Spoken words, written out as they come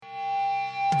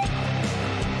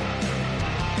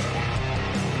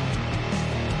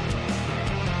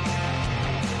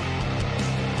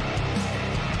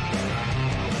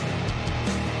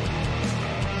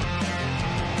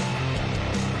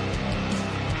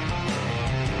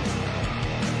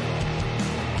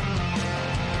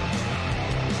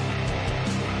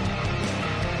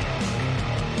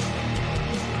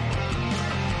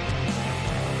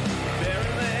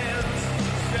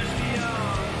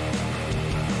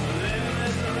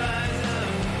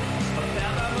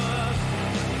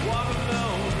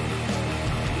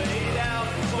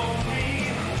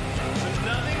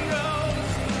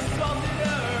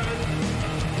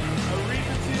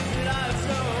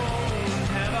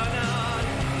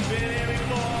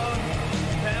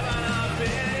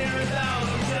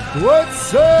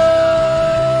What's up,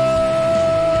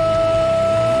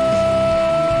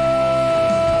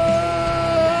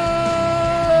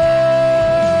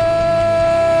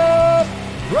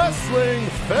 wrestling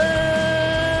fans?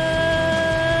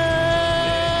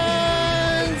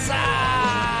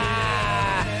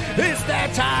 It's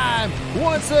that time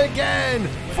once again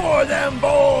for them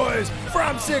boys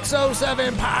from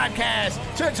 607 Podcast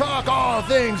to talk all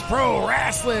things pro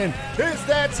wrestling. It's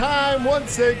that time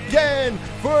once again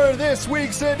for this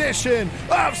week's edition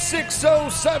of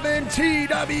 607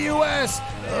 TWS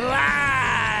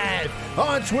live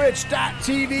on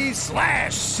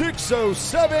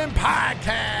twitch.tv/607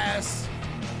 Podcast.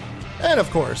 And of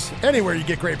course, anywhere you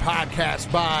get great podcasts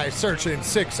by searching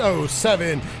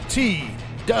 607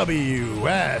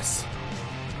 TWS.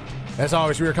 As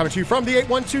always, we are coming to you from the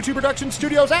 8122 Production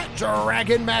Studios at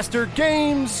Dragon Master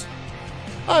Games.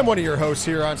 I'm one of your hosts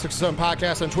here on 607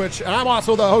 Podcast on Twitch, and I'm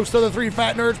also the host of the Three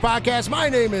Fat Nerds Podcast. My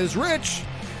name is Rich,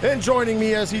 and joining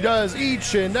me as he does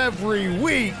each and every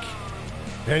week,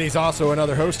 and he's also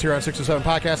another host here on 607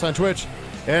 Podcast on Twitch.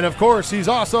 And of course, he's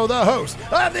also the host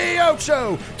of the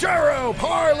Ocho Duro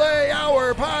Parlay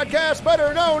Hour Podcast,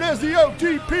 better known as the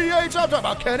OTPH. I'm talking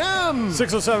about Ken M.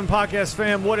 607 Podcast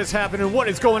fam, what is happening? What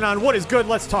is going on? What is good?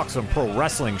 Let's talk some pro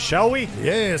wrestling, shall we?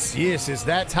 Yes, it's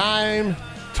that time.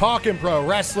 Talking pro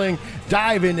wrestling,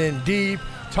 diving in deep,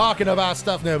 talking about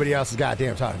stuff nobody else is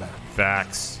goddamn talking about.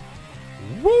 Facts.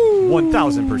 Woo!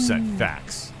 1000%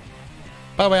 facts.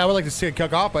 By the way, I would like to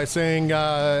kick off by saying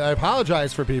I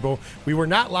apologize for people. We were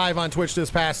not live on Twitch this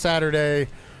past Saturday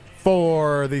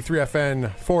for the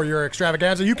 3FN 4-year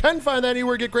extravaganza. You can find that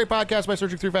anywhere. Get great podcasts by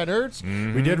searching 3 Fat Nerds.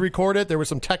 Mm-hmm. We did record it. There were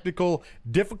some technical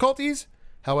difficulties.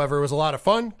 However, it was a lot of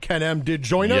fun. Ken M did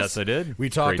join us. Yes, I did. We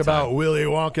talked about Willy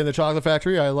Wonka and the Chocolate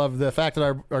Factory. I love the fact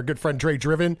that our good friend Dre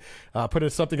Driven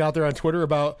put something out there on Twitter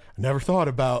about, I never thought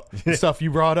about the stuff you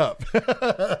brought up.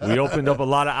 We opened up a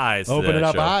lot of eyes. Opening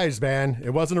up eyes, man. It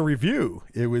wasn't a review.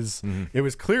 It was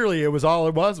clearly, all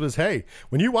it was, hey,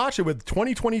 when you watch it with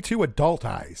 2022 adult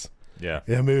eyes,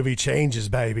 the movie changes,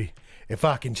 baby. It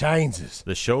fucking changes.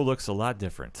 The show looks a lot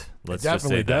different. Let's just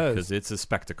say that, because it's a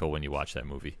spectacle when you watch that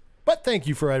movie. But thank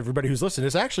you for everybody who's listened.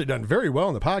 It's actually done very well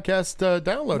in the podcast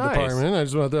download department. I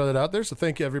just want to throw that out there. So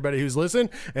thank you, everybody who's listened,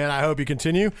 and I hope you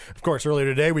continue. Of course, earlier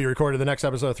today, we recorded the next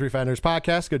episode of Three Fat Nerds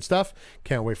Podcast. Good stuff.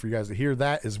 Can't wait for you guys to hear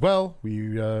that as well.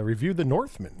 We reviewed The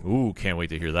Northman. Ooh, can't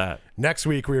wait to hear that. Next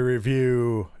week, we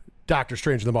review Doctor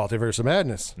Strange in the Multiverse of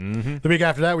Madness. Mm-hmm. The week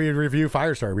after that, we review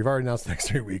Firestarter. We've already announced the next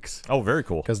 3 weeks. Oh, very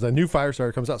cool. Because the new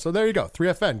Firestarter comes out. So there you go,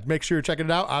 3FN. Make sure you're checking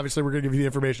it out. Obviously, we're going to give you the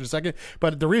information in a second.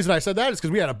 But the reason I said that is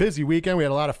because we had a busy weekend. We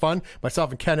had a lot of fun.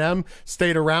 Myself and Ken M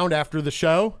stayed around after the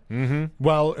show. Mm-hmm.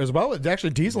 Well,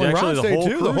 actually, Diesel and Ron stayed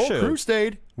too. The whole crew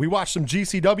stayed. We watched some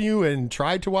GCW and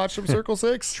tried to watch some Circle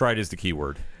 6. Tried is the key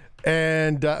word.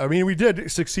 And, we did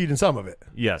succeed in some of it.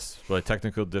 Yes, but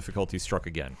technical difficulties struck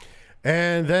again.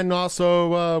 And then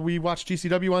also we watched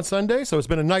GCW on Sunday, so it's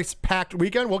been a nice packed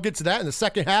weekend. We'll get to that in the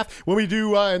second half when we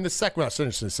do the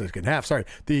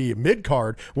mid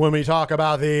card when we talk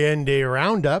about the Indie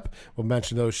Roundup. We'll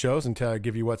mention those shows and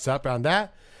give you what's up on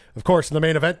that. Of course, in the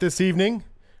main event this evening,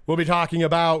 we'll be talking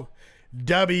about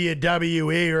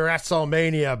WWE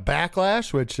WrestleMania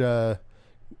Backlash, which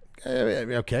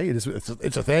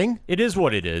it's a thing. It is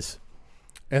what it is.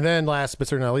 And then last but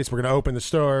certainly not least, we're going to open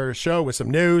the show with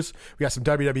some news. We got some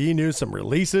WWE news, some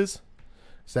releases.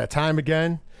 It's that time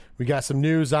again. We got some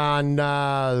news on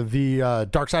the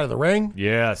Dark Side of the Ring.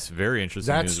 Yes, very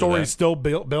interesting. That story's still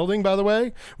building, by the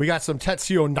way. We got some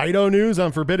Tetsuya Naito news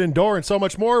on Forbidden Door and so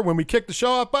much more when we kick the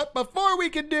show off. But before we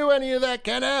can do any of that,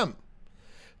 Ken M,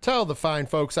 tell the fine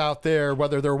folks out there,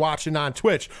 whether they're watching on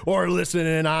Twitch or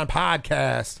listening on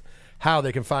podcast, how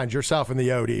they can find yourself in the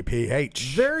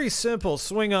ODPH. Very simple.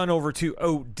 Swing on over to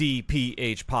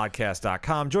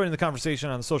odphpodcast.com. Join the conversation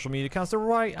on the social media accounts. They're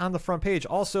right on the front page.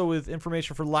 Also with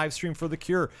information for live stream for The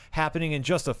Cure happening in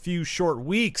just a few short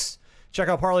weeks. Check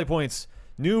out Parlay Points.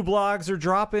 New blogs are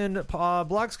dropping.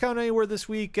 Blogs count anywhere this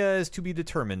week is to be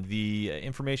determined. The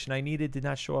information I needed did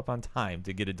not show up on time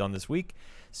to get it done this week.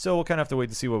 So we'll kind of have to wait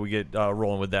to see what we get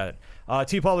rolling with that.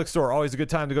 TeePublic Store, always a good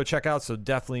time to go check out. So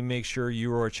definitely make sure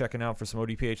you are checking out for some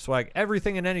ODPH swag.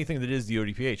 Everything and anything that is the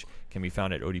ODPH can be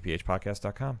found at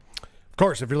odphpodcast.com. Of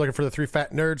course, if you're looking for the Three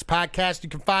Fat Nerds podcast, you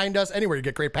can find us anywhere you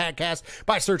get great podcasts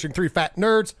by searching Three Fat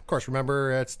Nerds. Of course,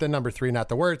 remember, it's the number 3, not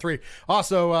the word 3.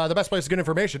 Also, the best place to get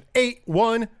information,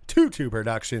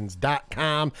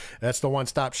 8122productions.com. That's the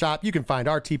one-stop shop. You can find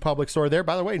our TeePublic Store there.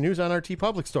 By the way, news on our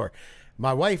TeePublic Store.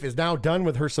 My wife is now done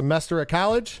with her semester at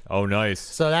college. Oh, nice.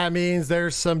 So that means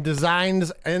there's some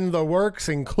designs in the works,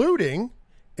 including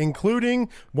including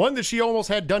one that she almost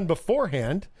had done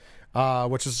beforehand,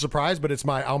 which is a surprise, but it's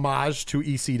my homage to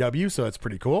ECW, so it's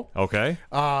pretty cool. Okay.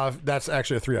 That's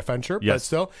actually a 3FN shirt, but Yes.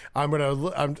 still,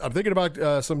 I'm thinking about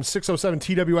some 607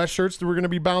 TWS shirts that we're going to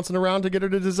be bouncing around to get her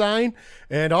to design,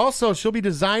 and also she'll be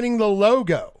designing the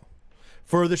logo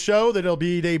for the show that'll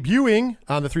be debuting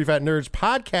on the Three Fat Nerds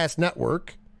podcast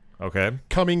network. Okay.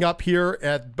 Coming up here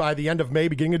by the end of May,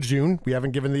 beginning of June. We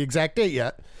haven't given the exact date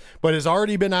yet, but has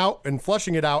already been out and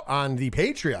flushing it out on the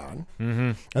Patreon.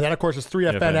 And then, of course, it's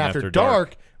 3FN After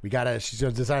Dark. She's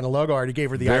going to design a logo. I already gave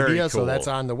her the Very idea, so cool. that's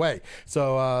on the way.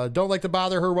 So don't like to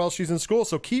bother her while she's in school,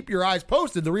 so keep your eyes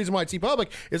posted. The reason why TeePublic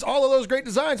is all of those great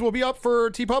designs will be up for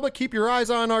TeePublic. Keep your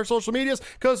eyes on our social medias,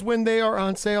 because when they are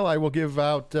on sale, I will give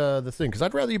out the thing, because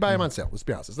I'd rather you buy them on sale. Let's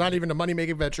be honest. It's not even a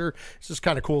money-making venture. It's just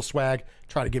kind of cool swag.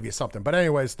 Try to give you something. But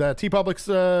anyways, the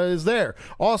TeePublic is there.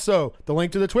 Also, the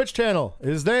link to the Twitch channel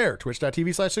is there.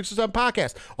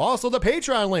 Twitch.tv/607podcast. Also, the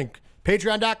Patreon link.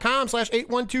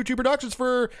 Patreon.com/8122productions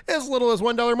for as little as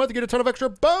 $1 a month. You get a ton of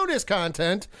extra bonus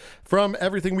content from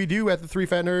everything we do at the Three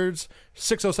Fat Nerds,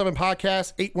 607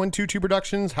 Podcast, 8122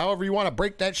 Productions, however you want to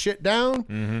break that shit down.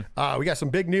 We got some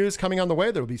big news coming on the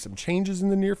way. There will be some changes in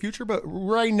the near future, but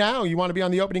right now you want to be on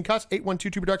the opening cuts.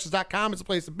 8122productions.com is the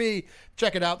place to be.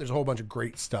 Check it out. There's a whole bunch of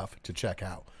great stuff to check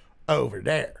out over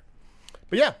there.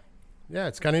 But yeah,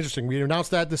 it's kind of interesting. We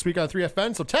announced that this week on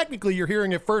 3FN, so technically you're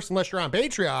hearing it first unless you're on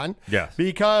Patreon. Yes.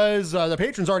 Because the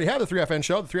patrons already have the 3FN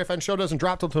show. The 3FN show doesn't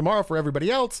drop till tomorrow for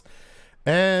everybody else.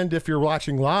 And if you're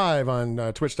watching live on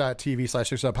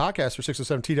twitch.tv/607podcast for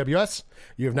 607 TWS,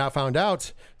 you have now found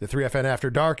out the 3FN After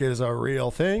Dark is a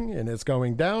real thing, and it's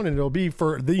going down, and it'll be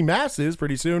for the masses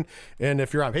pretty soon. And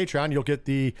if you're on Patreon, you'll get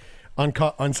the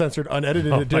uncut, uncensored,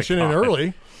 unedited edition and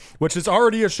early, which is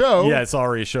already a show. Yeah, it's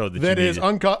already a show that is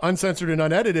uncut, uncensored, and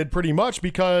unedited pretty much,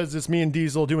 because it's me and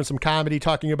Diesel doing some comedy,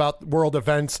 talking about world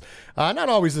events, not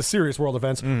always the serious world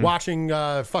events, watching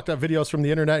fucked up videos from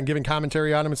the internet and giving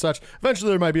commentary on them and such.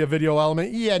 Eventually there might be a video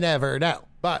element. You never know.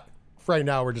 But for right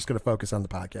now, we're just going to focus on the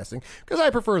podcasting, because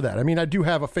I prefer that. I mean, I do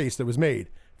have a face that was made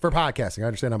for podcasting. I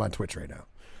understand I'm on Twitch right now.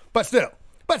 But still.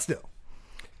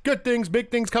 Good things,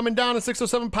 big things coming down in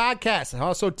 607 Podcast.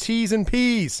 Also, T's and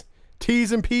P's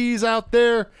out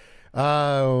there.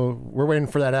 We're waiting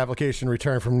for that application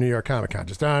return from New York Comic Con.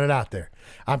 Just throwing it out there.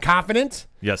 I'm confident.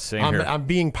 Yes, same here. I'm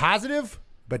being positive,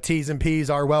 but T's and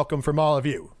P's are welcome from all of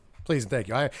you. Please and thank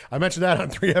you. I mentioned that on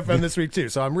 3FM this week too.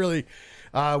 So I'm really,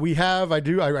 I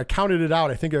counted it out.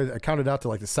 I think I counted out to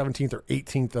like the 17th or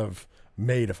 18th of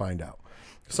May to find out.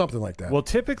 Something like that. Well,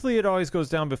 typically it always goes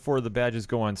down before the badges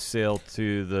go on sale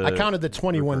to the... I counted the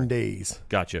 21 days.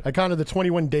 Gotcha. I counted the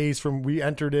 21 days from we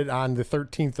entered it on the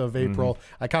 13th of April.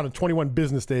 I counted 21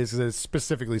 business days because it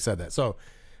specifically said that. So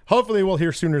hopefully we'll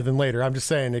hear sooner than later. I'm just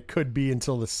saying it could be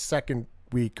until the second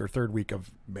week or third week of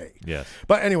May. Yes.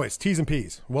 But anyways, T's and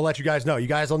P's. We'll let you guys know. You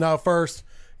guys will know first.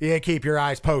 Yeah, keep your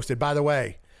eyes posted. By the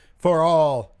way, for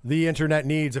all the internet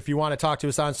needs, if you want to talk to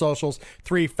us on socials,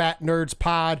 3 Fat Nerds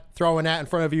Pod, throwing that in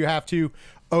front of you have to.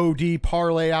 OD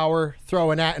Parlay Hour,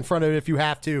 throwing that in front of it if you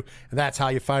have to. And that's how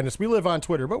you find us. We live on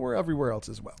Twitter, but we're everywhere else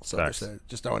as well. So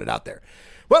just throwing it out there.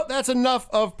 Well, that's enough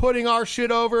of putting our shit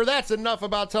over. That's enough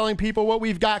about telling people what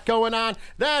we've got going on.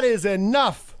 That is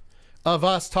enough of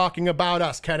us talking about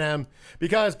us, Ken M.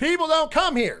 Because people don't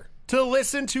come here to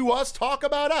listen to us talk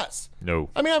about us.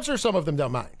 No. I mean, I'm sure some of them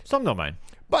don't mind. Some don't mind.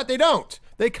 But they don't.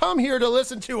 They come here to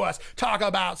listen to us talk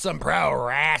about some pro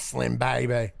wrestling,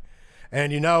 baby.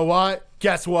 And you know what?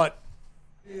 Guess what?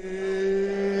 It's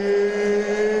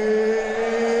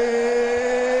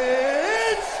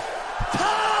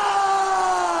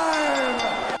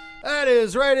time! That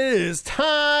is right. It is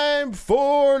time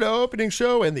for the opening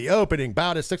show, and the opening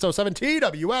bout is 607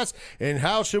 TWS. And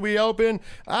how should we open?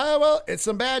 Well, it's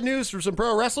some bad news for some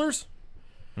pro wrestlers.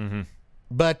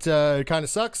 But it kind of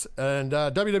sucks. And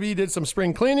WWE did some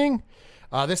spring cleaning,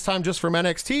 this time just from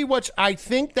NXT, which I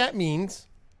think that means...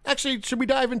 Actually, should we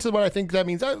dive into what I think that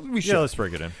means? We should. Yeah, let's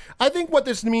break it in. I think what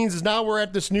this means is now we're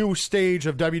at this new stage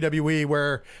of WWE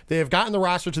where they have gotten the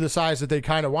roster to the size that they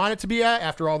kind of want it to be at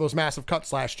after all those massive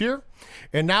cuts last year.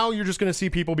 And now you're just going to see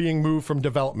people being moved from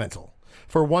developmental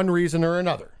for one reason or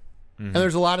another. And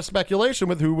there's a lot of speculation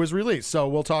with who was released. So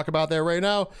we'll talk about that right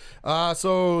now.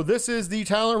 So this is the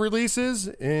talent releases,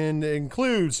 and it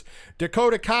includes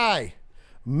Dakota Kai,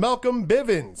 Malcolm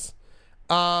Bivens,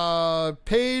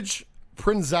 Paige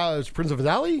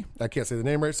Prinzavali? I can't say the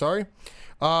name right, sorry.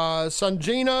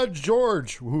 Sanjana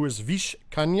George, who is Vish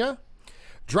Kanya.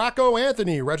 Draco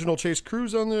Anthony, Reginald Chase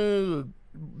Cruz on the...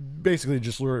 Basically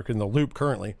just lurking the loop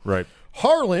currently. Right.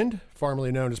 Harland,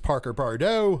 formerly known as Parker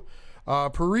Pardo.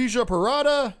 Parisia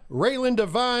Parada, Raylan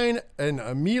Devine, and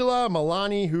Mila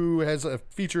Milani, who has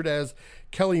featured as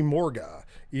Kelly Morga,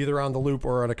 either on the loop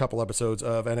or on a couple episodes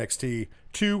of NXT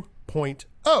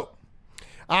 2.0.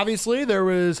 Obviously, there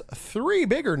was 3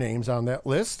 bigger names on that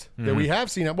list that we have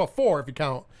seen. Well, 4 if you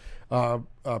count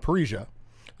Parisia.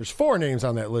 There's 4 names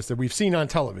on that list that we've seen on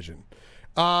television.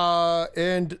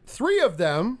 And 3 of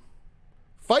them,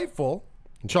 Fightful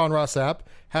and Sean Ross Sapp,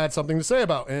 had something to say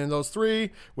about. And those 3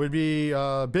 would be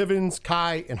Bivens,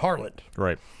 Kai, and Harland.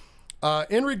 Right.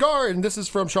 In regard, and this is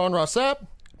from Sean Ross Sapp,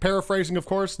 paraphrasing, of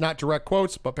course, not direct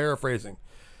quotes, but paraphrasing.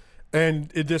 And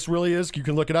this really is, you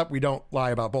can look it up. We don't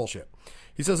lie about bullshit.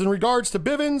 He says, in regards to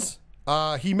Bivens,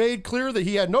 he made clear that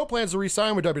he had no plans to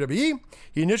re-sign with WWE.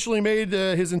 He initially made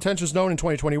his intentions known in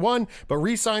 2021, but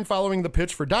re-signed following the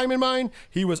pitch for Diamond Mine.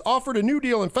 He was offered a new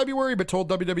deal in February, but told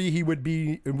WWE he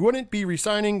wouldn't be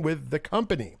re-signing with the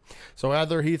company. So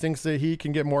either he thinks that he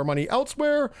can get more money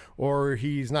elsewhere, or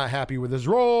he's not happy with his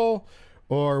role,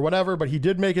 or whatever, but he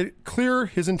did make it clear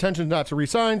his intention not to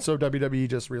resign, so WWE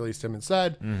just released him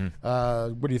instead.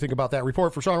 What do you think about that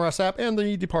report for Sean Ross Sapp and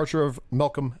the departure of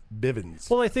Malcolm Bivens?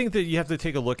 Well, I think that you have to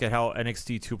take a look at how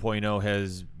NXT 2.0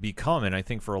 has become, and I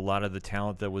think for a lot of the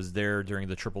talent that was there during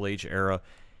the Triple H era,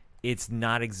 it's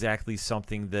not exactly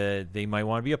something that they might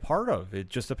want to be a part of. It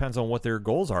just depends on what their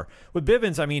goals are. With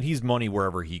Bivens, I mean, he's money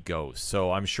wherever he goes.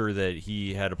 So I'm sure that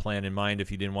he had a plan in mind if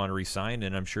he didn't want to resign,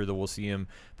 and I'm sure that we'll see him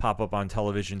pop up on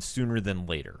television sooner than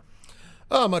later.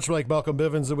 Much like Malcolm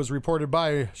Bivens, it was reported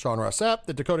by Sean Ross Sapp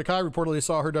that Dakota Kai reportedly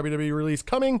saw her WWE release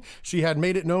coming. She had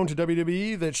made it known to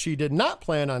WWE that she did not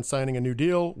plan on signing a new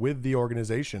deal with the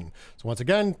organization. So once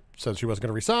again, said she wasn't going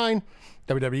to resign.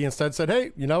 WWE instead said,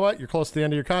 hey, you know what? You're close to the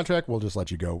end of your contract. We'll just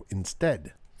let you go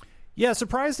instead. Yeah,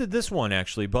 surprised at this one,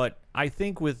 actually. But I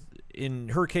think in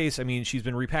her case, I mean, she's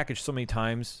been repackaged so many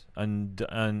times on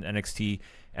NXT.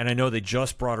 And I know they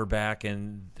just brought her back,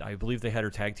 and I believe they had her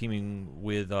tag teaming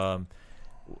with... the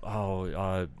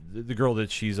girl that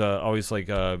she's always like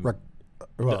the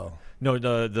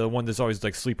one that's always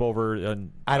like sleepover.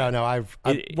 And I don't know.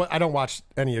 I don't watch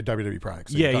any of WWE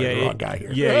products. So wrong guy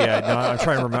here. No, I'm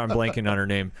trying to remember. I'm blanking on her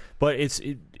name, but it's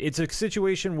a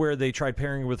situation where they tried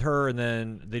pairing with her, and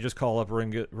then they just call up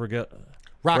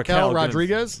Raquel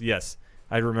Rodriguez. Yes,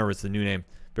 I remember. It's the new name.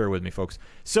 Bear with me, folks.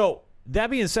 So.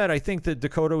 That being said, I think that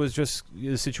Dakota was just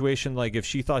a situation like if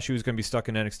she thought she was going to be stuck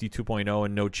in NXT 2.0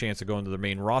 and no chance of going to the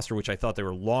main roster, which I thought they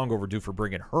were long overdue for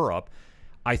bringing her up,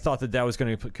 I thought that was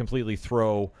going to completely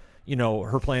throw,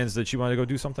 her plans that she wanted to go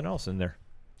do something else in there.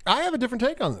 I have a different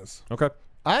take on this. Okay.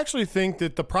 I actually think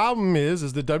that the problem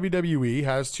is that WWE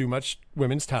has too much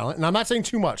women's talent. And I'm not saying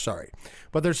too much, sorry.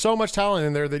 But there's so much talent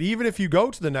in there that even if you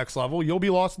go to the next level, you'll be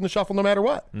lost in the shuffle no matter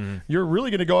what. You're really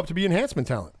going to go up to be enhancement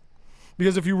talent.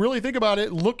 Because if you really think about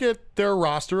it, look at their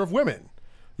roster of women.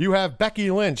 You have Becky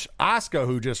Lynch, Asuka,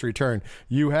 who just returned.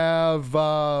 You have,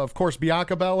 of course,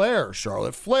 Bianca Belair,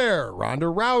 Charlotte Flair, Ronda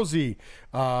Rousey,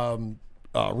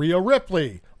 Rhea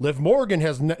Ripley. Liv Morgan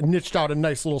has niched out a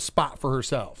nice little spot for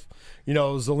herself.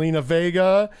 Zelina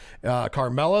Vega,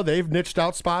 Carmella, they've niched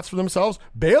out spots for themselves.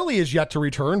 Bayley is yet to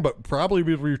return, but probably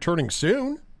will be returning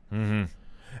soon.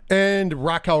 And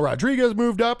Raquel Rodriguez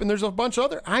moved up, and there's a bunch of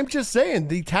other. I'm just saying,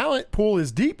 the talent pool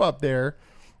is deep up there,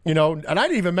 and I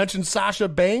didn't even mention Sasha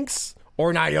Banks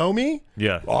or Naomi.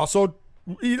 Yeah. Also,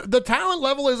 the talent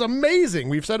level is amazing.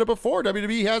 We've said it before.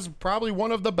 WWE has probably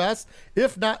one of the best,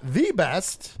 if not the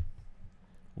best,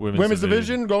 women's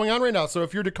division going on right now. So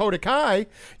if you're Dakota Kai,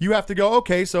 you have to go,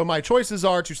 okay, so my choices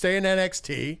are to stay in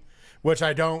NXT, which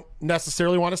I don't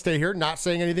necessarily want to stay here. Not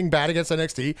saying anything bad against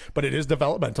NXT, but it is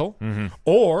developmental.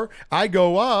 Or I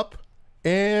go up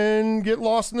and get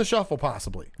lost in the shuffle,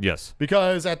 possibly. Yes.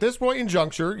 Because at this point in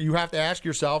juncture, you have to ask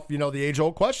yourself, the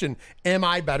age-old question, am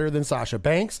I better than Sasha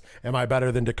Banks? Am I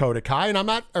better than Dakota Kai? And I'm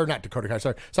not Dakota Kai,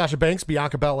 sorry, Sasha Banks,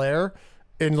 Bianca Belair,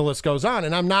 and the list goes on.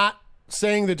 And I'm not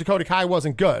saying that Dakota Kai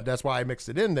wasn't good. That's why I mixed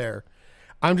it in there.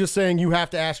 I'm just saying you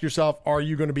have to ask yourself, are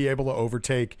you going to be able to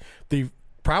overtake the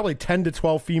probably 10 to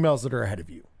 12 females that are ahead of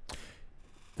you?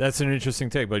 That's an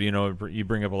interesting take, but you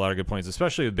bring up a lot of good points,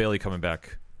 especially with Bayley coming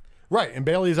back. Right, and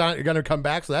Bayley's going to come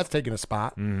back, so that's taking a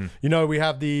spot. We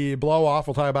have the blow-off,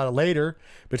 we'll talk about it later,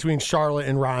 between Charlotte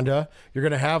and Ronda. You're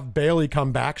going to have Bayley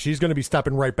come back. She's going to be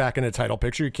stepping right back in the title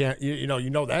picture. You can't,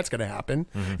 that's going to happen.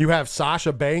 You have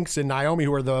Sasha Banks and Naomi,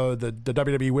 who are the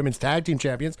WWE Women's Tag Team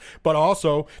Champions, but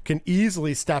also can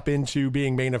easily step into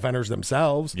being main eventers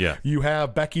themselves. Yeah. You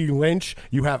have Becky Lynch.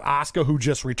 You have Asuka, who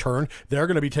just returned. They're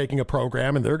going to be taking a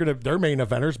program, and they're main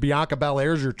eventers. Bianca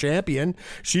Belair's your champion.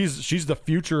 She's the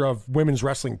future of women's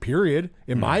wrestling, period,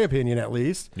 in my opinion, at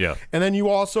least. Yeah. And then you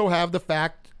also have the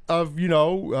fact of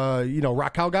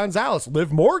Raquel Gonzalez,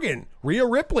 Liv Morgan, Rhea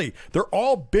Ripley. They're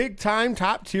all big time,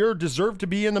 top tier, deserve to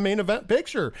be in the main event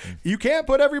picture. You can't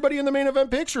put everybody in the main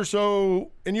event picture,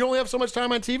 and you only have so much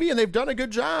time on TV, and they've done a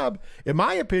good job, in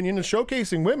my opinion, in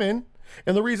showcasing women.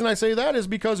 And the reason I say that is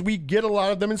because we get a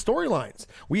lot of them in storylines.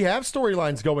 We have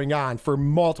storylines going on for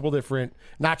multiple different,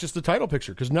 not just the title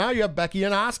picture, because now you have Becky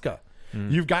and Asuka.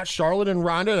 You've got Charlotte and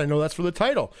Ronda, and I know that's for the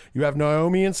title. You have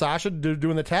Naomi and Sasha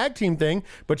doing the tag team thing,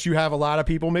 but you have a lot of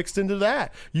people mixed into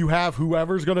that. You have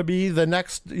whoever's going to be the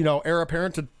next, heir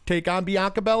apparent to take on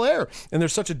Bianca Belair. And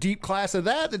there's such a deep class of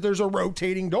that there's a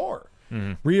rotating door.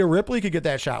 Rhea Ripley could get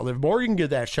that shot. Liv Morgan can get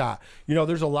that shot.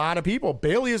 There's a lot of people.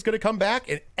 Bayley is going to come back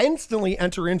and instantly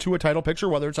enter into a title picture,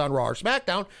 whether it's on Raw or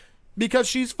SmackDown, because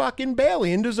she's fucking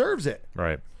Bayley and deserves it.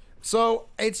 Right. So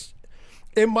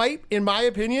it might, in my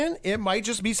opinion, it might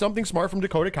just be something smart from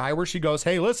Dakota Kai where she goes,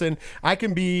 hey, listen, I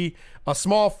can be a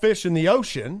small fish in the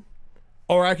ocean,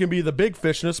 or I can be the big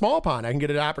fish in a small pond. I can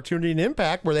get an opportunity and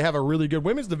Impact where they have a really good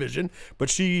women's division, but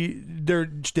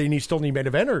they still need main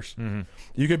eventers.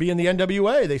 You could be in the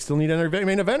NWA. They still need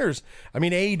main eventers. I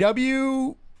mean,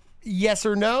 AEW, yes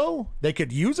or no? They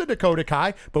could use a Dakota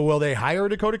Kai, but will they hire a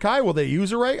Dakota Kai? Will they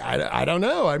use her right? I don't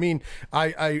know. I mean,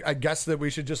 I guess that we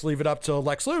should just leave it up to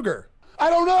Lex Luger. I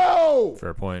don't know.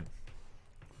 Fair point.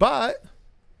 But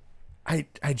I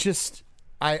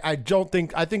don't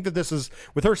think, I think that this is,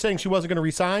 with her saying she wasn't going to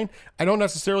resign, I don't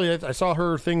necessarily, I saw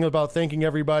her thing about thanking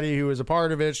everybody who was a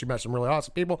part of it. She met some really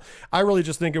awesome people. I really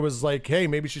just think it was like, hey,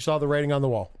 maybe she saw the writing on the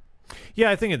wall.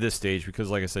 Yeah, I think at this stage, because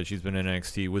like I said, she's been in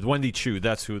NXT with Wendy Chu.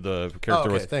 That's who the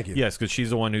character was. Thank you. Yes, because she's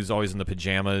the one who's always in the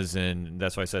pajamas, and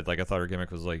that's why I said, like, I thought her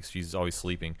gimmick was like she's always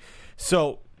sleeping.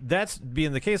 So that's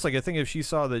being the case. Like, I think if she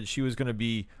saw that she was going to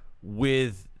be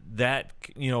with that,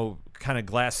 kind of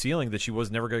glass ceiling, that she was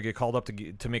never going to get called up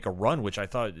to make a run, which I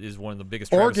thought is one of the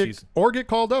biggest travesties. Or get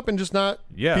called up and just not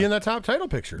be in that top title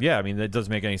picture. Yeah, I mean, that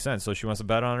doesn't make any sense. So she wants to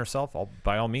bet on herself,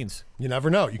 by all means. You never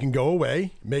know. You can go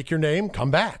away, make your name,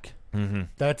 come back.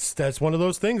 That's one of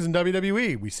those things in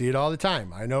WWE. We see it all the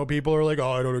time. I know people are like,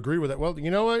 oh, I don't agree with it. Well, you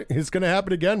know what? It's going to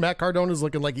happen again. Matt Cardona is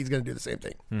looking like he's going to do the same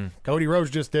thing. Cody Rhodes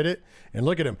just did it, and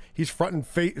look at him. He's front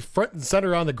and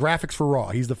center on the graphics for Raw.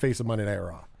 He's the face of Monday Night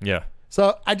Raw. Yeah.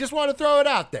 So I just want to throw it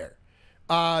out there.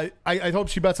 I hope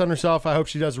she bets on herself. I hope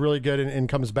she does really good and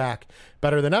comes back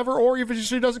better than ever. Or if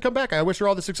she doesn't come back, I wish her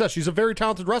all the success. She's a very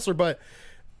talented wrestler, but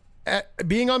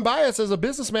being unbiased as a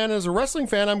businessman and as a wrestling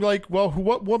fan, I'm like, well,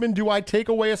 what woman do I take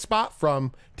away a spot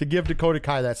from to give Dakota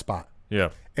Kai that spot?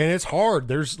 Yeah. And it's hard.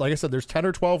 There's, like I said, there's 10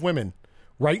 or 12 women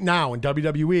right now in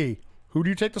WWE. Who do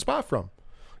you take the spot from?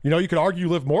 You could argue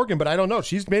Liv Morgan, but I don't know.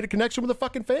 She's made a connection with the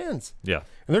fucking fans. Yeah.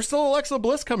 And there's still Alexa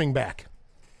Bliss coming back.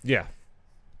 Yeah.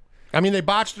 I mean, they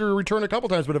botched her return a couple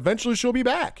times, but eventually she'll be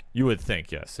back. You would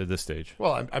think, yes, at this stage.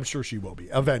 Well, I'm sure she will be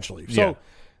eventually. So,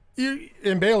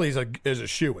 and Bayley is a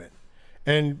shoo-in.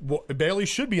 And Bayley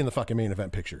should be in the fucking main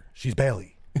event picture. She's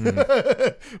Bayley.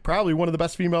 Probably one of the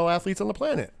best female athletes on the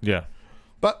planet. Yeah.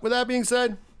 But with that being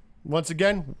said, once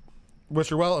again, wish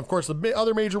her well. Of course, the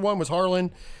other major one was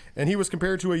Harlan, and he was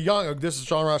compared to a young, this is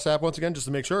Sean Ross Sapp once again, just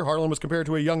to make sure, Harlan was compared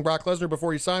to a young Brock Lesnar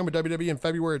before he signed with WWE in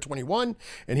February of 21,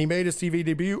 and he made his TV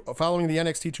debut following the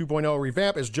NXT 2.0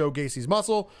 revamp as Joe Gacy's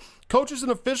muscle. Coaches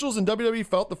and officials in WWE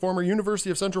felt the former University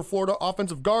of Central Florida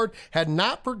offensive guard had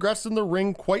not progressed in the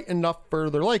ring quite enough for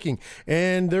their liking.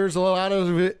 And there's a lot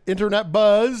of internet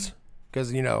buzz,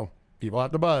 because, people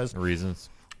have to buzz. Reasons.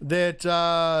 That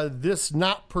this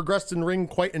not progressed in ring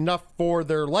quite enough for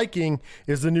their liking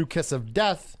is the new kiss of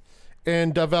death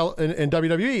in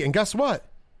WWE. And guess what?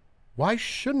 Why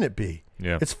shouldn't it be?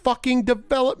 Yeah. It's fucking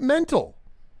developmental.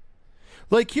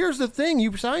 Like, here's the thing.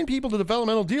 You sign people to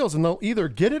developmental deals, and they'll either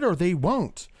get it or they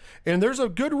won't. And there's a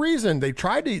good reason. They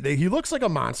tried to. He looks like a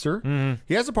monster.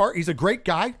 He has a part. He's a great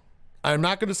guy. I'm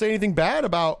not going to say anything bad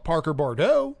about Parker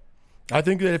Bordeaux. I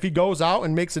think that if he goes out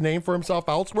and makes a name for himself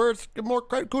elsewhere, it's more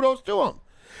kudos to him.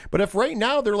 But if right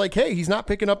now they're like, hey, he's not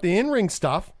picking up the in-ring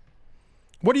stuff,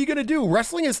 what are you going to do?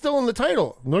 Wrestling is still in the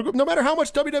title. No matter how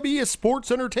much WWE is sports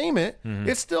entertainment,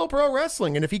 it's still pro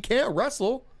wrestling. And if he can't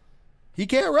wrestle, he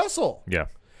can't wrestle. Yeah.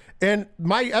 And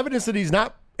my evidence that he's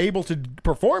not able to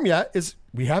perform yet is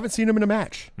we haven't seen him in a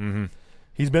match.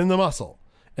 He's been in the muscle.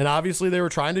 And obviously they were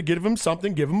trying to give him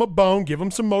something, give him a bone, give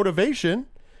him some motivation,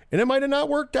 and it might have not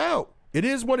worked out. It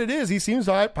is what it is. He seems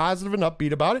positive and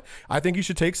upbeat about it. I think he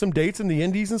should take some dates in the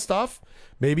indies and stuff.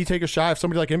 Maybe take a shot. If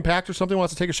somebody like Impact or something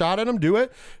wants to take a shot at him, do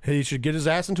it. He should get his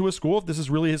ass into a school if this is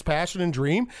really his passion and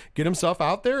dream. Get himself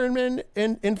out there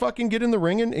and fucking get in the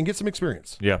ring and get some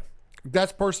experience. Yeah.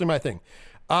 That's personally my thing.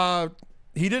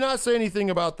 He did not say anything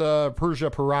about the Persia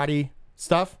Parati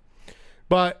stuff.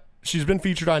 But she's been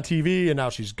featured on TV, and now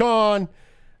she's gone.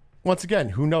 Once again,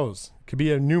 who knows? Could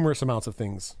be a numerous amounts of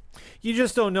things. You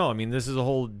just don't know. I mean, this is a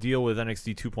whole deal with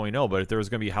NXT 2.0, but if there was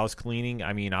going to be house cleaning,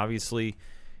 I mean, obviously,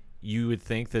 you would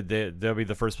think that that'll be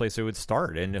the first place they would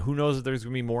start. And who knows if there's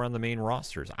going to be more on the main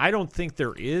rosters. I don't think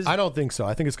there is. I don't think so.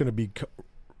 I think it's going to be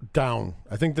down.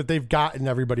 I think that they've gotten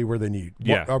everybody where they need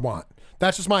or want.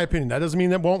 That's just my opinion. That doesn't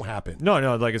mean that won't happen.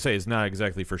 No, like I say, it's not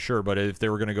exactly for sure. But if they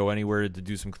were going to go anywhere to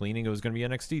do some cleaning, it was going to be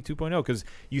NXT 2.0. Because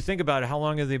you think about it, how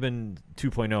long have they been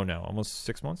 2.0 now? Almost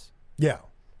 6 months? Yeah.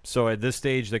 So at this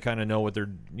stage, they kind of know what they're,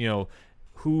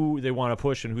 who they want to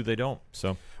push and who they don't.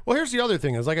 So, well, here's the other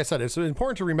thing: is like I said, it's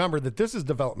important to remember that this is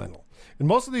developmental, and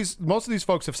most of these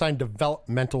folks have signed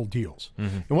developmental deals.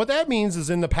 And what that means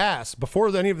is, in the past,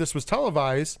 before any of this was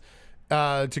televised,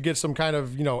 to get some kind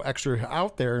of extra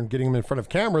out there and getting them in front of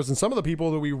cameras, and some of the people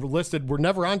that we listed were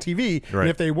never on TV, right. And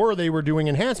if they were doing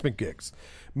enhancement gigs.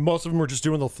 Most of them were just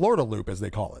doing the Florida loop, as they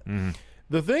call it.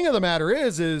 The thing of the matter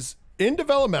is in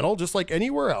developmental, just like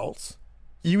anywhere else,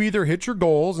 you either hit your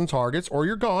goals and targets or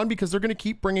you're gone, because they're going to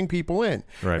keep bringing people in.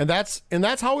 Right. And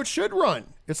that's how it should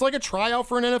run. It's like a tryout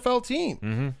for an NFL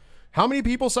team. How many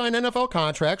people sign NFL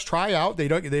contracts, try out, they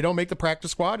don't make the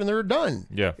practice squad, and they're done.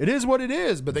 Yeah. It is what it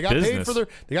is, but they got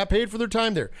paid for their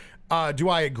time there. Do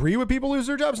I agree with people lose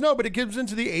their jobs? No, but it gives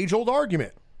into the age-old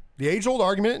argument. The age-old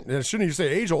argument, and I shouldn't even say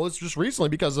age-old, it's just recently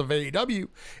because of AEW,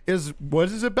 is what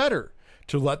is it better?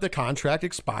 To let the contract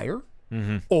expire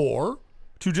or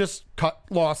to just cut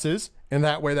losses, and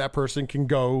that way that person can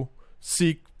go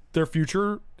seek their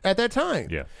future at that time.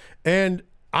 Yeah. And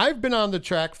I've been on the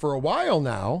track for a while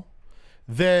now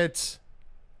that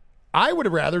I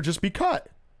would rather just be cut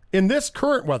in this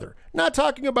current weather. Not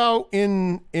talking about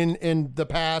in the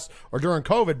past or during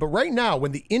COVID, but right now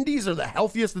when the indies are the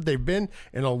healthiest that they've been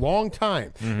in a long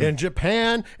time. In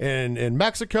Japan and in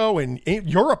Mexico and in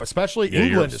Europe, especially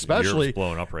England, especially Europe's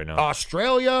blowing up right now.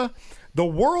 Australia, the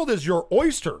world is your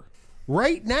oyster.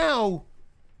 Right now,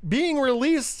 being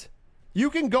released, you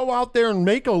can go out there and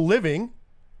make a living.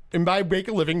 And by make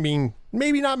a living, mean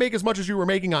maybe not make as much as you were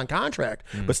making on contract,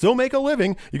 but still make a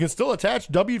living. You can still attach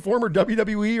former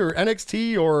WWE or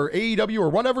NXT or AEW or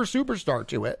whatever superstar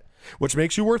to it, which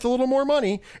makes you worth a little more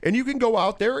money. And you can go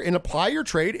out there and apply your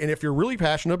trade. And if you're really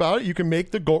passionate about it, you can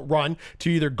make the run to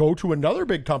either go to another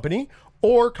big company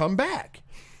or come back.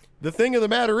 The thing of the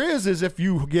matter is if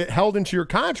you get held into your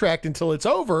contract until it's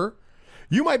over,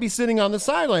 you might be sitting on the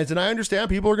sidelines. And I understand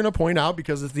people are going to point out,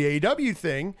 because it's the AEW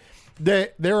thing,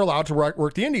 that they're allowed to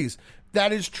work the indies.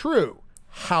 That is true.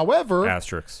 However,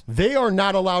 asterisks, they are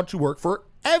not allowed to work for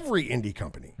every indie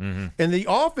company. And the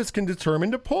office can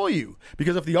determine to pull you.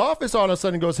 Because if the office all of a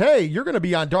sudden goes, hey, you're going to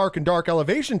be on Dark and Dark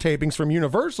Elevation tapings from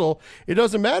Universal, it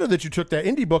doesn't matter that you took that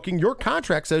indie booking. Your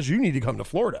contract says you need to come to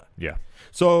Florida. Yeah.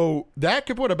 So that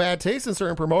could put a bad taste in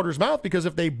certain promoters' mouth, because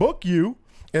if they book you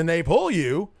and they pull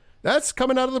you, that's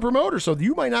coming out of the promoter. So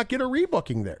you might not get a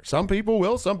rebooking there. Some people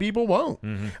will, some people won't.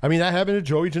 I mean, that happened to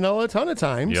Joey Janela a ton of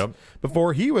times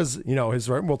before he was,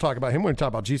 we'll talk about him when we talk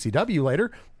about GCW later,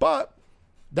 but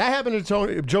that happened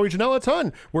to Joey Janela a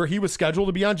ton, where he was scheduled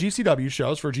to be on GCW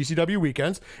shows for GCW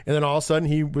weekends, and then all of a sudden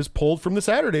he was pulled from the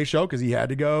Saturday show because he had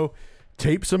to go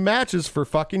tape some matches for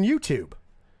fucking YouTube.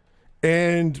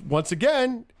 And once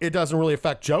again, it doesn't really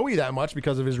affect Joey that much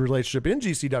because of his relationship in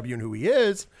GCW and who he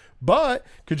is. But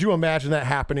could you imagine that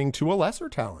happening to a lesser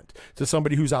talent, to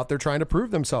somebody who's out there trying to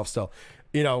prove themselves still?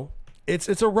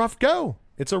 It's a rough go.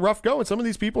 It's a rough go. And some of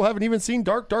these people haven't even seen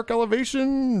Dark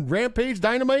Elevation, Rampage,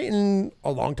 Dynamite in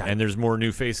a long time. And there's more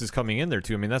new faces coming in there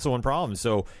too. I mean, that's the one problem.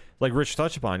 So like Rich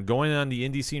touched upon, going on the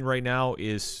indie scene right now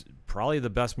is probably the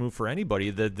best move for anybody.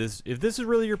 If this is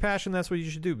really your passion, that's what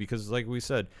you should do. Because like we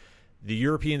said, the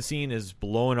European scene is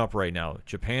blowing up right now.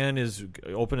 Japan is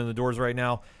opening the doors right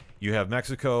now. You have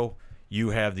Mexico.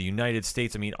 You have the United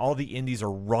States. I mean, all the indies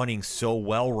are running so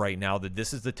well right now that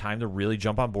this is the time to really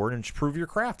jump on board and prove your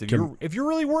craft. If you're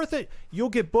really worth it, you'll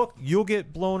get booked, you'll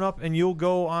get blown up, and you'll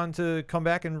go on to come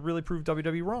back and really prove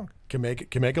WWE wrong. Can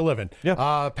make a living.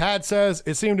 Yeah. Pad says,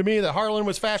 it seemed to me that Harlan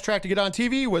was fast-tracked to get on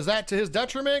TV. Was that to his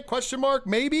detriment? ?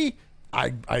 Maybe.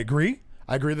 I agree.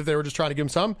 I agree that they were just trying to give him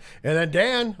some. And then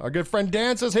Dan, our good friend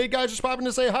Dan, says, hey, guys, just popping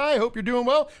to say hi. Hope you're doing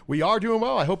well. We are doing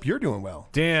well. I hope you're doing well.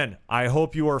 Dan, I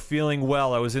hope you are feeling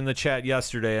well. I was in the chat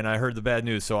yesterday, and I heard the bad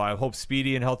news, so I hope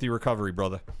speedy and healthy recovery,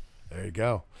 brother. There you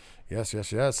go. Yes.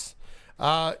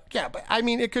 Yeah, but I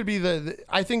mean, it could be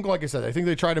I think, like I said, I think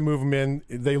they tried to move him in.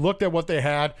 They looked at what they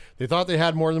had. They thought they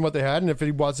had more than what they had, and if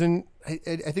he wasn't, I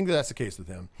think that's the case with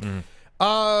him.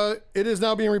 It is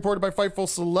now being reported by Fightful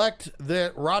Select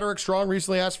that Roderick Strong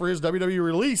recently asked for his WWE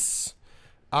release.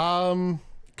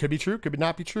 Could be true. Could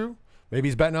not be true. Maybe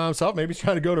he's betting on himself. Maybe he's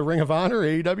trying to go to Ring of Honor,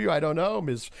 AEW. I don't know.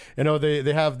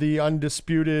 They have the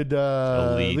undisputed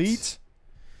elite.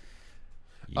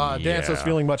 Dan says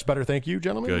feeling much better. Thank you,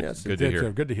 gentlemen. Good. Yes, Good to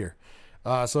hear. Good to hear.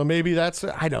 So maybe that's,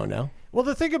 I don't know. Well,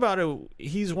 the thing about it,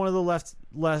 he's one of the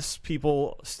less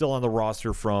people still on the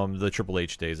roster from the Triple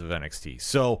H days of NXT.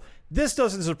 So this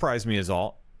doesn't surprise me at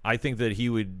all. I think that he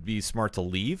would be smart to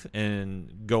leave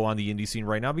and go on the indie scene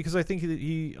right now because I think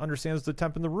he understands the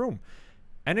temp in the room.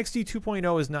 NXT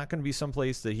 2.0 is not going to be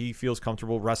someplace that he feels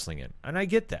comfortable wrestling in. And I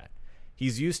get that.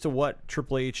 He's used to what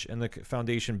Triple H and the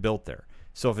foundation built there.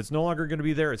 So if it's no longer going to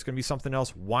be there, it's going to be something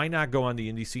else. Why not go on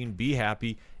the indie scene, be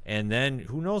happy, and then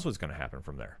who knows what's going to happen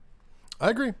from there? I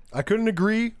agree. I couldn't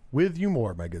agree with you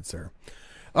more, my good sir.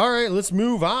 All right, let's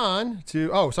move on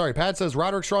to... Pat says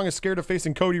Roderick Strong is scared of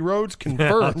facing Cody Rhodes.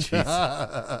 Confirmed.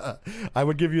 I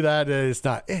would give you that. It's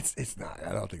not. It's not.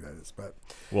 I don't think that is, but...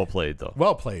 Well played, though.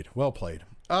 Well played.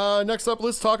 Next up,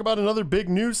 let's talk about another big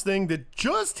news thing that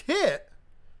just hit.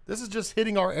 This is just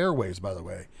hitting our airwaves, by the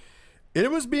way.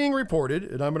 It was being reported,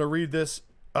 and I'm going to read this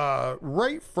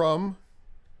right from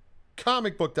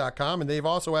comicbook.com, and they've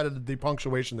also added the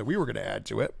punctuation that we were going to add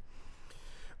to it.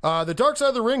 The Dark Side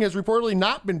of the Ring has reportedly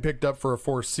not been picked up for a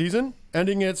fourth season,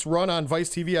 ending its run on Vice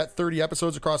TV at 30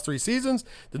 episodes across 3 seasons.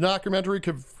 The documentary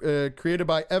created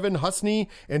by Evan Husney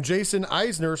and Jason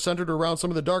Eisner centered around some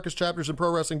of the darkest chapters in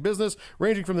pro wrestling business,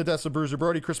 ranging from the deaths of Bruiser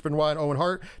Brody, Chris Benoit, and Owen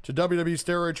Hart, to WWE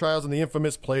steroid trials and the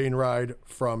infamous plane ride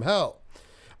from hell.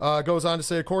 Goes on to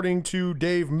say, according to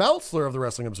Dave Meltzer of the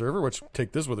Wrestling Observer, which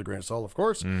take this with a grain of salt, of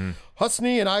course,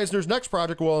 Husney and Eisner's next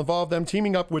project will involve them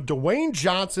teaming up with Dwayne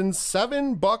Johnson's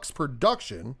 $7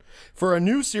 production for a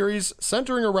new series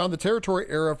centering around the territory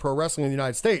era of pro wrestling in the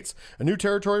United States. A new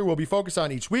territory will be focused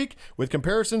on each week, with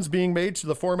comparisons being made to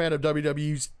the format of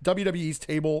WWE's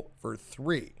Table for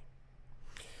 3.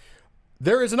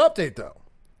 There is an update, though.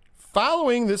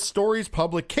 Following this story's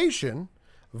publication,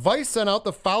 Vice sent out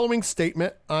the following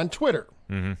statement on Twitter.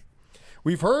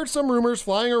 We've heard some rumors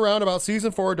flying around about Season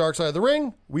 4 Dark Side of the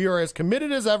Ring. We are as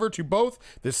committed as ever to both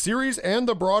the series and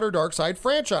the broader Dark Side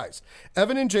franchise.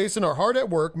 Evan and Jason are hard at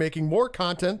work making more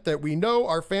content that we know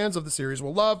our fans of the series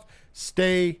will love.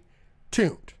 Stay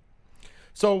tuned.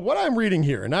 So what I'm reading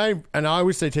here, and I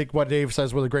always say take what Dave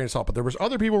says with a grain of salt, but there was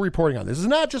other people reporting on this. This is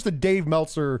not just a Dave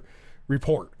Meltzer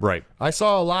report. Right. I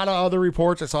saw a lot of other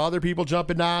reports. I saw other people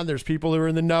jumping on. There's people who are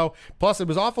in the know. Plus, it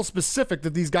was awful specific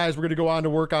that these guys were going to go on to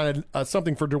work on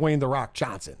something for Dwayne "The Rock"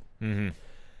 Johnson.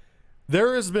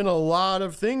 There has been a lot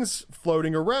of things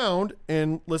floating around,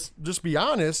 and let's just be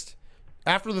honest,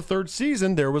 after the 3rd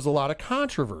season, there was a lot of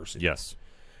controversy. Yes.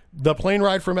 The plane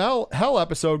ride from hell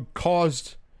episode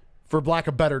caused, for lack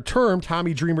of a better term,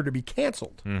 Tommy Dreamer to be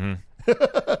canceled.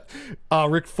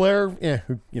 Ric Flair,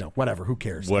 whatever, who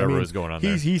cares? Whatever is going on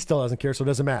there. He still doesn't care, so it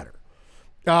doesn't matter.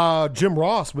 Jim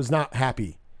Ross was not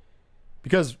happy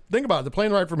because, think about it, the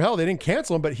plane ride from hell, they didn't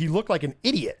cancel him, but he looked like an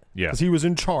idiot because he was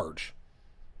in charge.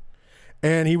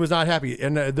 And he was not happy.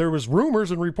 And there was rumors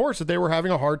and reports that they were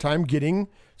having a hard time getting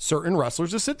certain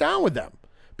wrestlers to sit down with them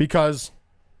because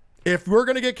if we're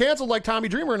going to get canceled like Tommy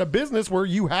Dreamer in a business where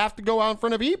you have to go out in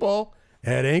front of people,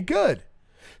 it ain't good.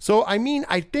 So, I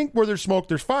think where there's smoke,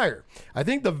 there's fire. I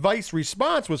think the Vice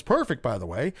response was perfect, by the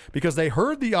way, because they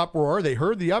heard the uproar, they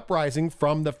heard the uprising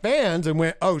from the fans and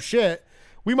went, oh, shit,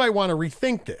 we might want to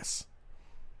rethink this.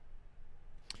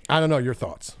 I don't know, your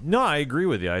thoughts. No, I agree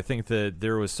with you. I think that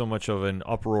there was so much of an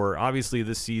uproar. Obviously,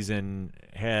 this season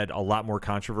had a lot more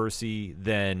controversy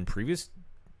than previous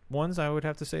ones, I would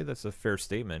have to say. That's a fair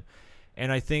statement.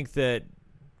 And I think that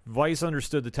Vice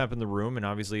understood the temp in the room, and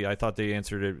obviously I thought they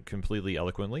answered it completely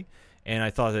eloquently, and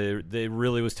I thought they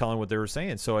really was telling what they were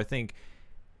saying. So I think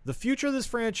the future of this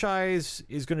franchise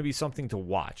is going to be something to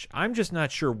watch. I'm just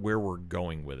not sure where we're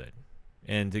going with it.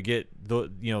 And to get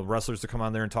the wrestlers to come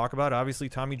on there and talk about it, obviously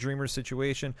Tommy Dreamer's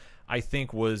situation, I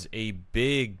think was a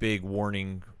big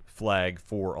warning flag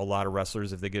for a lot of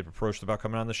wrestlers if they get approached about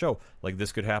coming on the show. Like,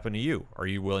 this could happen to you. Are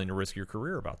you willing to risk your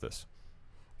career about this?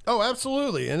 Oh,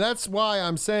 absolutely. And that's why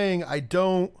I'm saying I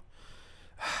don't...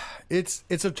 It's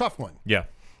a tough one. Yeah.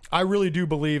 I really do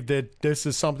believe that this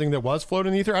is something that was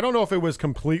floating in the ether. I don't know if it was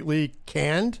completely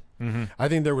canned. I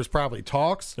think there was probably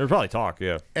talks. There was probably talk,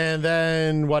 yeah. And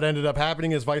then what ended up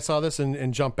happening is Vice saw this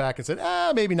and jumped back and said,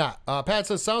 maybe not. Pat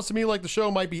says, sounds to me like the show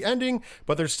might be ending,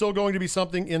 but there's still going to be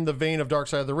something in the vein of Dark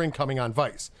Side of the Ring coming on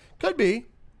Vice. Could be.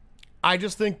 I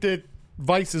just think that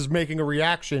Vice is making a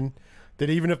reaction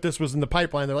that even if this was in the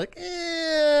pipeline, they're like,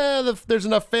 there's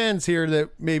enough fans here that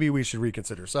maybe we should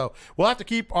reconsider. So we'll have to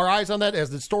keep our eyes on that as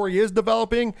the story is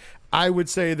developing. I would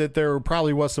say that there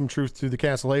probably was some truth to the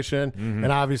cancellation,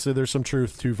 and obviously there's some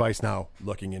truth to Vice now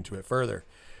looking into it further.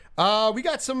 We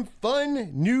got some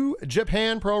fun New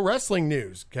Japan Pro Wrestling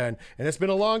news, Ken, and it's been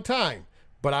a long time,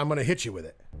 but I'm going to hit you with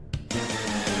it.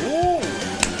 Ooh.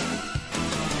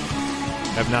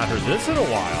 Have not heard this in a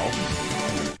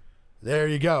while. There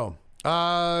you go.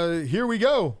 Here we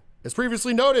go. As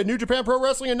previously noted, New Japan Pro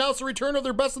Wrestling announced the return of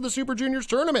their Best of the Super Juniors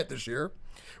tournament this year,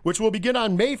 which will begin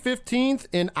on May 15th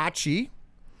in Aichi.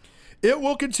 It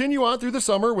will continue on through the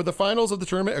summer with the finals of the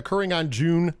tournament occurring on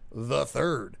June the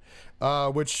 3rd,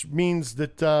 which means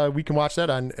that we can watch that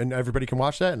and everybody can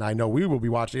watch that, and I know we will be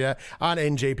watching that on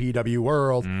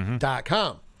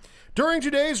njpwworld.com. During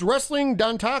today's Wrestling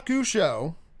Dantaku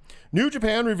show, New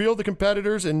Japan revealed the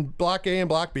competitors in Block A and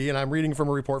Block B, and I'm reading from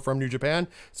a report from New Japan.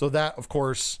 So that, of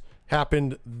course,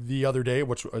 happened the other day,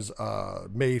 which was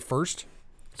May 1st,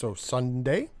 so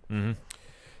Sunday.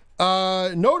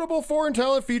 Notable foreign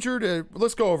talent featured.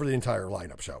 Let's go over the entire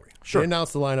lineup, shall we? Sure. They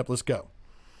announced the lineup. Let's go.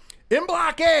 In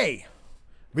Block A,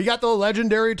 we got the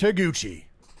legendary Taguchi.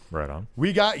 Right on.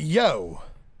 We got Yo.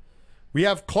 We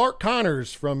have Clark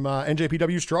Connors from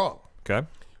NJPW Strong. Okay.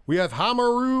 We have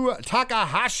Hamaru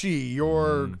Takahashi,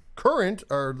 your current,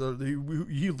 or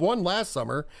he won last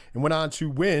summer and went on to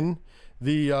win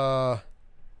the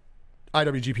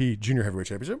IWGP Junior Heavyweight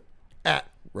Championship at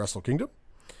Wrestle Kingdom.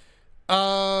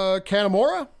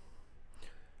 Kanemaru,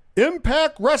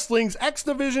 Impact Wrestling's X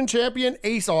Division champion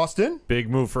Ace Austin. Big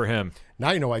move for him.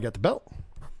 Now you know I got the belt.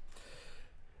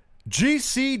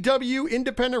 GCW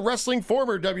Independent Wrestling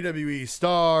former WWE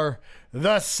star,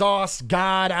 the Sauce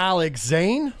God Alex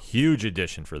Zane. Huge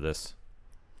addition for this.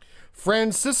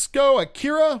 Francisco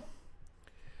Akira,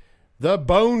 the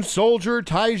Bone Soldier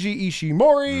Taiji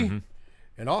Ishimori,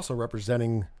 and also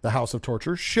representing the House of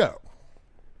Torture show.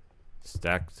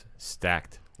 Stacked.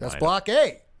 That's lineup. Block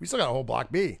A. We still got a whole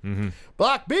Block B.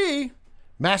 Block B,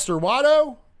 Master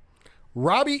Wado,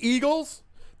 Robbie Eagles,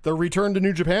 the return to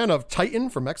New Japan of Titan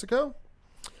from Mexico,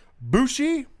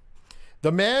 Bushi,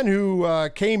 the man who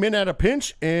came in at a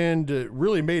pinch and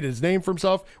really made his name for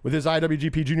himself with his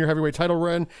IWGP Junior Heavyweight title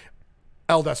run,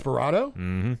 El Desperado,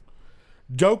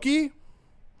 Doki,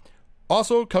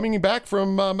 also coming back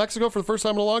from Mexico for the first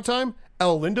time in a long time,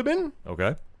 El Lindemann,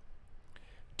 Okay.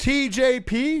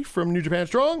 TJP from New Japan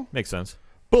Strong, Makes sense.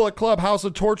 Bullet Club House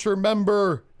of Torture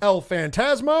member El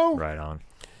Phantasmo, Right on.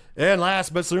 and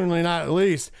last but certainly not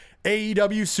least,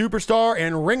 AEW superstar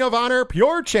and Ring of Honor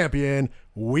pure champion,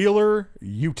 Wheeler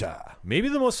Yuta. Maybe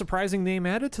the most surprising name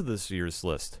added to this year's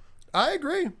list. I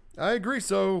agree.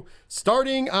 So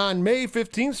starting on May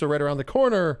 15th, so right around the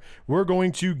corner, we're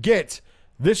going to get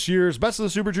this year's Best of the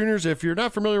Super Juniors. If you're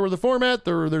not familiar with the format,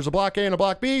 there's a Block A and a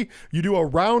Block B. You do a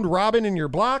round robin in your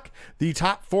block. The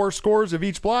top 4 scores of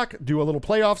each block do a little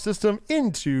playoff system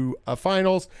into a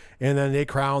finals, and then they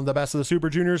crown the Best of the Super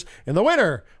Juniors. And the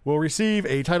winner will receive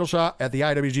a title shot at the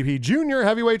IWGP Junior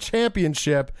Heavyweight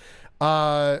Championship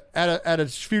at a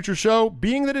future show.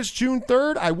 Being that it's June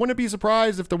 3rd, I wouldn't be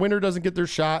surprised if the winner doesn't get their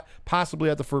shot, possibly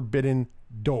at the Forbidden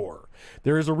Door.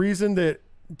 There is a reason that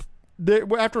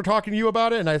after talking to you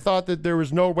about it, and I thought that there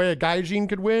was no way a Gaijin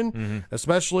could win,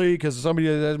 especially because somebody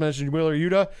has mentioned Wheeler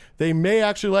Yuta. They may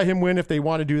actually let him win if they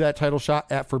want to do that title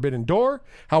shot at Forbidden Door.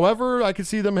 However, I could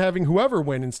see them having whoever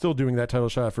win and still doing that title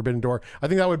shot at Forbidden Door. I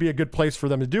think that would be a good place for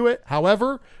them to do it.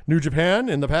 However, New Japan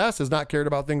in the past has not cared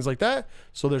about things like that,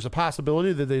 so there's a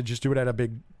possibility that they just do it at a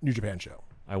big New Japan show.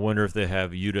 I wonder if they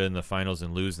have Yuta in the finals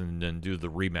and lose and then do the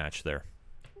rematch there.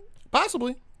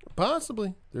 Possibly.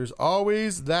 There's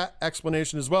always that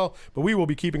explanation as well, but we will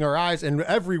be keeping our eyes, and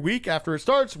every week after it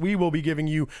starts, we will be giving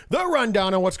you the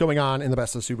rundown on what's going on in the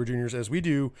Best of Super Juniors, as we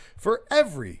do for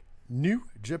every New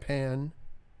Japan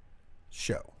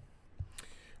show.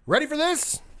 Ready for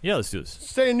this? Yeah, let's do this.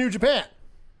 Stay in New Japan.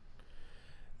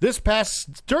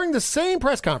 During the same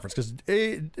press conference, because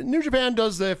New Japan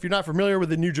does, if you're not familiar with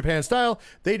the New Japan style,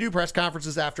 they do press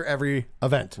conferences after every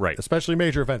event, right? Especially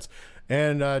major events.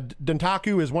 And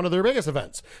Dentaku is one of their biggest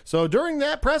events. So during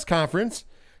that press conference,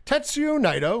 Tetsuya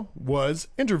Naito was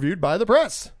interviewed by the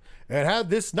press and had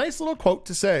this nice little quote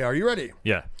to say. Are you ready?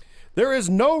 Yeah. There is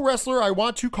no wrestler I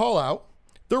want to call out.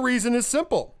 The reason is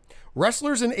simple.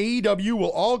 Wrestlers in AEW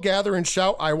will all gather and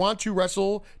shout, I want to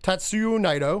wrestle Tetsuya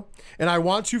Naito, and I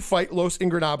want to fight Los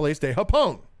Ingobernables de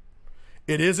Japón.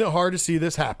 It isn't hard to see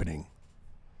this happening.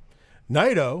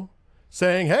 Naito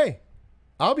saying, hey,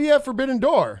 I'll be at Forbidden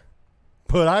Door,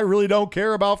 but I really don't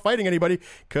care about fighting anybody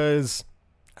because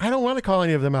I don't want to call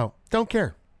any of them out. Don't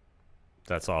care.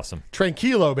 That's awesome.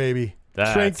 Tranquilo, baby.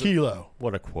 Tranquilo.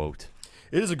 What a quote.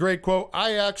 It is a great quote.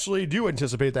 I actually do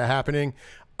anticipate that happening.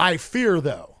 I fear,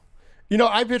 though. You know,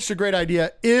 I pitched a great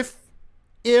idea. If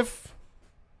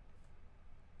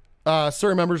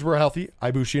certain members were healthy,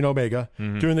 Ibushi and Omega,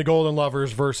 doing the Golden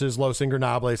Lovers versus Los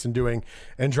Ingobernables and doing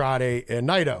Andrade and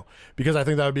Naito. Because I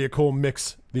think that would be a cool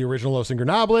mix, the original Los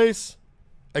Ingobernables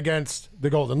against the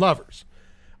Golden Lovers.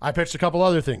 I pitched a couple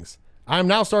other things. I'm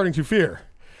now starting to fear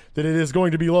that it is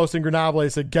going to be Los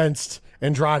Ingobernables against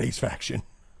Andrade's faction.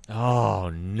 Oh,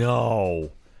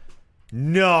 no.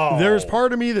 No. There's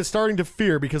part of me that's starting to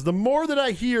fear because the more that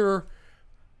I hear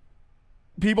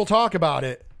people talk about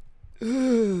it,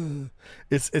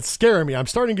 it's scaring me. I'm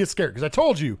starting to get scared because I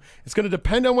told you it's going to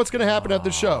depend on what's going to happen at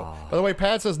the show. By the way,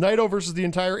 Pat says Naito versus the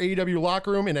entire AEW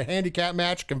locker room in a handicap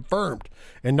match confirmed,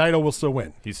 and Naito will still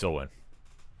win. He still win.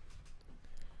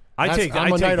 I'm a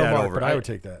Naito that mark, over. but I would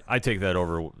take that. I take that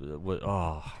over.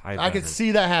 I could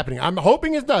see that happening. I'm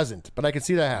hoping it doesn't, but I can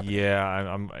see that happening.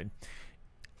 Yeah,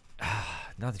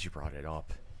 now that you brought it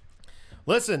up.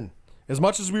 Listen, as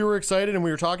much as we were excited and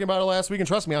we were talking about it last week, and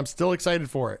trust me, I'm still excited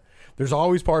for it. There's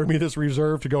always part of me that's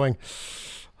reserved to going.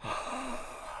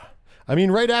 I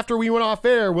mean, right after we went off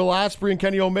air, Will Ospreay and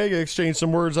Kenny Omega exchanged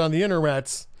some words on the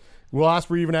internets. Will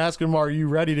Ospreay even asked him, "Are you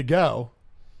ready to go?"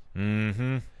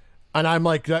 Mm-hmm. And I'm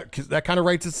like, that kind of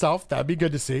writes itself. That'd be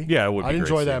good to see. Yeah, it would be I'd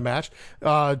enjoy great to that match.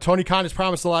 Tony Khan has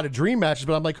promised a lot of dream matches,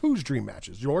 but I'm like, whose dream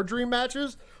matches? Your dream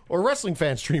matches or wrestling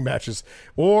fans' dream matches?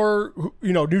 Or,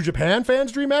 New Japan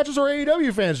fans' dream matches or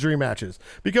AEW fans' dream matches?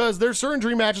 Because there's certain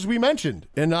dream matches we mentioned.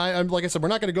 And I'm like I said, we're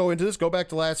not going to go into this. Go back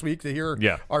to last week to hear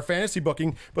our fantasy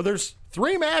booking. But there's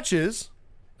 3 matches,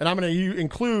 and I'm going to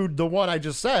include the one I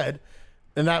just said,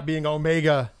 and that being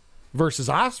Omega versus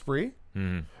Ospreay.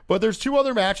 Mm-hmm. But there's 2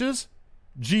 other matches,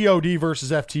 GOD versus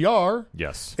FTR.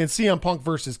 Yes. And CM Punk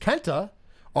versus Kenta,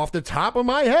 off the top of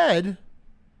my head,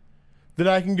 that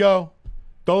I can go,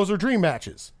 those are dream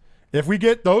matches. If we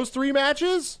get those 3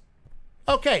 matches,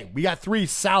 okay, we got 3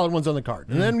 solid ones on the card.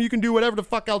 And then you can do whatever the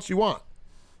fuck else you want.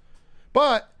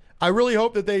 But I really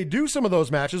hope that they do some of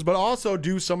those matches, but also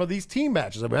do some of these team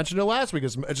matches. I mentioned it last week.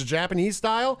 It's a Japanese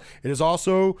style. It is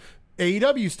also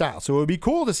AEW style. So it would be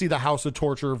cool to see the House of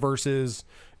Torture versus,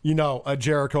 a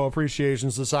Jericho Appreciation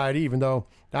Society, even though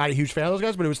not a huge fan of those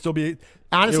guys, but it would still be,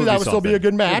 honestly, that would still be a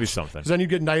good match. Because then you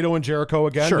get Naito and Jericho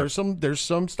again. Sure. There's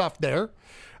some stuff there.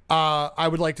 I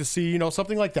would like to see,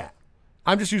 something like that.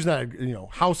 I'm just using that,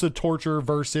 House of Torture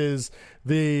versus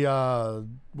the,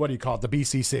 what do you call it? The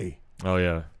BCC. Oh,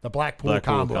 yeah. The Blackpool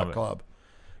Combat Club.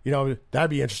 That'd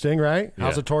be interesting, right? Yeah.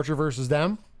 House of Torture versus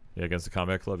them. Yeah, against the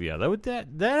Combat Club. Yeah, that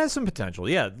has some potential.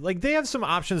 Yeah, like they have some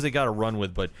options they got to run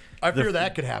with, but I fear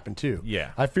that could happen too.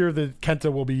 Yeah, I fear that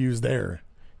Kenta will be used there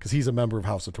because he's a member of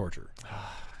House of Torture.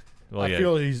 Well, I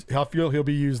feel he'll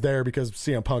be used there because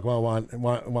CM Punk won't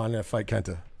want to fight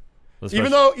Kenta.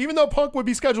 Even though Punk would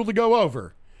be scheduled to go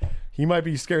over, he might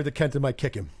be scared that Kenta might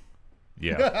kick him.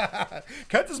 Yeah.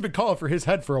 Kenta's been calling for his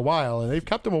head for a while, and they've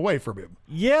kept him away from him.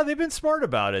 Yeah, they've been smart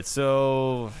about it.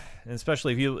 So,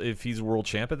 especially if he's world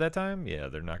champ at that time,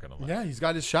 they're not going to let him. Yeah, he's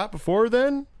got his shot before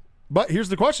then. But here's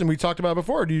the question we talked about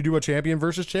before. Do you do a champion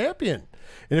versus champion?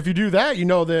 And if you do that, you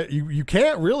know that you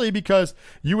can't really, because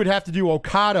you would have to do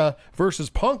Okada versus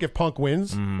Punk if Punk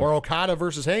wins, or Okada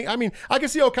versus I mean, I can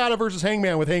see Okada versus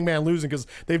Hangman with Hangman losing because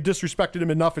they've disrespected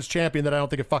him enough as champion that I don't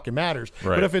think it fucking matters.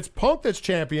 Right. But if it's Punk that's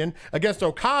champion against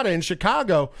Okada in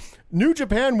Chicago, New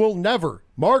Japan will never,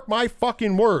 mark my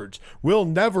fucking words, will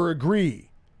never agree.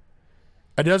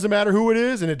 It doesn't matter who it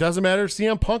is, and it doesn't matter if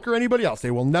CM Punk or anybody else. They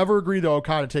will never agree to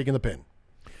Okada taking the pin.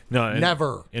 No,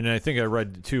 never. And I think I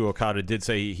read too, Okada did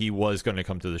say he was going to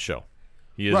come to the show.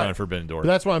 He is on Forbidden Door. But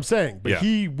that's what I'm saying. But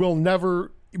he will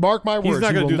never, mark my words,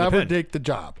 he will never take the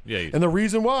job. Yeah, and the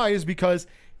reason why is because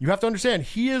you have to understand,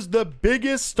 he is the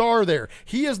biggest star there.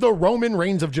 He is the Roman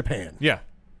Reigns of Japan. Yeah.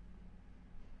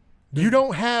 You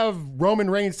don't have Roman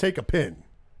Reigns take a pin.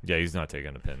 Yeah, he's not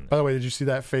taking a pin. By the way, did you see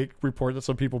that fake report that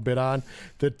some people bid on?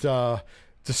 That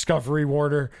Discovery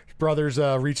Warner Brothers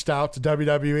reached out to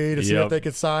WWE to see if they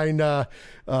could sign,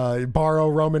 borrow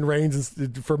Roman Reigns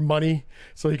for money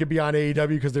so he could be on AEW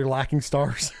because they're lacking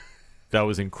stars. That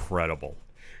was incredible.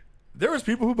 There was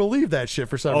people who believed that shit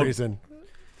for some reason.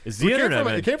 It's the internet,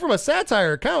 it came from a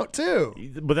satire account, too.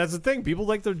 But that's the thing. People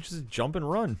like to just jump and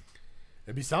run.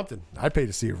 It'd be something. I'd pay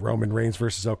to see Roman Reigns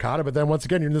versus Okada, but then once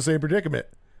again, you're in the same predicament.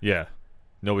 Yeah.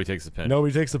 Nobody takes the pin.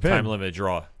 Nobody takes the pin. Time limit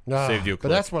draw. Saved you a clip.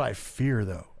 But that's what I fear,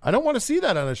 though. I don't want to see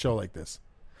that on a show like this.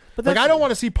 But like, I don't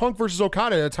want to see Punk versus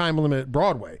Okada at a time limit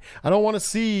Broadway. I don't want to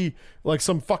see like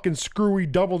some fucking screwy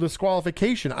double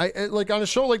disqualification. I like on a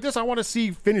show like this, I want to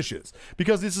see finishes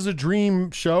because this is a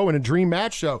dream show and a dream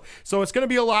match show. So it's going to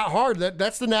be a lot hard.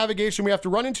 That's the navigation we have to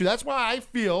run into. That's why I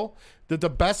feel that the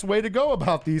best way to go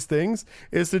about these things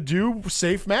is to do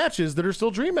safe matches that are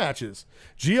still dream matches.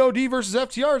 God versus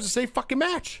FTR is a safe fucking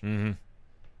match. Mm-hmm.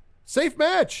 Safe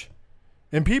match.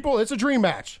 And people, it's a dream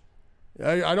match.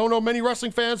 I don't know many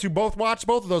wrestling fans who both watch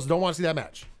both of those don't want to see that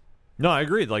match. No, I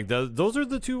agree. Like those are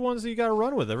the two ones that you got to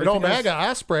run with. It don't matter.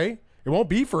 Ospreay. It won't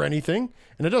be for anything,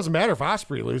 and it doesn't matter if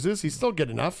Ospreay loses. He's still good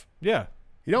enough. Yeah,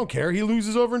 he don't care. He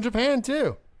loses over in Japan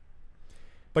too,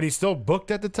 but he's still booked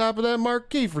at the top of that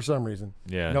marquee for some reason.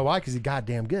 Yeah, you know why? Because he's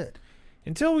goddamn good.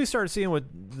 Until we start seeing what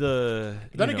the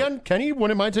again, Kenny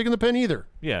wouldn't mind taking the pin either.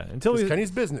 Yeah,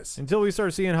 Kenny's business. Until we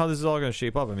start seeing how this is all going to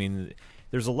shape up. I mean,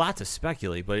 there's a lot to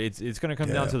speculate, but it's going to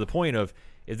come down to the point of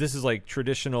if this is like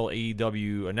traditional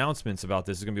AEW announcements about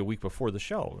this is going to be a week before the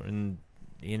show, and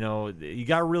you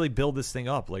got to really build this thing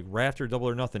up. Like right after Double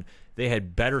or Nothing, they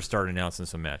had better start announcing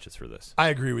some matches for this. I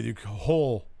agree with you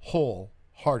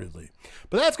wholeheartedly.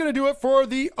 But that's going to do it for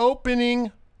the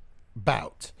opening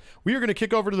bout. We are going to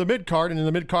kick over to the mid-card, and in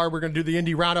the mid-card, we're going to do the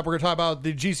Indie Roundup. We're going to talk about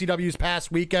the GCW's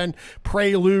past weekend,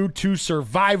 Prelude to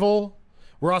Survival.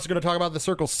 We're also going to talk about the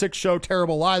Circle 6 show,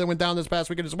 Terrible Lie, that went down this past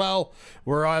weekend as well.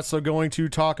 We're also going to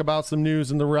talk about some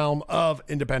news in the realm of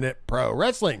independent pro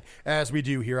wrestling, as we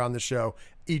do here on the show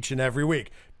each and every week.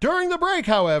 During the break,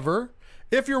 however,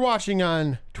 if you're watching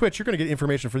on Twitch, you're going to get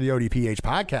information for the ODPH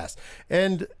podcast.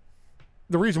 And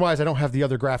the reason why is I don't have the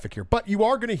other graphic here, but you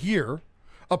are going to hear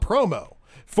a promo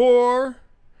for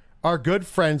our good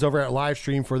friends over at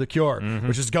Livestream for the Cure,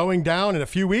 which is going down in a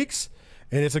few weeks,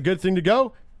 and it's a good thing to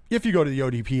go. If you go to the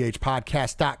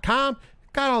odphpodcast.com,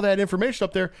 got all that information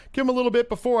up there. Give them a little bit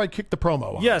before I kick the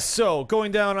promo on. Yes, so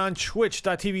going down on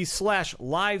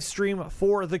twitch.tv/livestream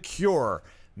for the Cure.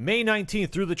 May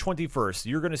 19th through the 21st,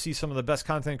 you're going to see some of the best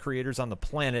content creators on the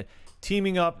planet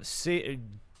teaming up,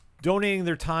 donating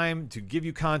their time to give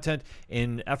you content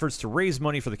in efforts to raise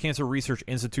money for the Cancer Research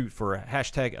Institute for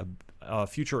hashtag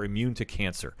Future Immune to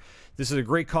Cancer. This is a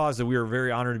great cause that we are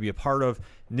very honored to be a part of.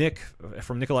 Nick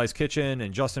from Nikolai's Kitchen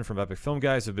and Justin from Epic Film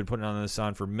Guys have been putting on this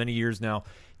for many years now.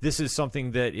 This is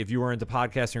something that if you are into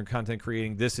podcasting or content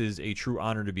creating, this is a true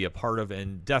honor to be a part of,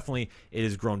 and definitely it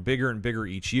has grown bigger and bigger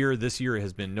each year. This year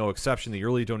has been no exception. The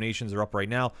early donations are up right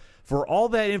now. For all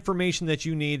that information that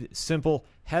you need, simple,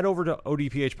 head over to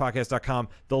odphpodcast.com.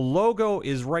 The logo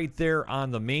is right there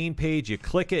on the main page. You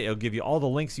click it, it'll give you all the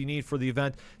links you need for the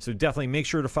event. So definitely make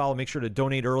sure to follow, make sure to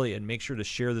donate early, and make sure to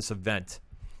share this event.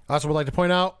 I also would like to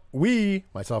point out,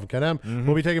 myself and Ken M,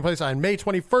 will be taking place on May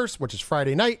 21st, which is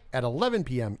Friday night at 11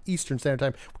 p.m. Eastern Standard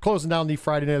Time. We're closing down the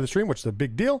Friday night of the stream, which is a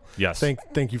big deal. Yes.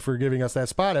 Thank you for giving us that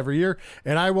spot every year.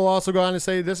 And I will also go on and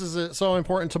say this is so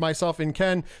important to myself and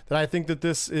Ken that I think that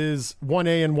this is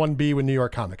 1A and 1B with New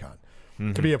York Comic Con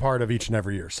to be a part of each and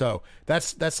every year. So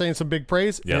that's saying some big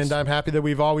praise. Yes. And I'm happy that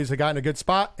we've always gotten a good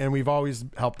spot and we've always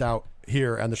helped out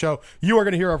here on the show. You are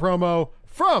going to hear a promo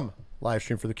from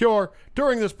Livestream for the Cure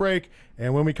during this break,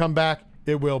 and when we come back,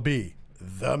 it will be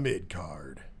the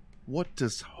mid-card. What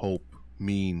does hope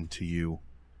mean to you?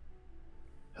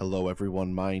 Hello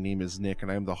everyone, my name is Nick,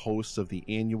 and I am the host of the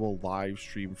annual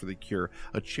Livestream for the Cure,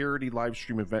 a charity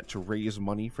livestream event to raise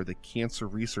money for the Cancer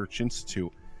Research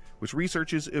Institute, which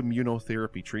researches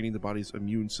immunotherapy, training the body's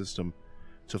immune system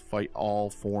to fight all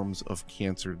forms of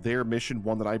cancer. Their mission,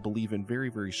 one that I believe in very,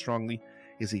 very strongly,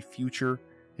 is a future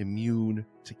immune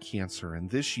to cancer. And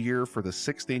this year, for the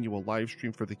 6th annual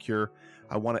Livestream for the Cure,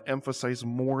 I want to emphasize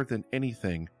more than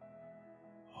anything,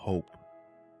 hope.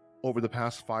 Over the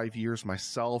past 5 years,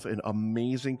 myself and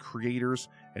amazing creators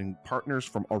and partners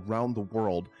from around the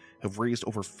world have raised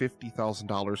over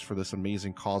 $50,000 for this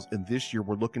amazing cause, and this year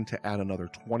we're looking to add another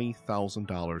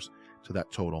 $20,000 to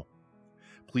that total.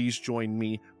 Please join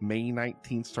me May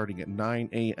 19th starting at 9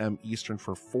 a.m. Eastern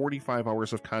for 45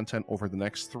 hours of content over the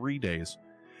next 3 days,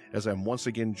 as I'm once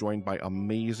again joined by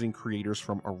amazing creators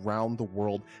from around the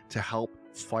world to help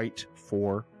fight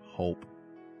for hope.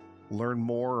 Learn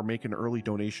more or make an early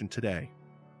donation today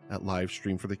at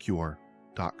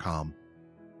livestreamforthecure.com.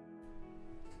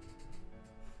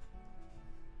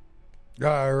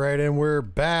 All right, and we're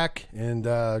back,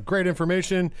 and great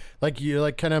information. Like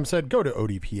Ken M said, go to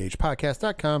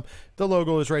odphpodcast.com. The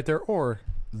logo is right there, or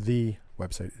the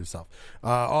website itself.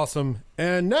 Awesome.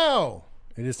 And now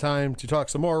it is time to talk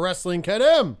some more wrestling. Ken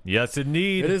M. Yes,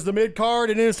 indeed. It is the mid-card,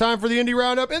 and it is time for the Indie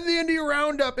Roundup. And the Indie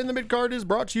Roundup in the mid-card is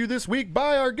brought to you this week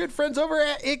by our good friends over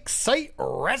at Excite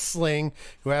Wrestling,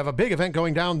 who have a big event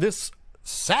going down this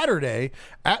Saturday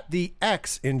at the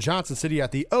X in Johnson City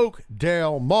at the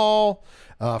Oakdale Mall.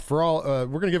 For all,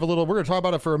 we're going to talk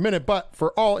about it for a minute, but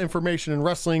for all information in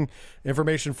wrestling,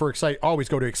 information for Excite, always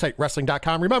go to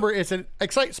excitewrestling.com. Remember, it's an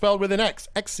Excite spelled with an X,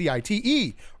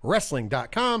 X-C-I-T-E,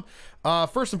 wrestling.com.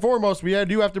 First and foremost, we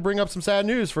do have to bring up some sad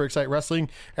news for Excite Wrestling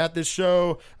at this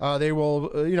show. They will,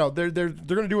 they're going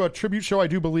to do a tribute show, I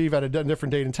do believe, at a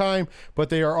different date and time, but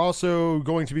they are also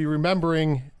going to be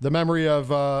remembering the memory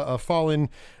of a fallen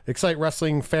Excite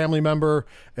Wrestling family member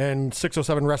and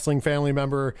 607 Wrestling family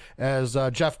member as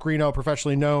Jeff Greeno,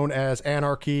 professionally known as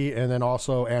Anarchy, and then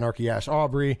also Anarchy Ash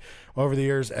Aubrey over the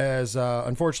years, as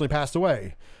unfortunately passed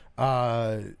away.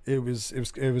 It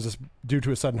was due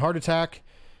to a sudden heart attack.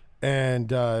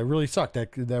 And it really sucked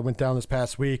that went down this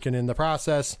past week. And in the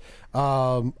process,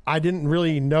 I didn't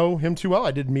really know him too well. I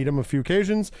did meet him a few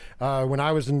occasions. When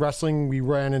I was in wrestling, we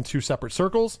ran in two separate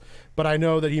circles. But I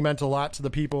know that he meant a lot to the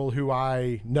people who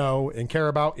I know and care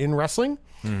about in wrestling.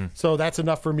 So that's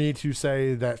enough for me to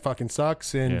say that fucking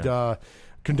sucks. And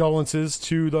condolences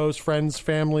to those friends,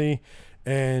 family,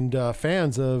 and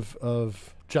fans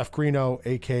of Jeff Greeno,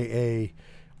 a.k.a.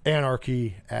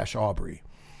 Anarchy Ash Aubrey.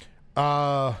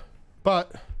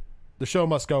 But the show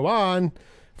must go on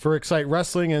for Excite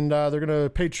Wrestling, and they're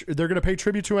gonna pay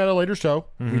tribute to him at a later show.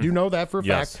 We do know that for a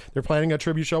fact. They're planning a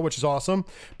tribute show, which is awesome.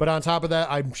 But on top of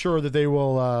that, I'm sure that they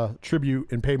will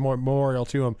tribute and pay more memorial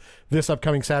to him this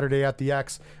upcoming Saturday at the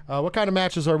X. What kind of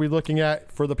matches are we looking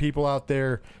at for the people out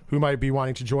there who might be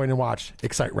wanting to join and watch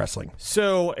Excite Wrestling?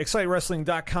 So,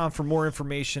 excitewrestling.com for more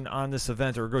information on this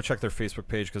event, or go check their Facebook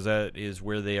page because that is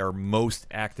where they are most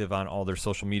active on all their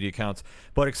social media accounts.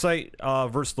 But Excite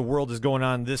versus the World is going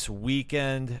on this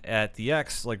weekend at the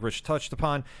X, like Rich touched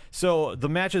upon. So, the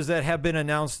matches that have been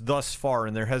announced thus far,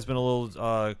 and there has been a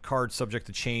little card subject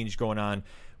to change going on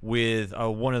with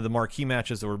one of the marquee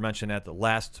matches that were mentioned at the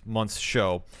last month's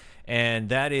show. And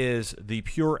that is the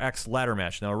Pure X ladder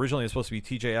match. Now, originally it was supposed to be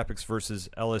TJ Epics versus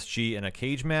LSG in a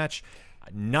cage match.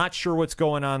 Not sure what's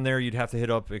going on there. You'd have to hit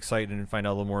up Excite and find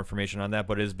out a little more information on that.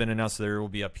 But it has been announced that there will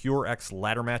be a Pure X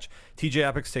ladder match. TJ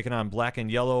Epics taking on Black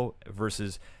and Yellow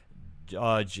versus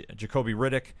Jacoby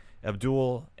Riddick,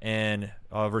 Abdul, and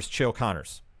versus Chael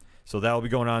Connors. So that will be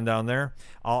going on down there.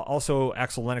 Also,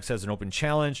 Axel Lennox has an open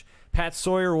challenge. Pat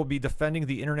Sawyer will be defending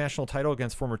the international title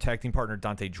against former tag team partner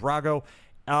Dante Drago.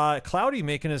 Cloudy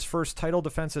making his first title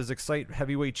defense as Excite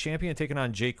heavyweight champion, taking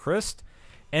on Jay Christ.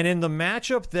 And in the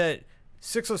matchup that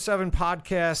 607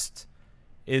 Podcast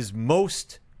is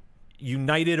most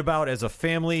united about as a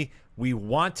family, we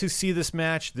want to see this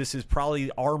match. This is probably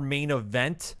our main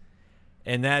event,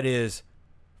 and that is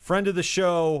friend of the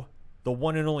show, the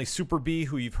one and only Super B,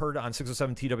 who you've heard on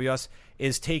 607 TWS,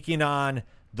 is taking on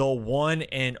the one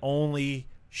and only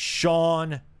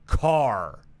Sean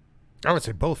Carr. I would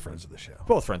say both friends of the show.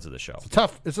 Both friends of the show.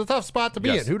 It's a tough spot to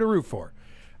be in. Who to root for?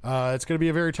 It's going to be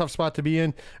a very tough spot to be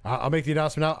in. I'll make the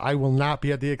announcement now. I will not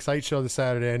be at the Excite show this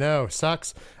Saturday. I know,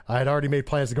 sucks. I had already made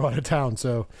plans to go out of town,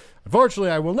 so unfortunately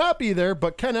I will not be there,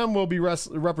 but Ken M will be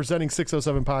representing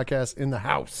 607 Podcast in the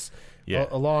house. Yeah.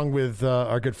 Along with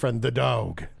our good friend, The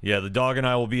Dog. Yeah, The Dog and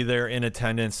I will be there in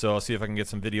attendance, so I'll see if I can get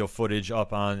some video footage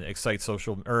up on Excite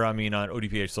social, on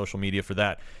ODPH social media for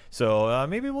that. So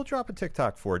maybe we'll drop a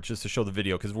TikTok for it just to show the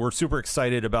video, because we're super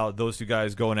excited about those two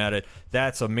guys going at it.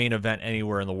 That's a main event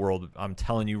anywhere in the world, I'm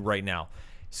telling you right now.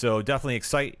 So definitely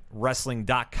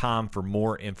excitewrestling.com for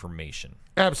more information.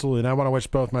 Absolutely, and I want to wish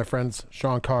both my friends,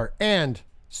 Sean Carr and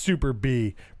Super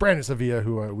B, Brandon Sevilla,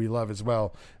 who we love as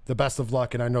well, the best of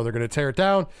luck, and I know they're going to tear it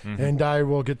down, and I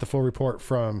will get the full report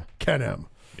from Ken M.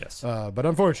 Yes. But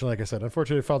unfortunately, like I said,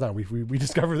 it fell down. We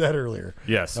discovered that earlier.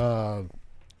 Yes.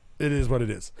 It is what it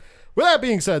is. With that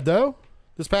being said, though,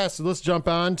 let's jump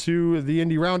on to the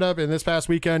Indie Roundup, and this past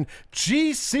weekend,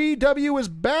 GCW is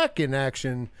back in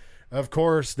action. Of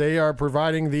course, they are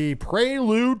providing the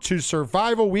Prelude to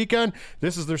Survival weekend.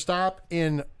 This is their stop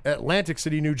in Atlantic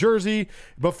City, New Jersey,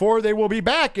 before they will be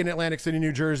back in Atlantic City,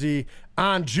 New Jersey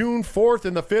on June 4th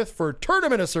and the 5th for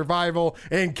Tournament of Survival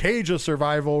and Cage of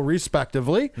Survival,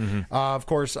 respectively. Of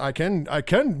course, I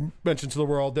can mention to the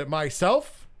world that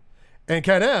myself and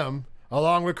Ken M,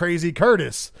 along with Crazy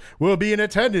Curtis, will be in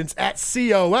attendance at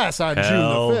COS on June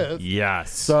the 5th.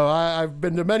 Yes. So I've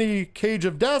been to many Cage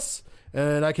of Deaths,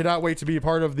 and I cannot wait to be a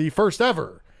part of the first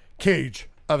ever Cage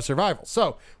of Survival.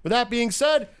 So, with that being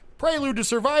said, Prelude to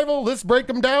Survival, let's break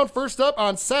them down. First up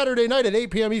on Saturday night at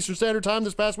 8 p.m. Eastern Standard Time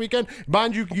this past weekend.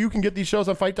 Mind you, you can get these shows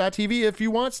on Fight.tv if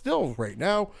you want still right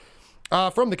now.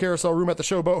 From the Carousel Room at the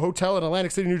Showboat Hotel in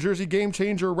Atlantic City, New Jersey, Game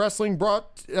Changer Wrestling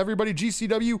brought everybody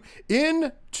GCW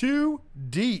in too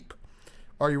deep.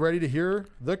 Are you ready to hear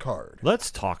the card?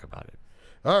 Let's talk about it.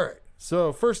 All right.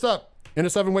 So first up, in a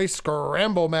 7-way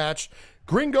scramble match,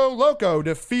 Gringo Loco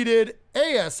defeated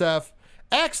ASF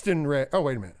Axton Ray. Oh,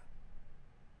 wait a minute.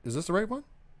 Is this the right one?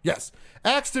 Yes.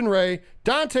 Axton Ray,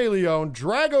 Dante Leone,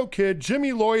 Drago Kid,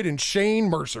 Jimmy Lloyd, and Shane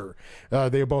Mercer.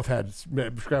 They both had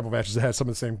scramble matches that had some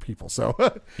of the same people. So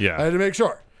Yeah. I had to make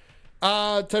sure.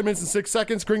 10 minutes and 6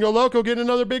 seconds. Gringo Loco getting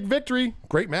another big victory.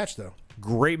 Great match, though.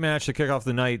 Great match to kick off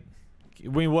the night. I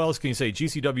mean, what else can you say?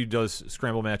 GCW does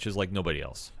scramble matches like nobody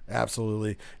else.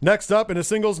 Absolutely. Next up in a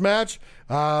singles match,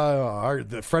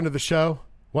 the friend of the show,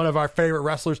 one of our favorite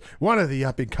wrestlers, one of the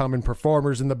up-and-coming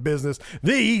performers in the business,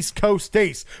 the East Coast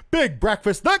Ace, Big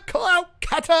Breakfast, the Clout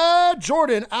Cutter,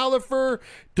 Jordan Oliver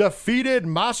defeated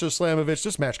Masha Slamovich.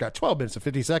 This match got 12 minutes and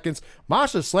 50 seconds.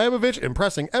 Masha Slamovich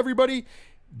impressing everybody.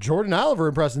 Jordan Oliver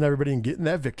impressing everybody and getting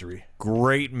that victory.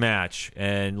 Great match.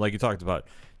 And like you talked about,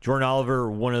 Jordan Oliver,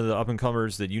 one of the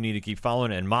up-and-comers that you need to keep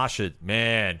following. And Masha,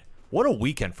 man, what a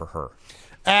weekend for her.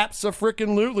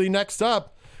 Abso-freaking-lutely. Next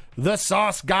up, the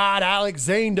Sauce God Alex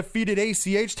Zane defeated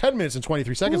ACH 10 minutes and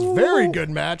 23 seconds. Ooh. Very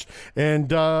good match. And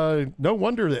no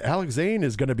wonder that Alex Zane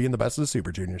is going to be in the best of the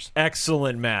Super Juniors.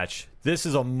 Excellent match. This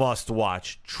is a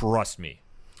must-watch. Trust me.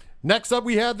 Next up,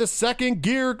 we had the second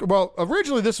gear. Well,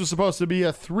 originally this was supposed to be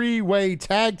a 3-way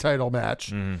tag title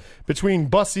match between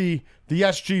Bussy, the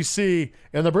SGC,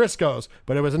 and the Briscoes.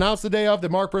 But it was announced the day of that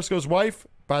Mark Briscoe's wife,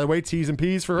 by the way, T's and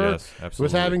P's for her,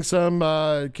 was having some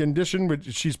condition.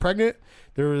 She's pregnant.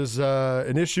 There was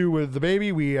an issue with the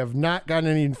baby. We have not gotten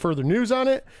any further news on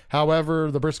it.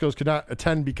 However, the Briscoes could not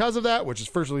attend because of that, which is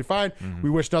perfectly fine. We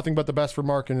wish nothing but the best for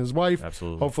Mark and his wife.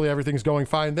 Absolutely. Hopefully everything's going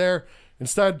fine there.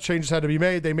 Instead, changes had to be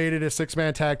made. They made it a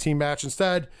 6-man tag team match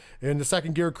instead. In the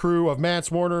second gear crew of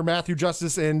Mance Warner, Matthew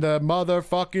Justice, and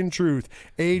Motherfucking Truth,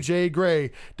 AJ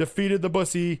Gray defeated the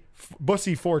Bussy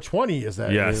 420, is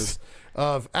that yes. it is,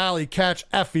 of Alley Catch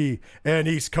Effie and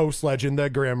East Coast legend, the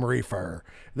Grim Reaper.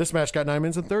 This match got 9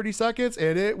 minutes and 30 seconds,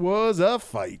 and it was a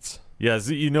fight.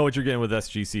 Yes, you know what you're getting with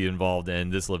SGC involved,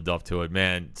 and this lived up to it.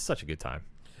 Man, such a good time.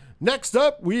 Next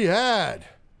up, we had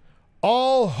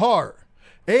All Heart,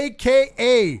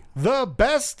 a.k.a. the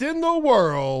best in the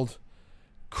world,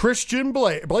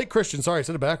 Blake Christian, sorry, I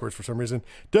said it backwards for some reason,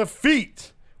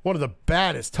 defeat one of the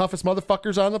baddest, toughest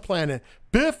motherfuckers on the planet,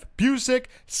 Biff Busick,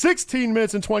 16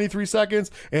 minutes and 23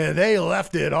 seconds, and they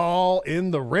left it all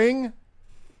in the ring.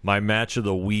 My match of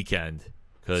the weekend.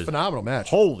 It's a phenomenal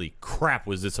match. Holy crap,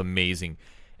 was this amazing.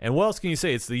 And what else can you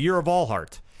say? It's the year of All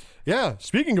Heart. Yeah,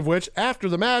 speaking of which, after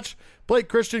the match, Blake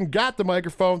Christian got the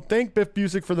microphone, thanked Biff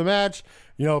Busick for the match.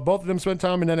 You know, both of them spent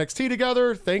time in NXT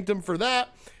together, thanked him for that,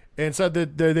 and said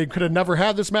that they could have never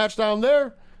had this match down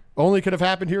there. Only could have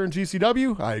happened here in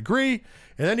GCW. I agree.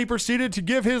 And then he proceeded to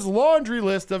give his laundry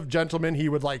list of gentlemen he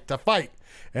would like to fight.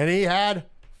 And he had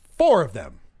 4 of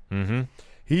them. Mm-hmm.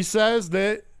 He says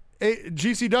that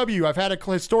GCW, I've had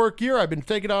a historic year. I've been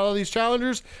taking out all these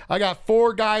challengers. I got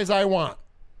 4 guys I want.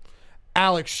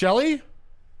 Alex Shelley,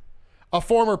 a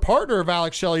former partner of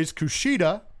Alex Shelley's,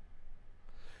 Kushida,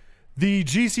 the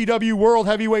GCW World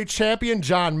Heavyweight Champion,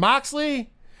 Jon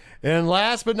Moxley, and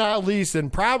last but not least,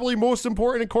 and probably most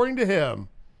important according to him,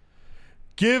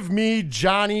 give me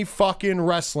Johnny fucking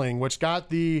Wrestling, which got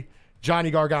the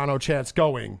Johnny Gargano chance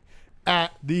going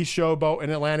at the Showboat in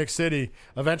Atlantic City.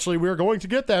 Eventually, we're going to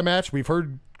get that match. We've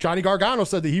heard Johnny Gargano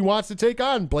said that he wants to take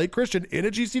on Blake Christian in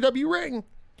a GCW ring.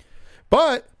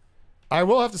 But I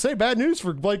will have to say, bad news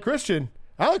for Blake Christian.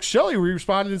 Alex Shelley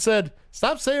responded and said,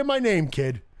 "Stop saying my name,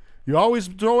 kid. You always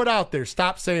throw it out there.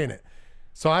 Stop saying it."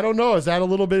 So I don't know. Is that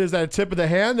a tip of the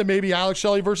hand that maybe Alex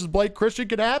Shelley versus Blake Christian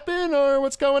could happen, or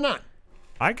what's going on?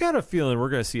 I got a feeling we're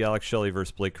going to see Alex Shelley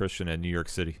versus Blake Christian at New York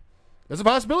City. There's a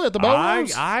possibility at the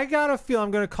moment. I got a feel.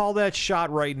 I'm going to call that shot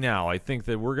right now. I think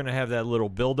that we're going to have that little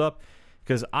build-up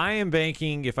because I am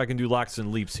banking, if I can do locks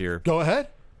and leaps here. Go ahead.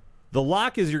 The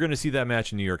lock is you're going to see that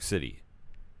match in New York City.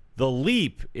 The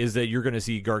leap is that you're going to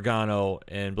see Gargano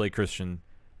and Blake Christian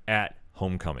at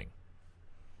Homecoming.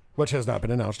 Which has not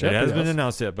been announced yet. It hasn't been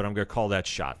announced yet, but I'm going to call that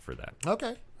shot for that.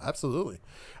 Okay, absolutely.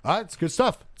 It's good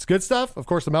stuff. It's good stuff. Of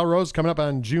course, the Melrose is coming up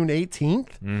on June 18th.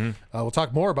 Mm-hmm. We'll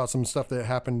talk more about some stuff that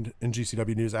happened in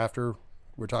GCW news after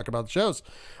we're talking about the shows.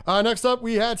 Next up,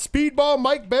 we had Speedball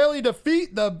Mike Bailey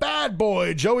defeat the bad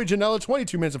boy Joey Janela,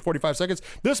 22 minutes and 45 seconds.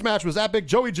 This match was epic.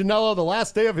 Joey Janela, the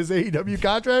last day of his AEW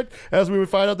contract, as we would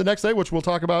find out the next day, which we'll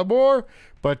talk about more.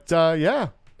 But yeah,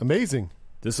 amazing.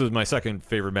 This was my second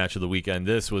favorite match of the weekend.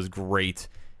 This was great.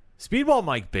 Speedball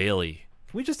Mike Bailey.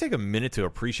 Can we just take a minute to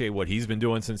appreciate what he's been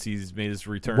doing since he's made his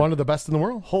return? One of the best in the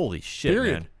world. Holy shit,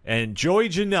 Period. man. And Joey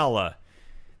Janela.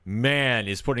 man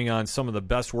is putting on some of the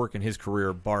best work in his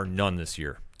career, bar none, this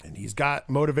year. And he's got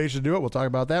motivation to do it. We'll talk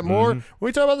about that more when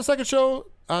we talk about the second show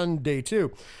on day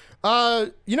 2.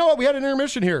 You know what? We had an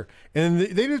intermission here, and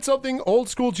they did something old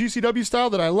school GCW style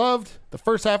that I loved. The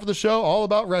first half of the show, all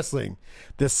about wrestling.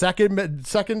 The second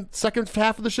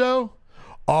half of the show,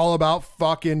 all about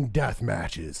fucking death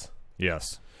matches.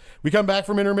 Yes. We come back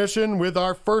from intermission with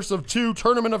our first of 2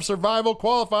 Tournament of Survival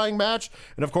qualifying match.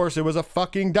 And of course, it was a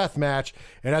fucking death match.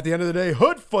 And at the end of the day,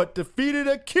 Hoodfoot defeated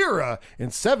Akira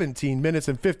in 17 minutes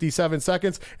and 57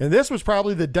 seconds. And this was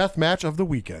probably the death match of the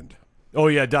weekend. Oh,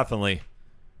 yeah, definitely.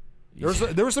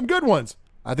 There were some good ones.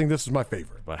 I think this is my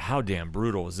favorite. But how damn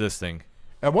brutal is this thing?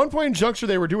 At one point in Juncture,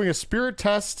 they were doing a spirit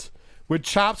test with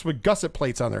chops with gusset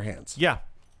plates on their hands. Yeah.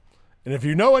 And if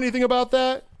you know anything about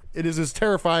that, it is as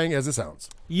terrifying as it sounds.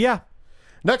 Yeah.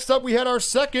 Next up, we had our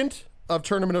second of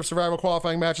Tournament of Survival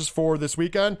qualifying matches for this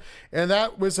weekend, and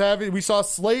that was we saw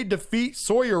Slade defeat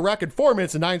Sawyer Wreck in 4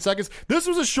 minutes and 9 seconds. This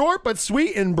was a short but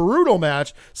sweet and brutal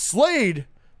match. Slade,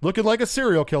 looking like a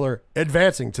serial killer,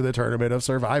 advancing to the Tournament of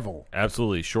Survival.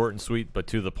 Absolutely short and sweet, but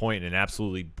to the point and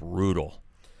absolutely brutal.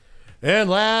 And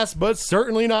last but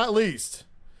certainly not least,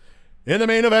 in the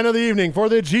main event of the evening for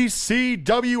the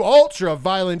GCW Ultra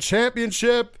Violent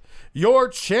Championship, your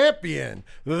champion,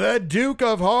 the Duke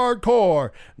of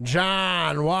Hardcore,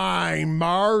 John Wayne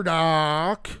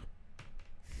Murdoch.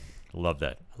 Love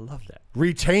that. I love that.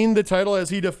 Retained the title as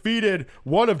he defeated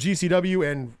one of GCW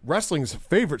and wrestling's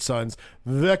favorite sons,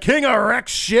 the King of Wreck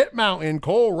Shit Mountain,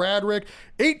 Cole Radrick,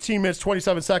 18 minutes,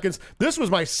 27 seconds. This was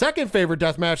my second favorite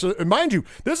death match. And mind you,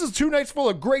 this is 2 nights full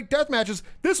of great death matches.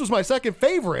 This was my second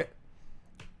favorite.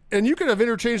 And you could have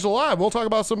interchanged a lot. We'll talk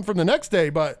about some from the next day,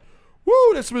 but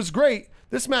woo, this was great.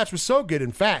 This match was so good,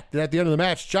 in fact, that at the end of the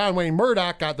match, John Wayne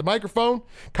Murdoch got the microphone,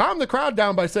 calmed the crowd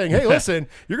down by saying, hey, listen,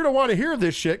 you're going to want to hear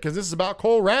this shit because this is about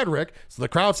Cole Radrick. So the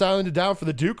crowd silenced down for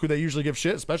the Duke, who they usually give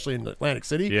shit, especially in Atlantic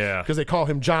City, because they call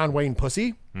him John Wayne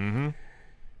Pussy. Mm-hmm.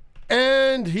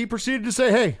 And he proceeded to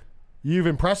say, hey, you've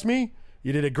impressed me.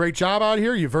 You did a great job out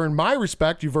here. You've earned my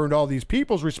respect. You've earned all these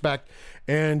people's respect.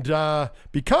 And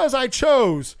because I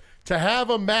chose to have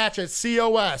a match at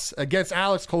COS against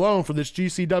Alex Colon for this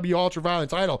GCW Ultraviolent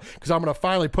title, because I'm going to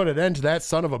finally put an end to that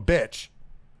son of a bitch.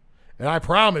 And I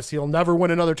promise he'll never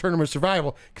win another Tournament of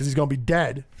Survival because he's going to be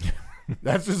dead.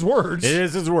 That's his words. It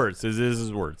is his words. It is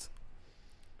his words.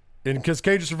 And because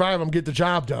Cage of Survival, I'm going to get the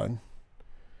job done.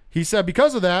 He said,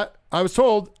 because of that, I was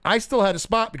told I still had a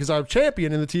spot because I was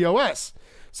champion in the TOS.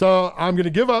 So I'm going to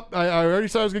give up. I already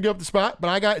said I was going to give up the spot,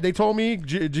 but they told me,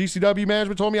 GCW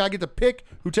management told me I get to pick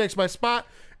who takes my spot.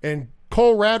 And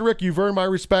Cole Radrick, you've earned my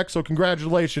respect, so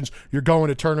congratulations. You're going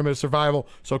to Tournament of Survival.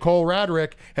 So Cole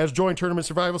Radrick has joined Tournament of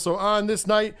Survival. So on this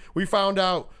night, we found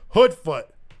out Hoodfoot,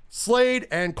 Slade,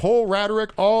 and Cole Radrick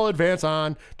all advance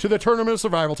on to the Tournament of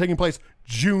Survival taking place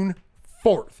June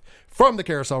 4th from the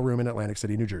Carousel Room in Atlantic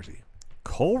City, New Jersey.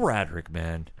 Cole Radrick,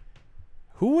 man.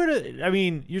 Who would? I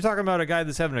mean, you're talking about a guy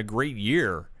that's having a great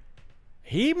year.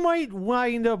 He might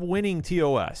wind up winning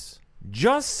TOS.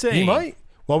 Just saying. He might.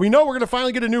 Well, we know we're going to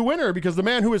finally get a new winner because the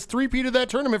man who has three-peated that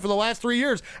tournament for the last 3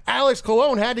 years, Alex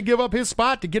Colon, had to give up his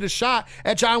spot to get a shot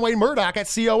at John Wayne Murdoch at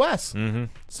COS. Mm-hmm.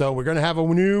 So we're going to have a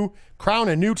new crown,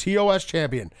 a new TOS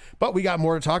champion. But we got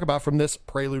more to talk about from this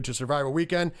Prelude to Survival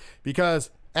weekend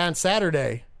because on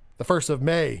Saturday, the 1st of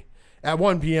May, at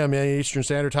 1 p.m. Eastern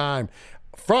Standard Time,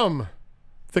 from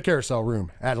the Carousel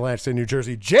Room at Atlantic City, New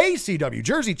Jersey, JCW,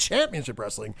 Jersey Championship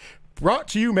Wrestling, brought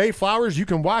to you Mayflowers. You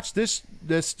can watch this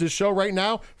show right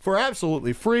now for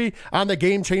absolutely free on the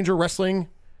Game Changer Wrestling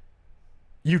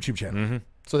YouTube channel. Mm-hmm.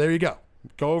 So there you go.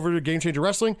 Go over to Game Changer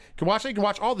Wrestling. You can watch it. You can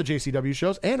watch all the JCW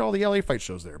shows and all the LA Fight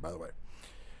shows there, by the way.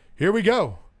 Here we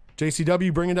go.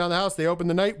 JCW bringing down the house. They open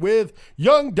the night with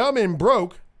Young, Dumb, and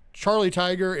Broke, Charlie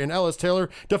Tiger and Ellis Taylor,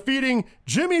 defeating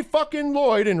Jimmy fucking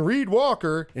Lloyd and Reed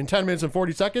Walker in 10 minutes and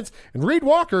 40 seconds. And Reed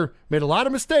Walker made a lot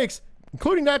of mistakes,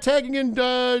 including not tagging in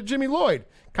Jimmy Lloyd.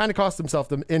 Kind of cost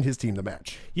himself and his team the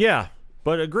match. Yeah,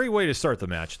 but a great way to start the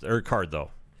match, or card,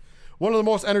 though. One of the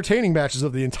most entertaining matches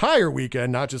of the entire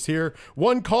weekend, not just here.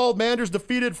 One called Manders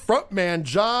defeated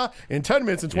Frontman Ja in 10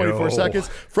 minutes and 24 seconds.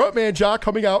 Frontman Ja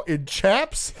coming out in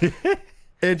chaps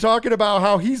and talking about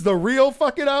how he's the real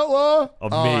fucking outlaw.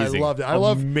 Amazing. Oh, I loved it. I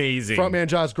love Frontman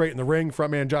Ja's great in the ring.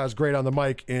 Frontman Ja's great on the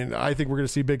mic, and I think we're going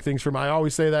to see big things from him. I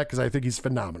always say that because I think he's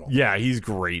phenomenal. Yeah, he's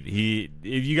great.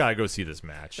 You got to go see this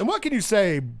match. And what can you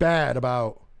say bad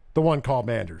about the one called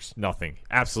Manders? Nothing.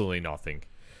 Absolutely nothing.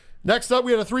 Next up, we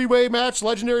had a three-way match.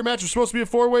 Legendary match. It was supposed to be a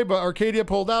four-way, but Arcadia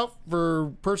pulled out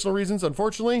for personal reasons,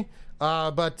 unfortunately.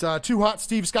 But Too Hot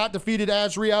Steve Scott defeated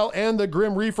Azrael and the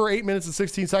Grim Reaper, 8 minutes and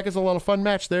 16 seconds. A lot of fun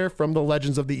match there from the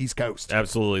Legends of the East Coast.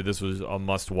 Absolutely. This was a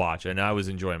must-watch, and I was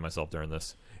enjoying myself during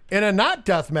this. In a not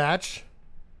death match,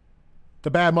 the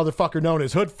bad motherfucker known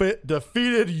as Hoodfit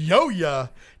defeated Yo-Ya,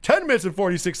 10 minutes and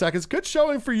 46 seconds. Good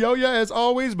showing for Yo-Ya as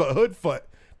always, but Hoodfoot,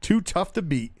 too tough to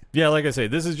beat. Yeah, like I say,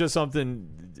 this is just something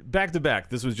back-to-back.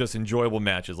 This was just enjoyable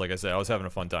matches. Like I said, I was having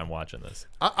a fun time watching this.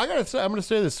 I gotta say, I'm gonna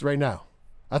say this right now.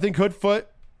 I think Hoodfoot,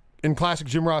 in classic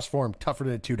Jim Ross form, tougher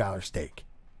than a $2 steak.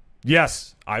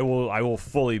 Yes, I will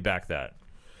fully back that.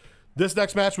 This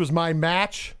next match was my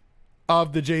match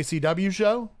of the JCW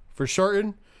show for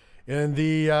certain. And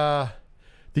the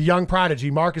young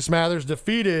prodigy, Marcus Mathers,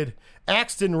 defeated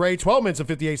Axton Ray, 12 minutes and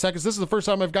 58 seconds. This is the first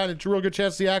time I've gotten a real good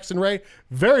chance to see Axton Ray.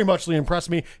 Very muchly impressed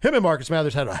me. Him and Marcus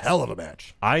Mathers had a hell of a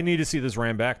match. I need to see this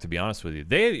ran back, to be honest with you.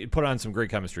 They put on some great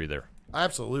chemistry there.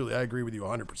 Absolutely. I agree with you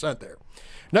 100% there.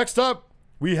 Next up,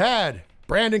 we had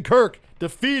Brandon Kirk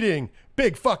defeating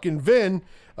Big fucking Vin.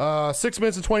 6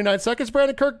 minutes and 29 seconds.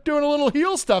 Brandon Kirk doing a little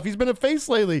heel stuff. He's been a face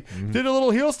lately. Did a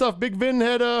little heel stuff. Big Vin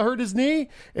had hurt his knee,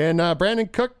 and Brandon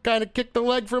Kirk kind of kicked the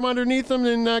leg from underneath him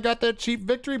and got that cheap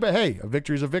victory. But hey, a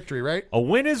victory is a victory, right? A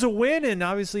win is a win, and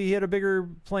obviously he had a bigger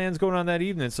plans going on that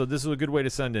evening, so this is a good way to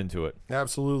send into it.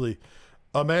 Absolutely.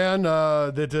 A man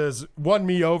that has won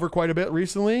me over quite a bit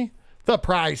recently, the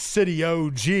Prize City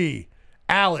OG.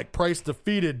 Alec Price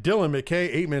defeated Dylan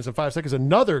McKay, 8 minutes and 5 seconds.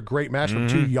 Another great match from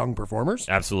two young performers.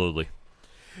 Absolutely.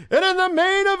 And in the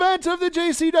main event of the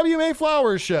JCW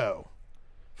Mayflower show,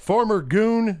 former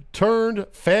goon turned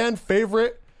fan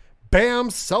favorite Bam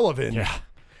Sullivan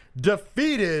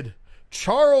defeated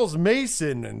Charles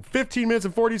Mason in 15 minutes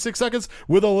and 46 seconds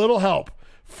with a little help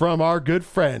from our good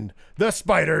friend, the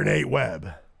Spider Nate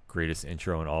Webb. Greatest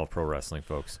intro in all of pro wrestling,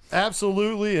 folks.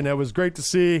 Absolutely, and it was great to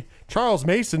see Charles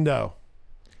Mason, though,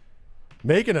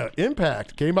 making an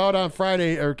impact. Came out on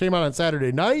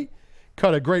Saturday night,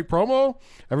 cut a great promo.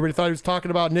 Everybody thought he was talking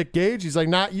about Nick Gage. He's like,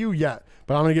 not you yet,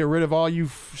 but I'm going to get rid of all you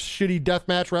shitty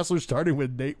deathmatch wrestlers, starting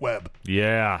with Nate Webb.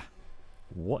 Yeah.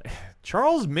 What?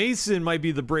 Charles Mason might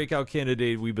be the breakout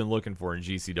candidate we've been looking for in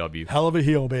GCW. Hell of a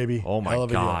heel, baby. Oh, my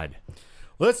God.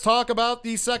 Let's talk about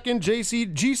the second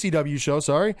GCW show,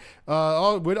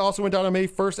 It also went down on May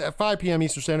 1st at 5 p.m.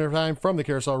 Eastern Standard Time from the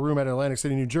Carousel Room at Atlantic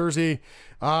City, New Jersey.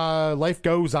 Life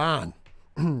goes on.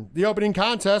 The opening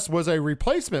contest was a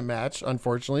replacement match,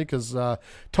 unfortunately, because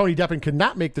Tony Deppen could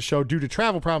not make the show due to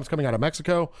travel problems coming out of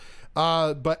Mexico.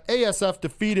 But ASF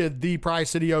defeated the Prize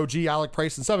City OG, Alec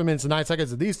Price, in 7 minutes and 9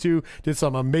 seconds. And these two did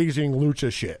some amazing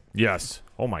lucha shit. Yes.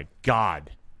 Oh, my God.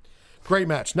 Great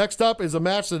match. Next up is a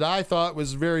match that I thought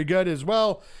was very good as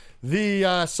well.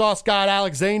 The Sauce God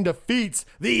Alex Zane defeats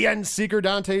the End Seeker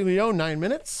Dante Leon, 9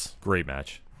 minutes. Great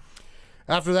match.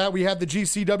 After that, we had the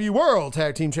GCW World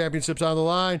Tag Team Championships on the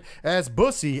line as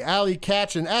Bussy, Ali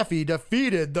Catch, and Effie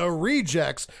defeated the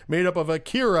Rejects, made up of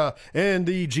Akira and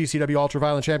the GCW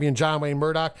Ultraviolent Champion John Wayne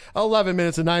Murdoch. 11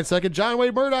 minutes and 9 seconds. John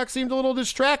Wayne Murdoch seemed a little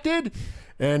distracted,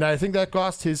 and I think that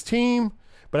cost his team.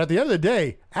 But at the end of the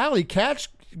day, Ali Catch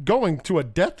going to a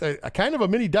kind of a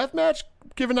mini death match,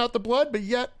 giving out the blood, but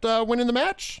yet winning the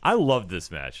match. I loved this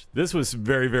match. This was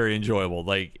very, very enjoyable.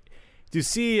 Like, to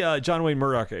see John Wayne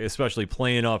Murdoch especially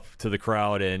playing up to the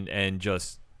crowd and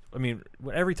just, I mean,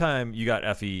 every time you got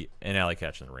Effie and Ali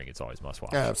Catch in the ring, it's always must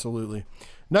watch. Absolutely.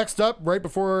 Next up, right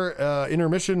before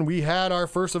intermission, we had our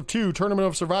first of two Tournament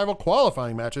of Survival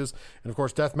qualifying matches, and of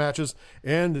course, death matches,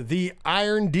 and the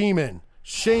Iron Demon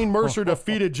Shane Mercer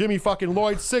defeated Jimmy fucking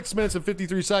Lloyd, 6 minutes and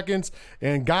 53 seconds.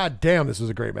 And goddamn, this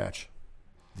was a great match.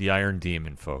 The Iron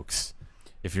Demon, folks.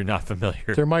 If you're not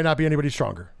familiar, there might not be anybody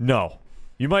stronger. No,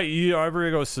 you ever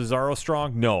go Cesaro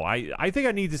strong? No, I think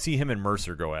I need to see him and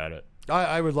Mercer go at it.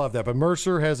 I would love that, but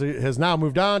Mercer has now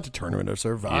moved on to Tournament of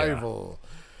Survival.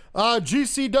 Yeah.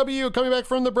 GCW, coming back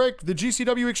from the break, the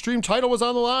GCW Extreme title was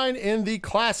on the line in the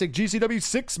classic GCW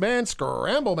 6-man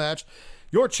scramble match.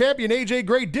 Your champion, AJ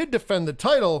Gray, did defend the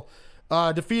title,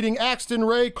 defeating Axton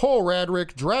Ray, Cole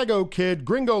Radrick, Drago Kid,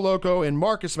 Gringo Loco, and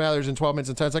Marcus Mathers in 12 minutes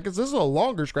and 10 seconds. This is a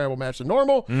longer scramble match than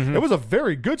normal. Mm-hmm. It was a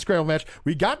very good scramble match.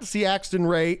 We got to see Axton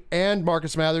Ray and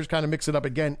Marcus Mathers kind of mix it up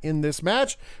again in this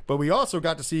match, but we also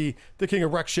got to see the King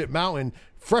of Wreck Shit Mountain,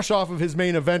 fresh off of his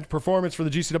main event performance for the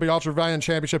GCW Ultraviolent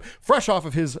Championship, fresh off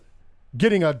of his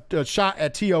getting a shot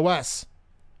at TOS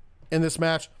in this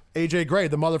match. AJ Gray,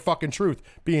 the motherfucking truth,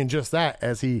 being just that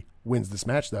as he wins this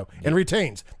match, though, and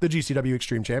retains the GCW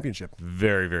Extreme Championship.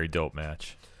 Very, very dope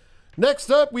match. Next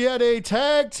up, we had a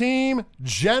tag team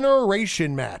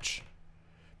generation match.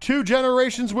 Two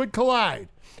generations would collide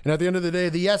And at the end of the day,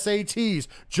 the SATs,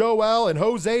 Joel and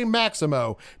Jose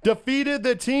Maximo, defeated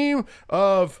the team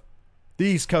of the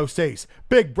East Coast Ace,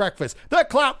 Big Breakfast, the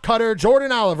Clout Cutter,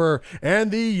 Jordan Oliver,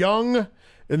 and the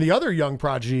other young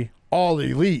prodigy, All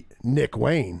Elite, Nick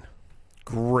Wayne.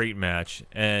 Great match.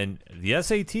 And the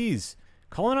SATs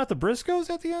calling out the Briscoes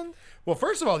at the end? Well,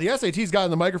 first of all, the SATs got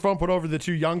in the microphone, put over the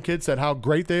two young kids, said how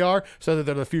great they are, said that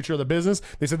they're the future of the business.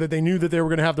 They said that they knew that they were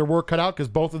going to have their work cut out because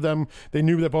they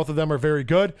knew that both of them are very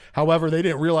good. However, they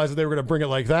didn't realize that they were going to bring it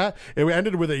like that. It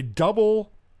ended with a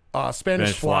double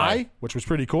Spanish fly, which was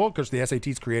pretty cool because the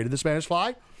SATs created the Spanish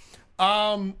fly.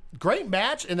 Great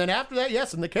match. And then after that,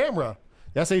 yes, in the camera,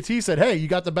 the SAT said, hey, you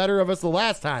got the better of us the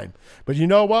last time. But you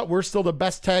know what? We're still the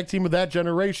best tag team of that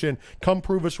generation. Come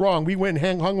prove us wrong. We went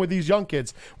and hung with these young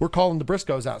kids. We're calling the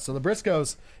Briscoes out. So the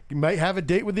Briscoes might have a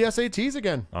date with the SATs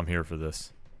again. I'm here for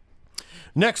this.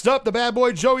 Next up, the bad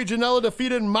boy Joey Janela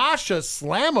defeated Masha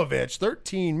Slamovich,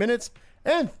 13 minutes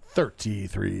and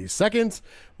 33 seconds.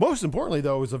 Most importantly,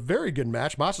 though, it was a very good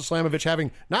match. Masha Slamovich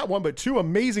having not one but two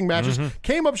amazing matches.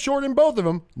 Came up short in both of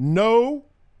them. No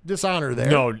dishonor there.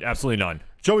 No, absolutely none.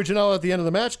 Joey Janela at the end of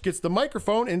the match gets the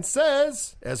microphone and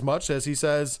says, as much as he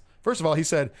says, first of all, he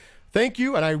said, thank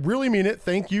you, and I really mean it,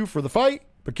 thank you for the fight,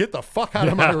 but get the fuck out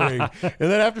of my ring. And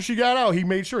then after she got out, he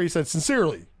made sure, he said,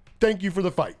 sincerely, thank you for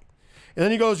the fight. And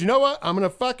then he goes, you know what? I'm going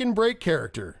to fucking break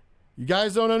character. You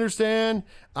guys don't understand.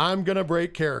 I'm going to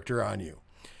break character on you.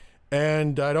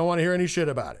 And I don't want to hear any shit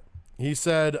about it. He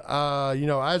said,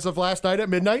 as of last night at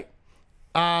midnight,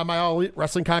 my All Elite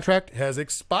Wrestling contract has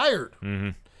expired.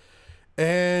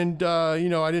 And, I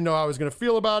didn't know how I was going to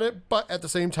feel about it. But at the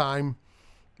same time,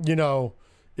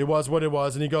 it was what it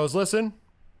was. And he goes, listen,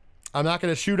 I'm not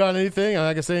going to shoot on anything. I'm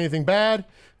not going to say anything bad.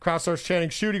 Crowd starts chanting,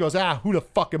 shoot. He goes, who the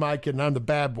fuck am I kidding? I'm the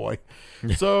bad boy.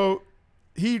 So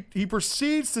he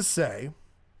proceeds to say,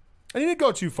 and he didn't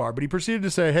go too far, but he proceeded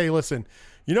to say, hey, listen,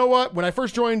 you know what? When I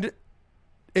first joined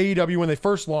AEW, when they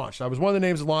first launched, I was one of the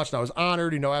names that launched, and I was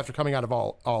honored, after coming out of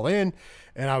All In,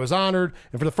 and I was honored.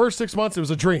 And for the first 6 months, it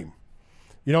was a dream.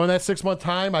 In that 6 month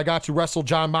time, I got to wrestle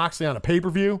Jon Moxley on a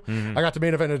pay-per-view. I got to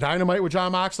main event a Dynamite with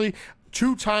Jon Moxley.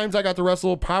 2 times I got to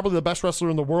wrestle probably the best wrestler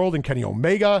in the world in Kenny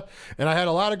Omega. And I had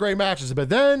a lot of great matches. But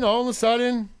then, all of a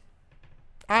sudden,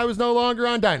 I was no longer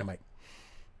on Dynamite.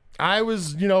 I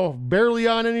was, barely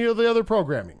on any of the other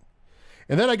programming.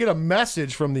 And then I get a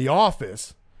message from the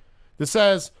office that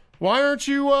says, why aren't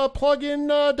you plugging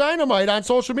Dynamite on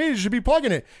social media? You should be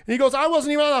plugging it. And he goes, I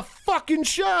wasn't even on a fucking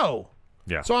show.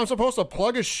 Yeah. So I'm supposed to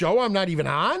plug a show I'm not even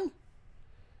on?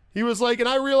 He was like, and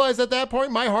I realized at that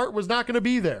point my heart was not going to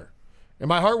be there. And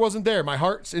my heart wasn't there. My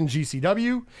heart's in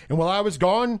GCW. And while I was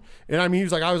gone, and he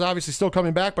was like, I was obviously still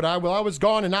coming back, but while I was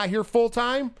gone and not here full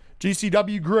time,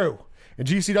 GCW grew. And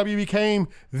GCW became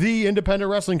the independent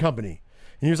wrestling company.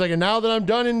 And he was like, and now that I'm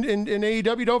done in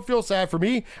AEW, don't feel sad for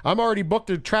me. I'm already booked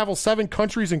to travel 7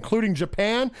 countries, including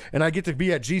Japan, and I get to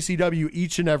be at GCW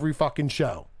each and every fucking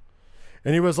show.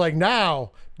 And he was like,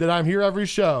 now that I'm here every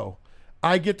show,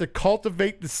 I get to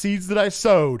cultivate the seeds that I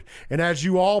sowed. And as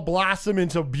you all blossom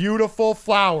into beautiful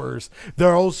flowers,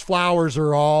 those flowers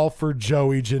are all for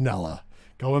Joey Janela.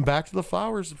 Going back to the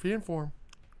flowers, being for him.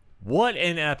 What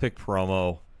an epic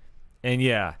promo. And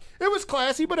yeah. It was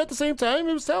classy, but at the same time,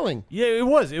 it was telling. Yeah, it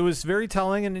was. It was very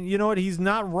telling. And you know what? He's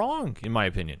not wrong, in my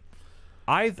opinion.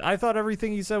 I thought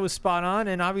everything he said was spot on.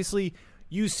 And obviously,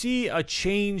 you see a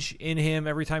change in him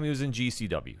every time he was in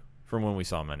GCW from when we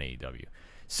saw him on AEW.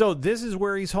 So this is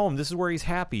where he's home. This is where he's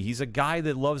happy. He's a guy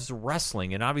that loves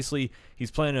wrestling. And obviously,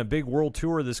 he's planning a big world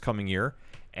tour this coming year.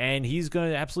 And he's going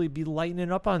to absolutely be lighting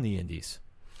it up on the indies.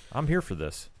 I'm here for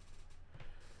this.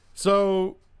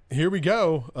 So here we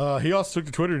go. He also took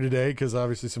to Twitter today because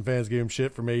obviously some fans gave him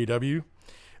shit from AEW.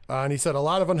 And he said, a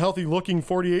lot of unhealthy-looking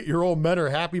 48-year-old men are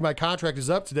happy my contract is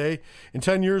up today. In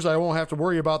 10 years, I won't have to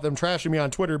worry about them trashing me on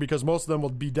Twitter because most of them will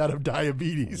be dead of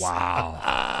diabetes.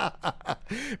 Wow.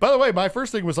 By the way, my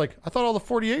first thing was like, I thought all the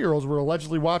 48-year-olds were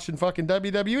allegedly watching fucking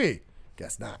WWE.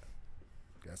 Guess not.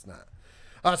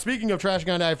 Speaking of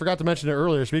trashing on, I forgot to mention it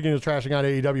earlier. Speaking of trashing on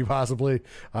AEW possibly,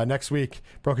 next week,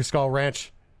 Broken Skull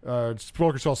Ranch,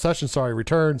 Broken Skull Session,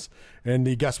 returns, and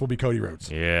the guest will be Cody Rhodes.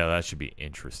 Yeah, that should be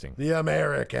interesting. The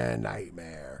American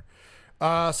Nightmare.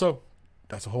 So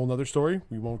that's a whole nother story.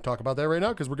 We won't talk about that right now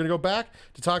because we're going to go back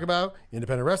to talk about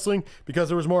independent wrestling because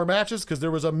there was more matches because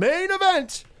there was a main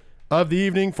event of the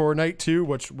evening for night 2,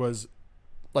 which was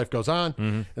Life Goes On.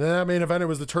 And then that main event, it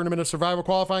was the Tournament of Survival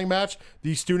qualifying match,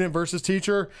 the student versus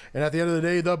teacher. And at the end of the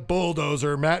day, the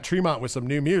bulldozer, Matt Tremont, with some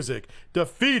new music,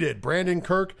 defeated Brandon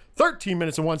Kirk, 13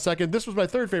 minutes and 1 second. This was my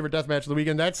 3rd favorite death match of the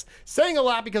weekend. That's saying a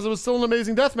lot because it was still an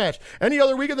amazing death match. Any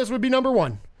other weekend, this would be number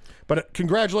 1. But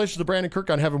congratulations to Brandon Kirk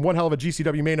on having one hell of a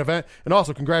GCW main event, and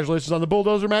also congratulations on the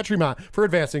Bulldozer Matt Tremont for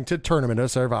advancing to Tournament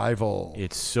of Survival.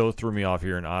 It so threw me off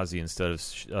here in Ozzy instead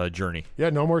of Journey. Yeah,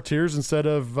 no more tears instead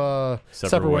of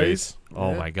separate ways.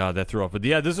 Oh, my God, that threw off. But,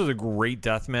 yeah, this was a great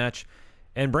death match.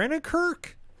 And Brandon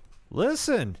Kirk,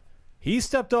 listen, he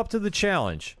stepped up to the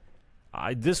challenge.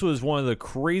 This was one of the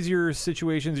crazier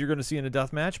situations you're going to see in a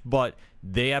death match, but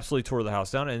they absolutely tore the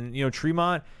house down. And,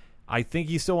 Tremont, I think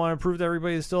he still want to prove to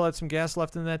everybody he still had some gas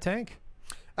left in that tank.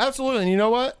 Absolutely. And you know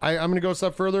what? I'm going to go a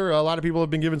step further. A lot of people have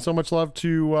been giving so much love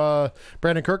to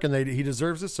Brandon Kirk, and he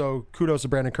deserves it. So kudos to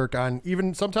Brandon Kirk on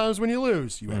even sometimes when you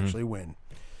lose, you actually win.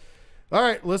 All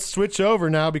right, let's switch over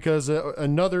now because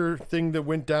another thing that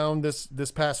went down this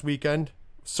past weekend,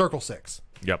 Circle 6.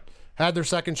 Yep. Had their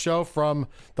second show from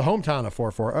the hometown of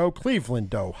 440,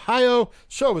 Cleveland, Ohio.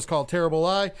 Show was called Terrible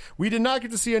Lie. We did not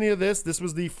get to see any of this. This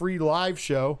was the free live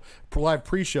pre-show,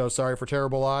 for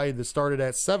Terrible Lie that started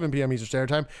at 7 p.m. Eastern Standard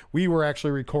Time. We were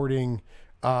actually recording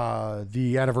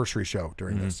the anniversary show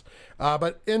during this.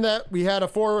 But in that, we had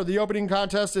the opening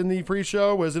contest in the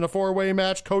pre-show was in a 4-way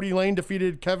match. Cody Lane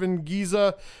defeated Kevin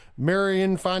Giza,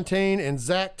 Marion Fontaine, and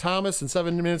Zach Thomas in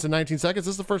 7 minutes and 19 seconds.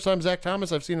 This is the first time Zach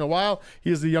Thomas I've seen in a while.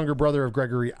 He is the younger brother of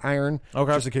Gregory Iron.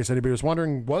 Okay. Just in case anybody was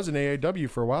wondering, was in AAW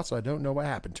for a while, so I don't know what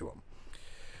happened to him.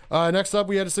 Next up,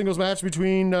 we had a singles match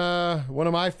between one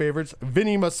of my favorites,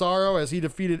 Vinny Massaro, as he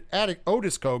defeated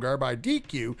Otis Kogar by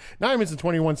DQ, 9 minutes and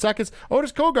 21 seconds.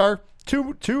 Otis Kogar,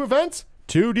 two events,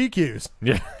 2 DQs.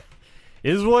 Yeah,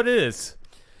 is what it is.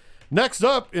 Next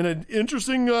up, in an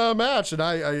interesting match, and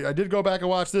I did go back and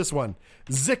watch this one,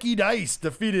 Zicky Dice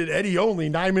defeated Eddie Only,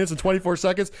 9 minutes and 24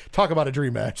 seconds. Talk about a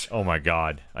dream match. Oh, my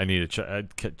God. I need to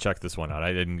check this one out.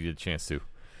 I didn't get a chance to.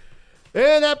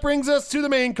 And that brings us to the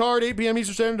main card, 8 p.m.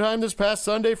 Eastern Standard Time this past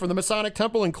Sunday from the Masonic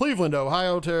Temple in Cleveland,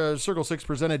 Ohio. Circle 6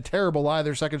 presented Terrible Lie,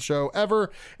 their second show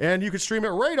ever. And you can stream it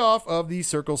right off of the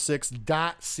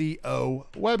circle6.co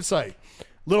website.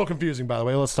 Little confusing, by the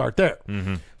way. Let's start there.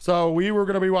 Mm-hmm. So we were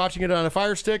going to be watching it on a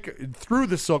Fire Stick through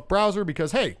the Silk browser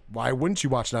because, hey, why wouldn't you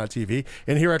watch it on TV?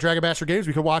 And here at Dragon Master Games,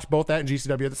 we could watch both that and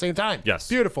GCW at the same time. Yes.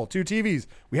 Beautiful. 2 TVs.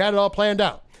 We had it all planned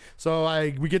out. So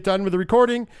we get done with the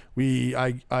recording.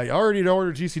 I already had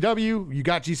ordered GCW. You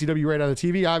got GCW right on the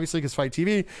TV, obviously, because Fight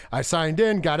TV. I signed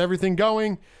in, got everything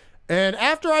going. And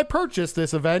after I purchased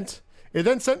this event, it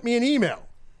then sent me an email.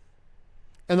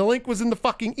 And the link was in the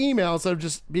fucking email instead of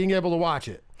just being able to watch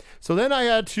it. So then I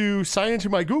had to sign into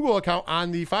my Google account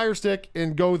on the Fire Stick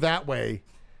and go that way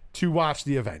to watch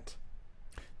the event.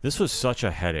 This was such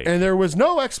a headache. And there was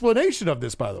no explanation of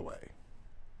this, by the way,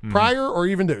 prior or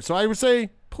even due. So I would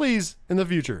say, please, in the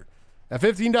future, at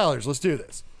 $15, let's do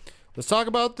this. Let's talk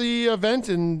about the event,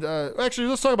 and actually,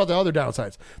 let's talk about the other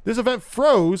downsides. This event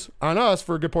froze on us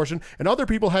for a good portion, and other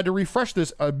people had to refresh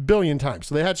this a billion times.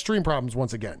 So they had stream problems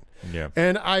once again. Yeah.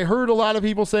 And I heard a lot of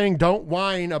people saying, "Don't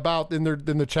whine about in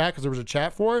the chat," because there was a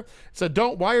chat for it. Said,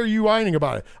 why are you whining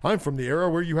about it? I'm from the era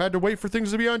where you had to wait for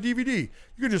things to be on DVD.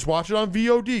 You could just watch it on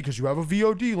VOD because you have a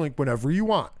VOD link whenever you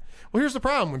want. Well, here's the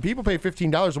problem: when people pay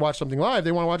 $15 to watch something live,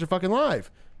 they want to watch it fucking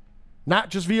live, not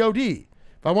just VOD.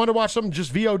 If I wanted to watch something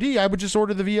just VOD, I would just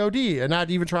order the VOD and not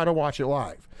even try to watch it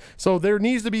live. So there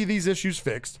needs to be these issues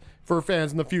fixed for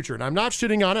fans in the future. And I'm not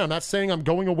shitting on it. I'm not saying I'm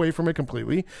going away from it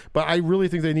completely, but I really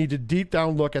think they need to deep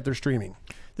down look at their streaming.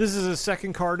 This is a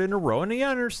second card in a row, and I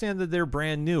understand that they're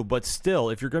brand new, but still,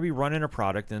 if you're going to be running a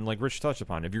product, and like Rich touched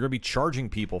upon, if you're going to be charging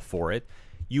people for it,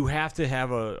 you have to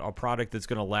have a product that's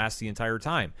going to last the entire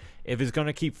time. If it's going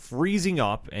to keep freezing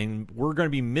up and we're going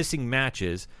to be missing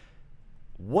matches,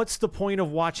 what's the point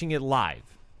of watching it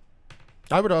live?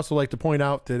 I would also like to point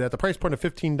out that at the price point of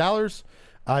 $15,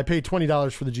 I paid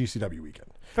 $20 for the GCW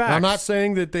weekend. Now, I'm not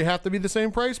saying that they have to be the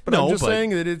same price, but I'm just saying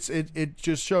that it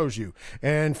just shows you.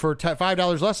 And for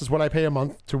 $5 less is what I pay a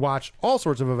month to watch all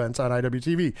sorts of events on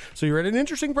IWTV. So you're at an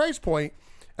interesting price point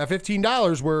at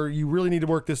 $15 where you really need to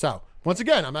work this out. Once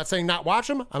again, I'm not saying not watch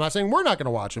them. I'm not saying we're not going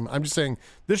to watch them. I'm just saying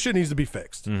this shit needs to be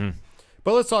fixed. Mm-hmm.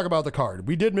 But let's talk about the card.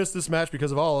 We did miss this match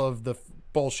because of all of the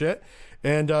bullshit.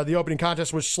 And the opening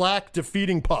contest was Schlack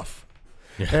defeating Puff.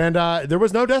 Yeah. And there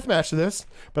was no death match to this,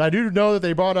 but I do know that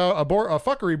they bought a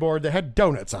fuckery board that had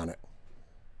donuts on it.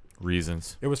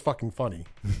 Reasons. It was fucking funny.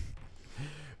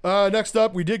 Next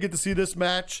up, we did get to see this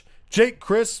match. Jake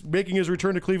Chris making his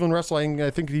return to Cleveland Wrestling, I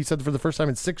think he said for the first time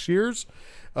in 6 years,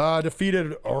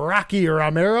 defeated Rocky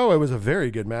Romero. It was a very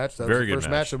good match. That was the first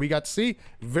match that we got to see.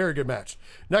 Very good match.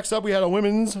 Next up, we had a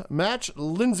women's match.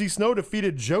 Lindsay Snow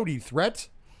defeated Jody Threat.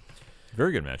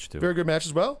 Very good match, too. Very good match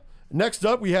as well. Next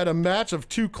up, we had a match of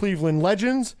 2 Cleveland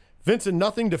legends. Vincent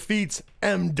Nothing defeats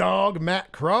M-Dog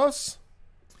Matt Cross.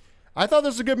 I thought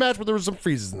this was a good match, but there was some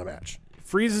freezes in the match.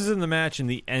 Freezes in the match and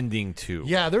the ending too.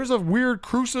 Yeah, there's a weird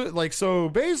so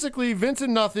basically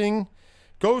Vincent Nothing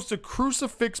goes to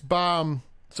crucifix bomb.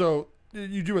 So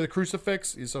you do with a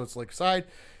crucifix, so it's like side,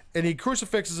 and he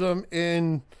crucifixes him,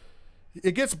 and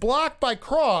it gets blocked by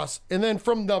Cross, and then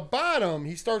from the bottom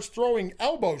he starts throwing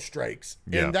elbow strikes,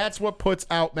 and that's what puts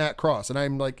out Matt Cross. And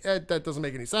I'm like, that doesn't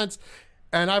make any sense.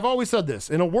 And I've always said this: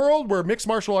 in a world where mixed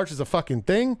martial arts is a fucking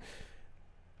thing,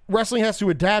 wrestling has to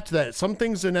adapt to that. Some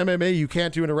things in MMA you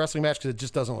can't do in a wrestling match because it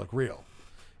just doesn't look real.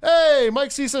 Hey,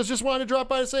 Mike C says, just wanted to drop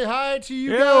by to say hi to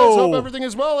you guys. Hope everything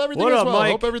is well. Everything is well.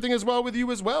 Mike? Hope everything is well with you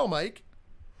as well, Mike.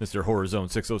 Mr. Horror Zone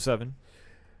 607.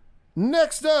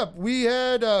 Next up, we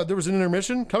had, there was an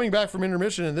intermission. Coming back from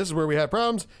intermission, and this is where we had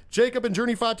problems. Jacob and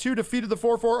Journey Fatu defeated the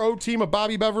 440 team of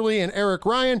Bobby Beverly and Eric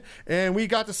Ryan, and we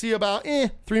got to see about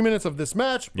 3 minutes of this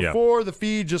match before the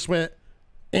feed just went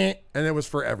and it was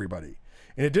for everybody.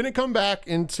 And it didn't come back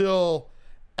until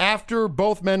after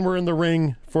both men were in the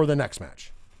ring for the next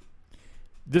match.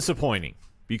 Disappointing,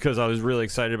 because I was really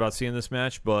excited about seeing this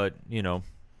match, but,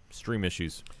 stream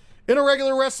issues. In a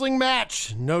regular wrestling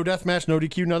match, no death match, no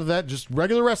DQ, none of that, just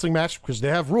regular wrestling match because they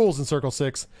have rules in Circle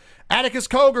 6. Atticus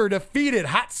Cogar defeated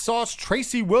Hot Sauce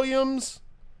Tracy Williams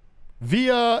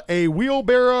via a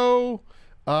wheelbarrow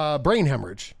brain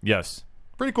hemorrhage. Yes.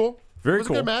 Pretty cool. Very cool. It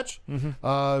was a good match.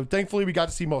 Mm-hmm. Thankfully, we got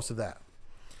to see most of that.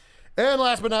 And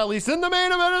last but not least, in the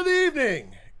main event of the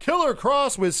evening, Killer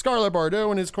Cross with Scarlett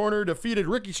Bordeaux in his corner defeated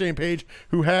Ricky Shane Page,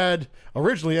 who had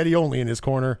originally Eddie Only in his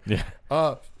corner.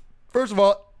 Yeah. First of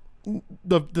all,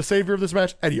 the savior of this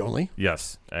match, Eddie Only.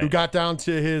 Yes. Who got down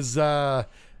to his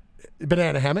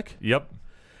banana hammock. Yep.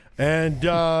 And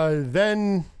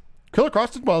then Killer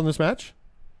Cross did well in this match.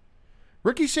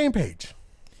 Ricky Shane Page.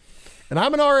 And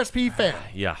I'm an RSP fan.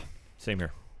 Yeah. Same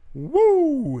here.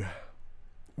 Woo!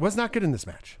 Was not good in this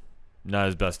match. Not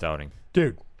his best outing.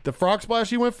 Dude, the frog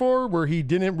splash he went for where he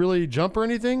didn't really jump or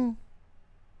anything,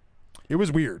 it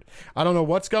was weird. I don't know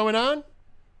what's going on,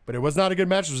 but it was not a good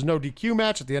match. It was no DQ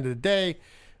match at the end of the day.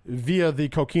 Via the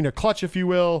coquina clutch, if you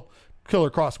will,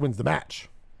 Killer Cross wins the match.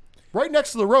 Right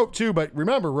next to the rope, too, but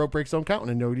remember, rope breaks don't count in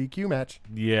a no DQ match.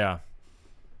 Yeah.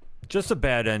 Just a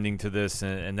bad ending to this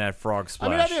and that frog splash.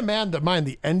 I mean, I didn't mind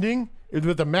the ending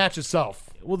with the match itself.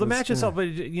 Well, the match itself, but,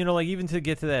 even to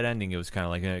get to that ending, it was kind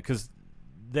of like, because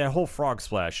that whole frog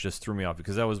splash just threw me off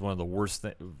because that was one of the worst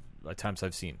times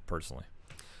I've seen, personally.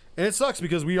 And it sucks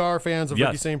because we are fans of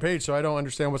Ricky Shane Page, so I don't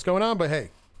understand what's going on, but hey,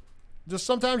 just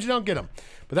sometimes you don't get them.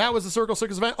 But that was the Circle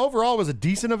 6 event. Overall, it was a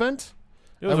decent event.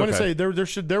 I want to say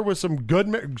there was some good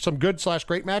 /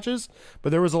 great matches,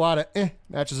 but there was a lot of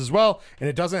matches as well. And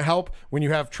it doesn't help when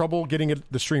you have trouble getting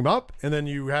the stream up, and then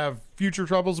you have future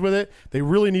troubles with it. They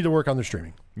really need to work on their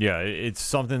streaming. Yeah, it's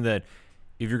something that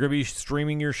if you're going to be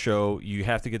streaming your show, you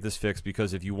have to get this fixed,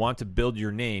 because if you want to build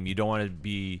your name, you don't want to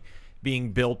be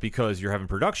being built because you're having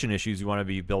production issues. You want to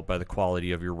be built by the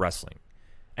quality of your wrestling.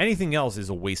 Anything else is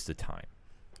a waste of time.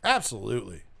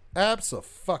 Absolutely.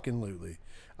 Abso-fucking-lutely.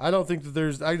 I don't think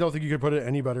you could put it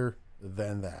any better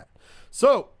than that.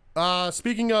 So,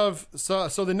 speaking of, so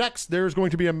the next, there's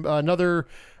going to be another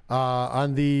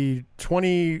on the I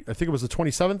think it was the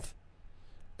 27th.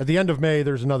 At the end of May,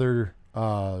 there's another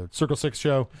Circle 6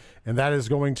 show, and that is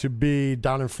going to be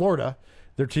down in Florida.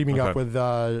 They're teaming up with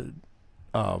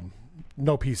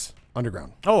No Peace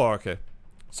Underground. Oh, okay.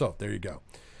 So, there you go.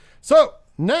 So,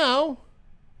 now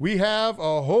we have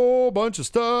a whole bunch of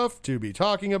stuff to be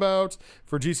talking about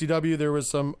for GCW. There was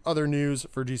some other news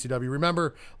for GCW.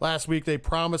 Remember, last week they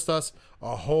promised us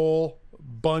a whole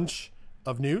bunch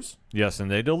of news. Yes, and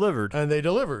they delivered. And they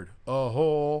delivered a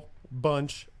whole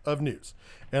bunch of news.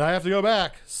 And I have to go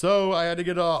back, so I had to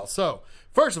get it all. So,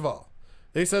 first of all,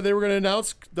 they said they were going to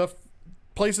announce the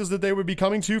places that they would be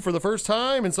coming to for the first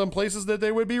time and some places that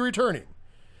they would be returning.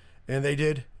 And they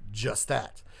did just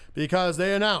that, because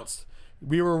they announced.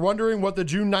 We were wondering what the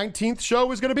June 19th show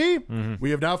was going to be. Mm-hmm.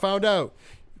 We have now found out.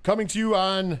 Coming to you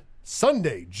on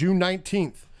Sunday, June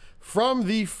 19th, from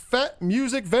the FET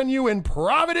Music Venue in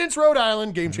Providence, Rhode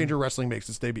Island, Game Changer Wrestling makes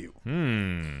its debut.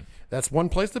 That's one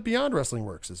place that Beyond Wrestling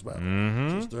works as well.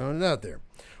 Just throwing it out there.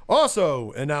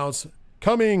 Also announced,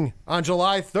 coming on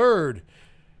July 3rd,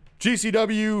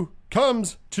 GCW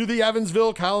comes to the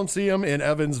Evansville Coliseum in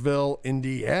Evansville,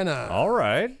 Indiana. All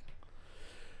right.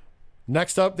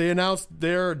 Next up, they announced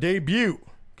their debut,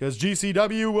 because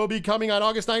GCW will be coming on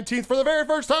August 19th for the very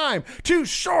first time to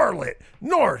Charlotte,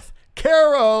 North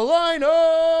Carolina.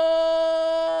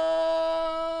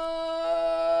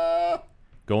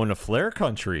 Going to Flair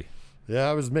country. Yeah,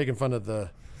 I was making fun of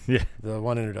the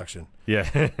one introduction.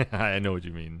 Yeah, I know what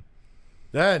you mean.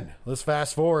 Then let's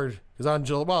fast forward because on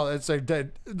July, well,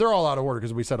 they're all out of order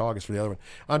because we said August for the other one.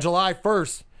 On July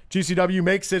 1st, GCW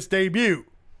makes its debut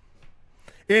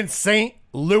in St.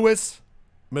 Louis,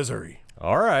 Missouri.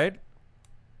 All right.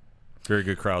 Very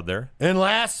good crowd there. And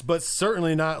last but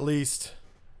certainly not least,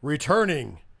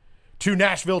 returning to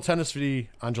Nashville, Tennessee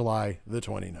on July the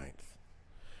 29th.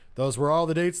 Those were all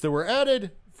the dates that were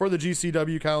added for the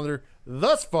GCW calendar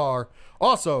thus far.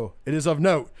 Also, it is of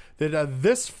note that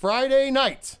this Friday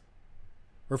night,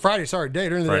 or Friday, sorry, day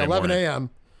during the day, 11 a.m.,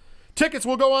 tickets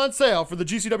will go on sale for the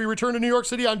GCW return to New York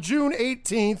City on June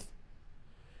 18th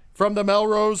from the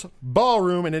Melrose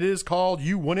Ballroom, and it is called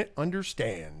You Wouldn't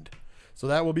Understand. So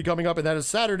that will be coming up, and that is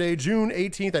Saturday, June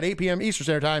 18th at 8 p.m. Eastern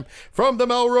Standard Time from the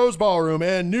Melrose Ballroom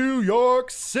in New York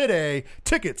City.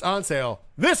 Tickets on sale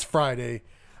this Friday,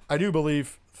 I do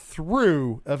believe,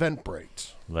 through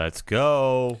Eventbrite. Let's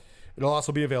go. It'll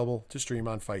also be available to stream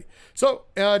on Fight. So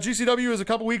GCW is a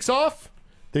couple weeks off.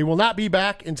 They will not be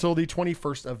back until the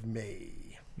 21st of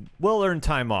May. We'll earn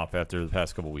time off after the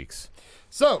past couple weeks.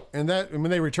 So, and when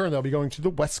they return, they'll be going to the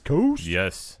West Coast.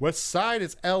 Yes. West Side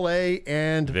is L.A.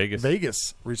 and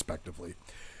Vegas, respectively.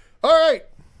 All right.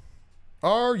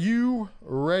 Are you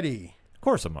ready? Of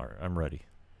course I'm ready.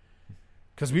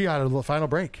 Because we got a final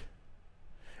break.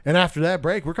 And after that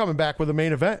break, we're coming back with a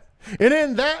main event. And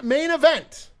in that main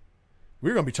event,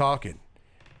 we're going to be talking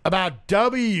about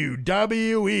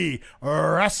WWE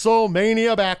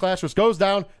WrestleMania Backlash, which goes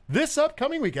down this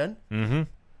upcoming weekend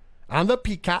on the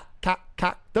Peacock.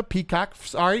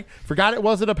 Sorry, forgot it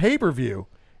wasn't a pay-per-view.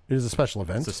 It is a special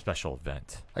event. It's a special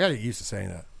event. I got to get used to saying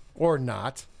that. Or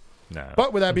not. No.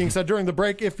 But with that being said, during the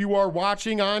break, if you are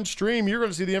watching on stream, you're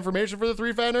going to see the information for the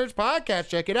Three Fat Nerds podcast.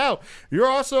 Check it out. You're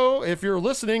also, if you're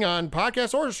listening on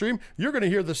podcast or stream, you're going to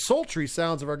hear the sultry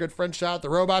sounds of our good friend Shout Out the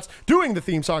Robots doing the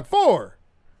theme song for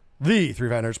the Three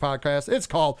Fat Nerds podcast. It's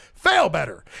called Fail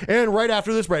Better. And right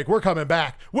after this break, we're coming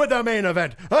back with the main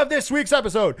event of this week's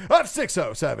episode of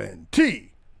 607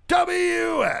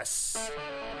 TWS.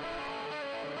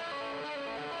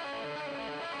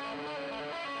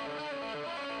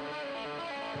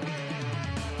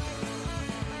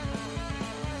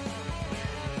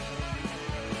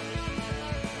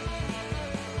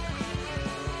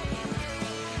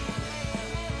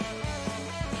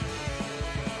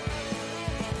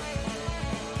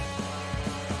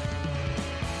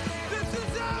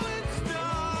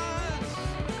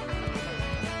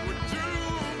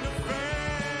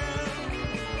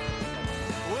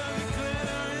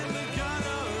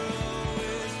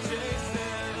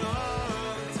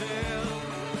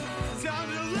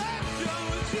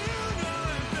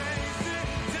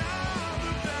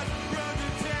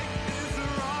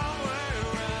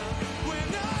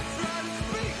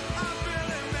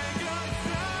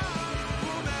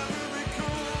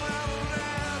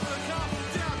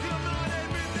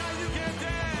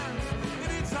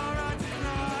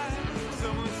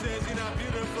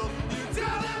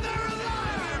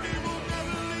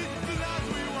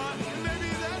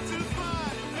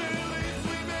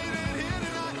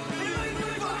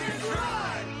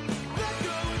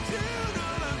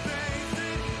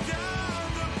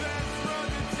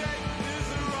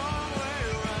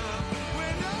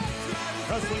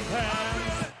 Wrestling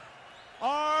fans,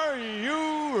 are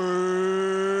you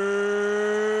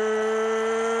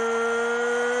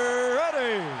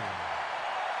ready?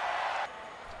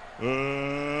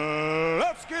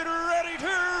 Let's get ready to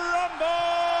rumble!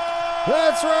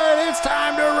 That's right, it's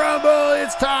time to rumble.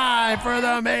 It's time for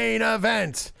the main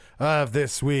event of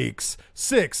this week's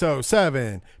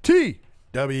 607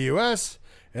 TWS.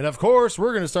 And of course,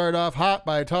 we're going to start off hot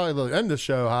by end the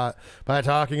show hot by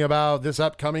talking about this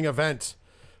upcoming event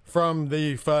from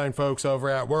the fine folks over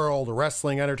at World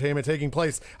Wrestling Entertainment taking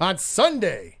place on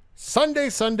Sunday.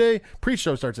 Sunday.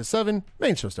 Pre-show starts at 7.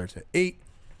 Main show starts at 8.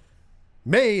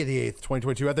 May the 8th,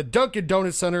 2022 at the Dunkin'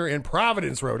 Donuts Center in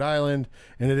Providence, Rhode Island.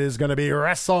 And it is going to be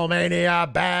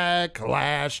WrestleMania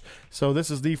Backlash. So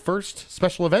this is the first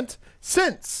special event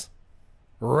since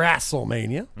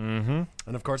WrestleMania. And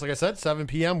of course, like I said, 7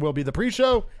 p.m. will be the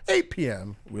pre-show. 8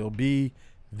 p.m. will be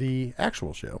the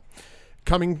actual show.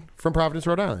 Coming from Providence,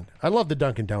 Rhode Island. I love the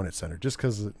Dunkin' Donuts Center just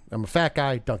because I'm a fat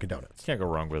guy. Dunkin' Donuts. Can't go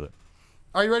wrong with it.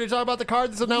 Are you ready to talk about the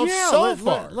card that's announced so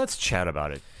far? Let's chat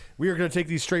about it. We are going to take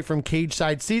these straight from Cage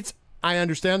Side Seats. I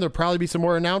understand there'll probably be some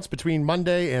more announced between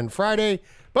Monday and Friday,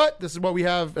 but this is what we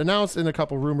have announced and a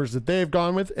couple rumors that they've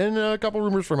gone with and a couple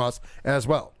rumors from us as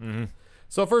well.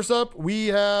 So first up, we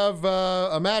have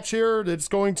a match here that's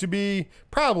going to be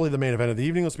probably the main event of the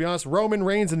evening. Let's be honest. Roman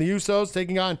Reigns and the Usos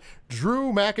taking on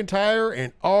Drew McIntyre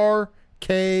and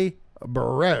RK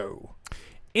Bro.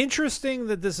 Interesting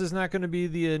that this is not going to be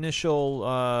the initial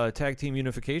tag team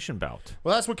unification bout.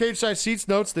 Well, that's what Cage Side Seats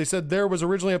notes. They said there was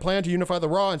originally a plan to unify the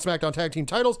Raw and SmackDown tag team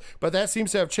titles, but that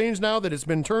seems to have changed now that it's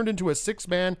been turned into a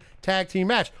 6-man tag team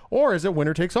match. Or is it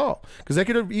winner takes all? Because they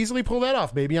could have easily pulled that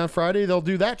off. Maybe on Friday they'll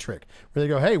do that trick where they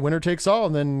go, hey, winner takes all,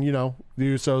 and then, the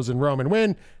Usos and Roman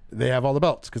win. They have all the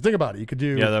belts. Because think about it. You could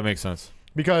do... Yeah, that makes sense.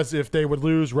 Because if they would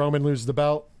lose, Roman loses the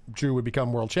belt, Drew would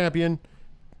become world champion,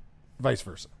 vice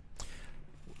versa.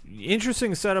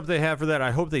 Interesting setup they have for that.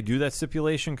 I hope they do that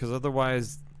stipulation because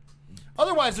otherwise,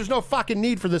 there's no fucking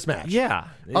need for this match. yeah.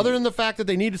 Other than the fact that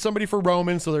they needed somebody for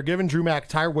Roman, so they're giving Drew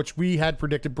McIntyre, which we had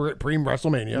predicted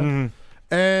pre-WrestleMania.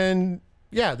 And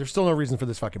yeah, there's still no reason for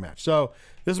this fucking match. So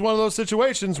this is one of those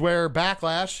situations where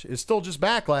Backlash is still just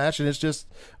Backlash, and it's just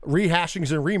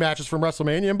rehashings and rematches from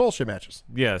WrestleMania and bullshit matches.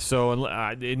 Yeah, so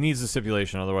it needs a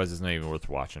stipulation. Otherwise, it's not even worth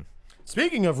watching.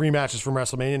 Speaking of rematches from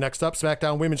WrestleMania, next up,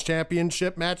 SmackDown Women's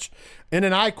Championship match. In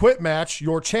an I Quit match,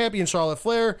 your champion, Charlotte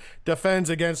Flair, defends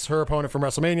against her opponent from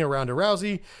WrestleMania, Ronda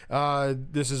Rousey.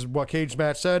 This is what Cage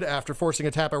match said. After forcing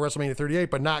a tap at WrestleMania 38,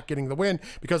 but not getting the win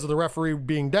because of the referee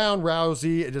being down,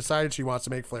 Rousey decided she wants to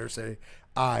make Flair say,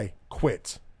 I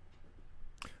quit.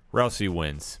 Rousey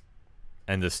wins.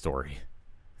 End of story.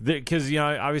 Because,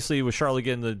 obviously with Charlotte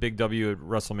getting the big W at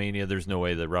WrestleMania, there's no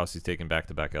way that Rousey's taking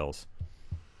back-to-back L's.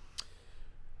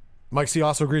 Mike C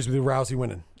also agrees with you, Rousey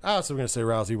winning. I was also going to say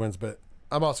Rousey wins, but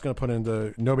I'm also going to put in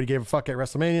the nobody gave a fuck at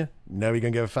WrestleMania. Nobody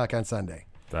going to give a fuck on Sunday.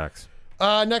 Facts.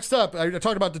 Next up, I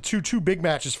talked about the two big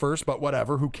matches first, but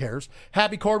whatever, who cares?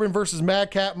 Happy Corbin versus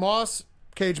Madcap Moss.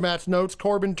 Cage match notes,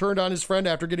 Corbin turned on his friend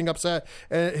after getting upset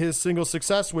at his single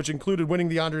success, which included winning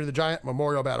the Andre the Giant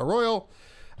Memorial Battle Royal.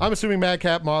 I'm assuming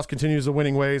Madcap Moss continues the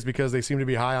winning ways because they seem to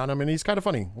be high on him, and he's kind of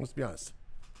funny, let's be honest.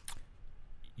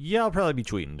 Yeah, I'll probably be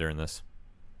tweeting during this.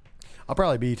 I'll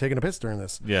probably be taking a piss during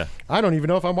this. Yeah. I don't even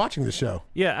know if I'm watching the show.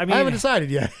 Yeah, I haven't decided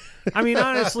yet. I mean,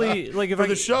 honestly, like if for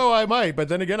the show, I might, but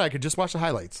then again, I could just watch the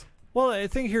highlights. Well, I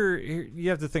think here you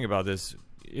have to think about this.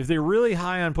 If they're really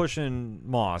high on pushing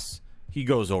Moss, he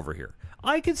goes over here.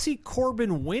 I could see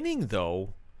Corbin winning,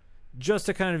 though, just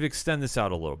to kind of extend this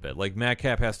out a little bit. Like,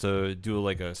 Madcap has to do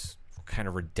like a kind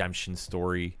of redemption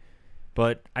story,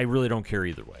 but I really don't care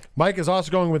either way. Mike is also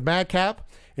going with Madcap,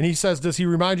 and he says, does he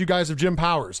remind you guys of Jim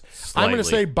Powers? Slightly. I'm going to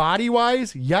say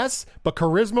body-wise, yes, but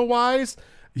charisma-wise,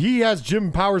 he has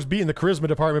Jim Powers beating the charisma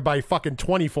department by fucking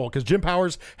 20-fold, because Jim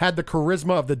Powers had the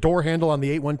charisma of the door handle on the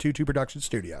 8122 production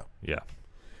studio. Yeah.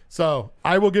 So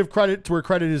I will give credit to where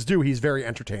credit is due. He's very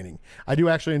entertaining. I do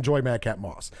actually enjoy Madcap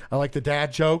Moss. I like the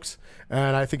dad jokes,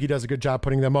 and I think he does a good job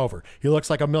putting them over. He looks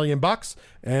like $1 million,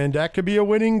 and that could be a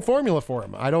winning formula for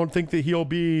him. I don't think he'll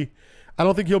be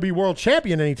world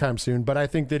champion anytime soon, but I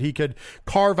think that he could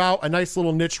carve out a nice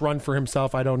little niche run for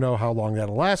himself. I don't know how long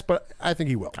that'll last, but I think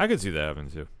he will. I could see that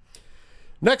happen too.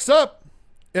 Next up,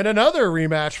 in another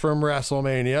rematch from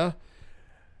WrestleMania,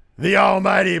 the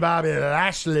almighty Bobby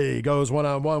Lashley goes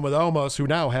one-on-one with Omos, who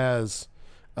now has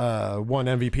one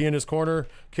MVP in his corner.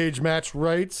 Cage match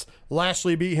writes,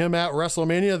 Lashley beat him at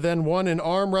WrestleMania, then won an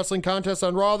arm wrestling contest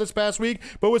on Raw this past week,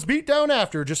 but was beat down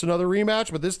after. Just another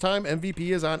rematch, but this time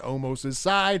MVP is on Omos'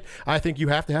 side. I think you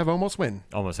have to have Omos win.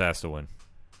 Almost has to win.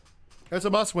 It's a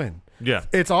must win. Yeah.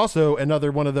 It's also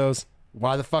another one of those,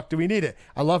 why the fuck do we need it?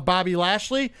 I love Bobby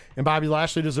Lashley, and Bobby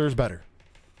Lashley deserves better.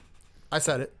 I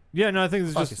said it. Yeah, no, I think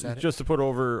this is just to put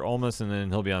over Almas, and then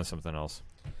he'll be on something else.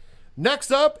 Next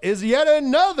up is yet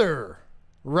another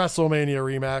WrestleMania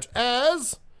rematch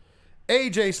as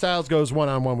AJ Styles goes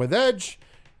one-on-one with Edge.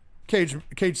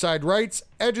 Cage side writes,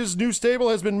 Edge's new stable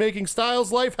has been making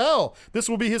Styles' life hell. This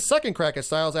will be his second crack at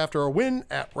Styles after a win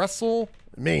at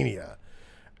WrestleMania.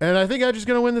 And I think Edge is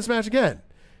going to win this match again.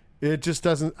 It just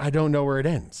doesn't, I don't know where it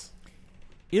ends.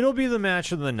 It'll be the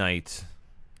match of the night.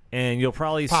 And you'll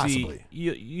probably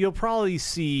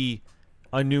see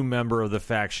a new member of the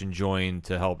faction join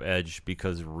to help Edge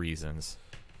because of reasons.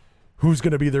 Who's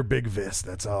going to be their big Vis?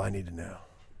 That's all I need to know.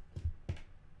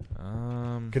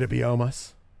 Could it be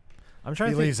Omos? I'm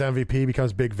trying. He leaves MVP,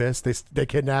 becomes big Vis. They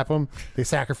kidnap him. They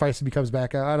sacrifice him. He comes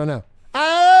back out. I don't know.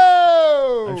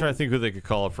 Oh! I'm trying to think who they could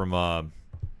call up from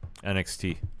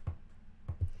NXT.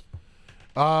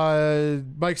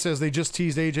 Mike says they just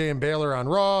teased AJ and Baylor on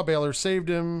Raw. Baylor saved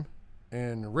him,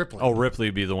 and Ripley. Oh, Ripley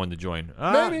would be the one to join.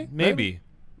 Maybe.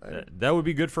 That would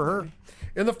be good for her.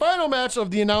 And the final match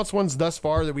of the announced ones thus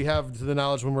far that we have to the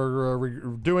knowledge when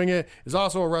we're doing it is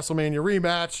also a WrestleMania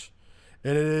rematch,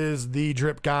 and it is the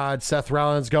Drip God Seth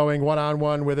Rollins going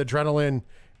one-on-one with Adrenaline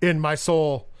in my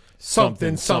soul,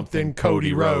 something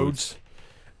Cody Rhodes,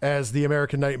 as the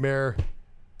American Nightmare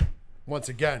once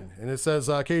again. And it says,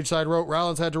 Cage Side wrote,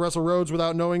 Rollins had to wrestle Rhodes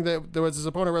without knowing that there was his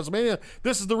opponent at WrestleMania.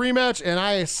 This is the rematch, and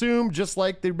I assume, just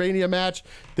like the Mania match,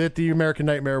 that the American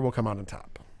Nightmare will come out on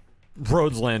top.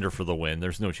 Rhodes Lander for the win.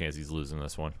 There's no chance he's losing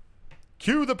this one.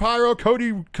 Cue the pyro,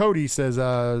 Cody says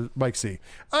Mike C.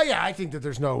 Oh yeah, I think that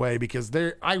there's no way because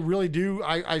I really do.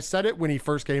 I said it when he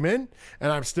first came in,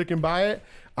 and I'm sticking by it.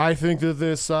 I think that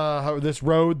this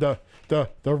road, the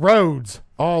roads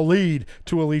all lead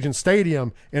to Allegiant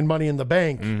Stadium and Money in the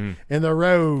Bank, and the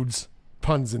roads,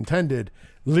 puns intended,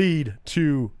 lead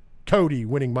to Cody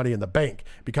winning Money in the Bank,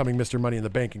 becoming Mr. Money in the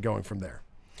Bank, and going from there.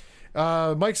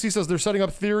 Mike C says they're setting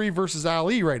up Theory versus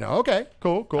Ali right now. Okay,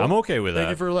 cool. I'm okay with that. Thank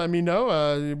you for letting me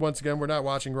know. Once again, we're not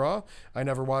watching Raw. I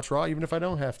never watch Raw, even if I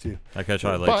don't have to. I catch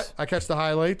highlights. But I catch the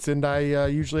highlights, and I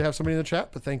usually have somebody in the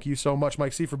chat. But thank you so much,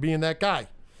 Mike C, for being that guy.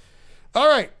 All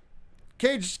right.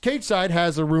 Cage Side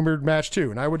has a rumored match,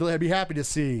 too, and I would be happy to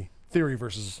see Theory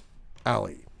versus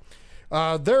Ali.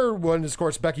 Their one is, of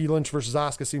course, Becky Lynch versus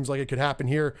Asuka. Seems like it could happen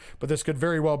here, but this could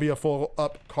very well be a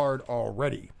full-up card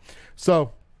already.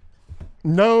 So,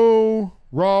 no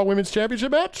Raw Women's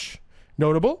Championship match.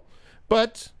 Notable.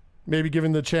 But maybe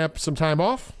giving the champ some time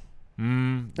off.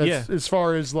 Yeah. As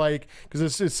far as, like,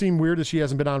 because it seemed weird that she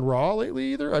hasn't been on Raw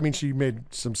lately either. I mean, she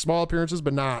made some small appearances,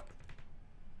 but not.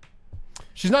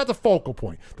 She's not the focal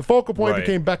point. The focal point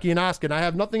became Becky and Asuka, and I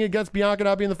have nothing against Bianca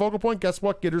not being the focal point. Guess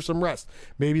what? Get her some rest.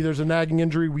 Maybe there's a nagging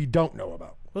injury we don't know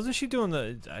about. Wasn't she doing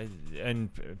and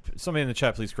somebody in the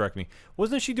chat, please correct me.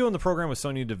 Wasn't she doing the program with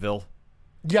Sonya Deville?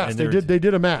 Yes, they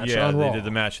did a match on Raw. Yeah, they did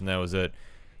the match, and that was it.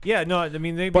 Yeah, no, I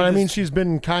mean, I mean, she's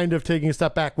been kind of taking a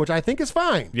step back, which I think is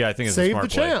fine. Yeah, I think it's Save a smart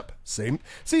the champ.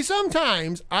 See,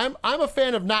 sometimes I'm a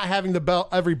fan of not having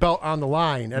every belt on the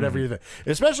line at every event,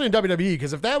 especially in WWE,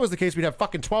 because if that was the case, we'd have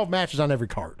fucking 12 matches on every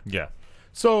card. Yeah.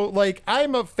 So, like,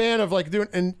 I'm a fan of, like,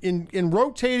 doing in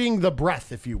rotating the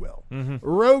breath, if you will.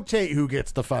 Rotate who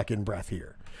gets the fucking breath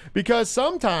here. Because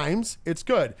sometimes it's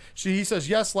good. He says,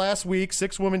 yes, last week,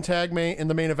 6-woman tag in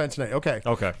the main event tonight. Okay.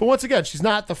 Okay. But once again, she's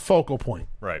not the focal point.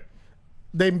 Right.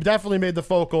 They definitely made the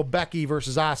focal Becky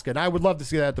versus Asuka, and I would love to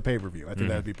see that at the pay-per-view. I think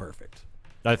that would be perfect.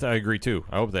 I agree, too.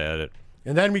 I hope they add it.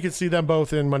 And then we can see them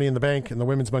both in Money in the Bank and the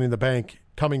Women's Money in the Bank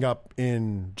coming up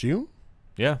in June.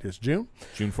 Yeah. It's June.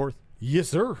 June 4th. Yes,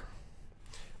 sir.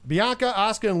 Bianca,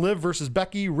 Asuka, and Liv versus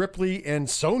Becky, Ripley, and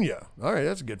Sonya. All right,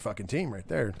 that's a good fucking team right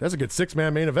there. That's a good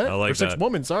 6-man main event. I like or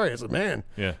 6-woman, that. sorry, it's a man.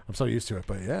 Yeah. I'm so used to it,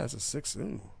 but yeah, it's a 6.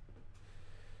 Ooh.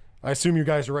 I assume you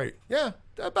guys are right. Yeah,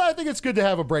 but I think it's good to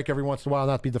have a break every once in a while,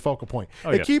 not be the focal point.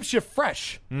 It keeps you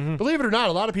fresh. Believe it or not,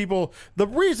 a lot of people, the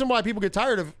reason why people get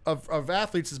tired of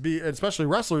athletes, especially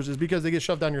wrestlers, is because they get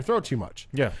shoved down your throat too much.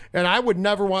 Yeah. And I would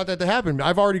never want that to happen.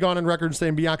 I've already gone on record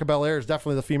saying Bianca Belair is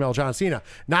definitely the female John Cena.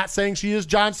 Not saying she is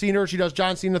John Cena or she does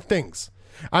John Cena things.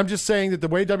 I'm just saying that the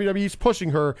way WWE is pushing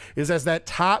her is as that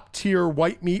top tier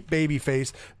white meat baby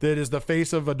face that is the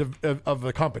face of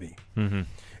the company.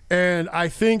 And I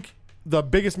think the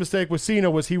biggest mistake with Cena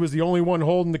was he was the only one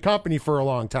holding the company for a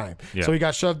long time. Yeah. So he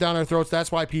got shoved down our throats. That's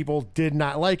why people did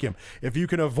not like him. If you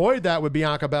can avoid that with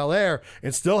Bianca Belair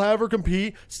and still have her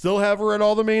compete, still have her at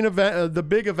all the main event, the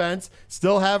big events,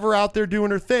 still have her out there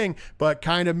doing her thing, but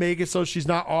kind of make it so she's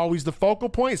not always the focal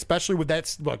point, especially with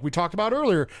that, like we talked about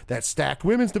earlier, that stacked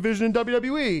women's division in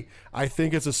WWE, I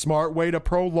think it's a smart way to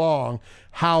prolong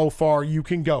how far you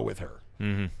can go with her.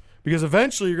 Because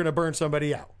eventually you're going to burn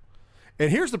somebody out. And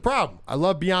here's the problem. I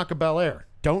love Bianca Belair.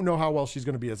 Don't know how well she's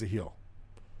going to be as a heel.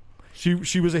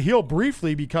 She was a heel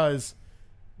briefly because,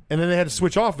 and then they had to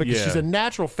switch off because she's a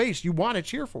natural face. You want to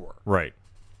cheer for her. Right.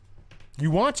 You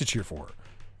want to cheer for her.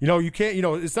 You know, you can't,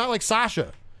 it's not like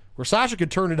Sasha, where Sasha could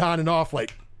turn it on and off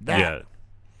like that. Yeah.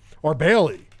 Or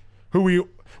Bayley, who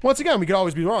once again, we could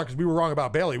always be wrong because we were wrong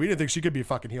about Bayley. We didn't think she could be a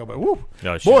fucking heel, but whoo,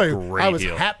 No, she's boy, a great I was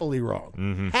heel. happily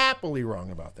wrong. Happily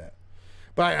wrong about that.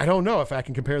 But I don't know if I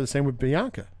can compare the same with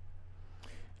Bianca.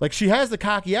 Like, she has the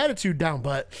cocky attitude down,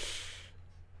 but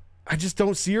I just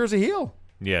don't see her as a heel.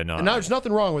 Yeah, no. And there's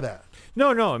nothing wrong with that.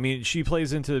 No. I mean, she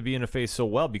plays into being a face so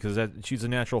well because she's a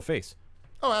natural face.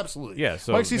 Oh, absolutely. Yeah,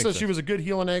 so Mike it C makes says sense. she was a good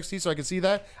heel in NXT, so I can see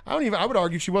that. I would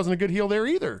argue she wasn't a good heel there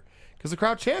either because the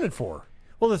crowd chanted for her.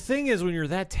 Well, the thing is, when you're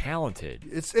that talented,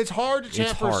 It's hard to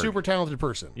chant for a hard. super talented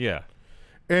person. yeah.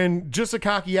 And just a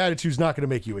cocky attitude is not going to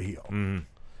make you a heel.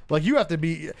 Like, she would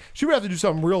have to do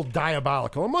something real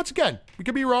diabolical. And once again, we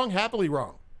could be wrong, happily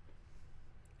wrong.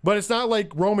 But it's not like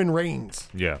Roman Reigns,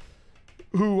 Yeah.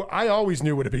 who I always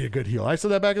knew would be a good heel. I said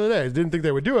that back in the day. I didn't think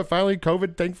they would do it. Finally,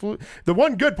 COVID, thankfully. The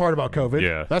one good part about COVID,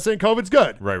 Yeah. not saying COVID's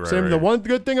good. Right, Saying right. the one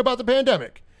good thing about the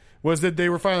pandemic was that they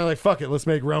were finally like, fuck it, let's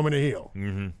make Roman a heel.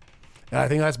 And I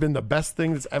think that's been the best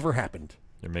thing that's ever happened.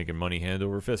 They're making money hand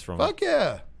over fist from him. Fuck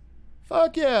yeah.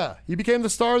 Fuck yeah. He became the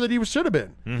star that he should have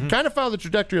been. Kind of found the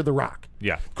trajectory of The Rock.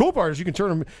 Yeah. Cool part is you can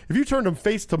turn him, if you turned him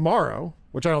face tomorrow,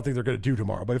 which I don't think they're going to do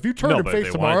tomorrow, but if you turn him but face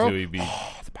if they wanted tomorrow, to, he'd be...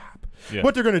 the pop. Yeah.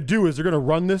 What they're going to do is they're going to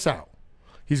run this out.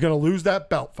 He's going to lose that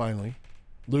belt finally,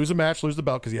 lose a match, lose the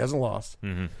belt because he hasn't lost,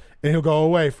 and he'll go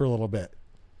away for a little bit,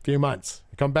 a few months,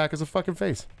 and come back as a fucking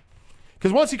face.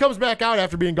 Because once he comes back out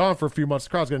after being gone for a few months, the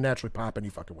crowd's going to naturally pop any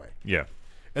fucking way. Yeah.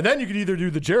 And then you could either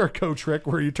do the Jericho trick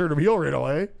where you turn him heel right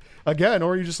away again,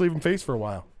 or you just leave him face for a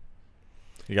while.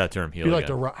 You got to turn him heel You again. like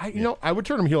the Rock? You know, I would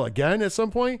turn him heel again at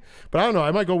some point, but I don't know.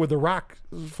 I might go with the Rock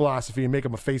philosophy and make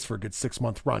him a face for a good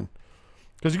 6-month run.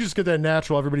 Because you can just get that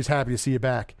natural, everybody's happy to see you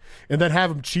back. And then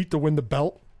have him cheat to win the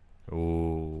belt.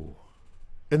 Ooh.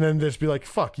 And then just be like,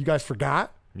 fuck, you guys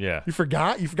forgot? Yeah. You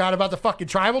forgot? You forgot about the fucking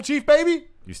tribal chief, baby?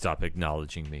 You stop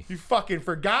acknowledging me. You fucking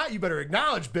forgot? You better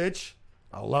acknowledge, bitch.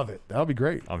 I love it. That'll be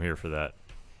great. I'm here for that.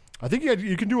 I think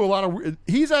you can do a lot of...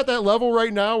 He's at that level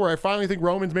right now where I finally think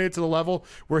Roman's made it to the level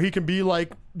where he can be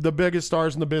like the biggest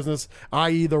stars in the business,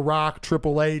 i.e. The Rock,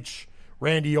 Triple H,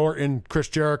 Randy Orton, Chris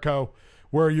Jericho,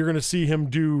 where you're going to see him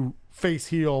do face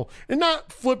heel and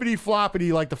not flippity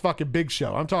floppity like the fucking Big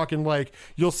Show. I'm talking like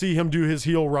you'll see him do his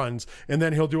heel runs and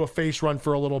then he'll do a face run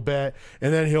for a little bit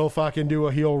and then he'll fucking do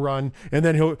a heel run and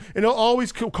then it'll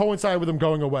always coincide with him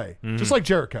going away, just like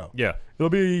Jericho. Yeah. It'll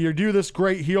be you do this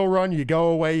great heel run, you go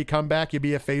away, you come back, you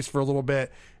be a face for a little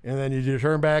bit, and then you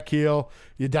turn back heel,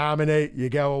 you dominate, you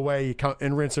go away, you come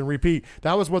and rinse and repeat.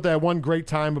 That was what that one great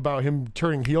time about him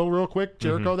turning heel real quick,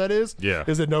 Jericho is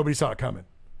that nobody saw it coming.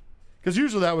 Because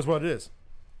usually that was what it is.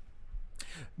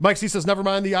 Mike C says, never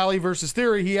mind the Ali versus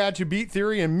Theory. He had to beat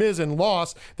Theory and Miz and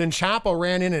lost. Then Ciampa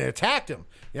ran in and attacked him.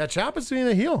 Yeah, Ciampa's being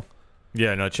a heel.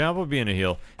 Yeah, no, Ciampa being a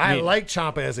heel. I like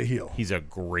Ciampa as a heel. He's a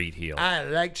great heel. I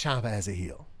like Ciampa as a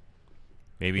heel.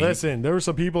 Maybe. Listen, there were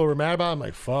some people who were mad about it. I'm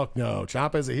like, fuck no.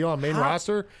 Ciampa as a heel on main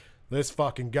roster? Let's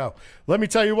fucking go. Let me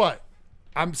tell you what.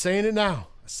 I'm saying it now.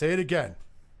 I say it again.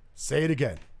 Say it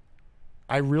again.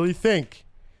 I really think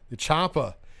that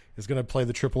Ciampa is going to play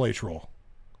the Triple H role.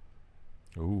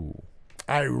 Ooh.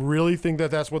 I really think that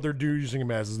that's what they're using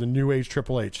him as, is the new age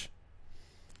Triple H.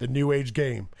 The new age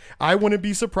game. I wouldn't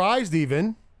be surprised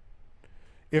even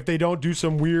if they don't do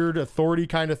some weird authority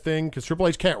kind of thing, because Triple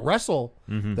H can't wrestle.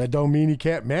 That don't mean he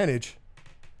can't manage.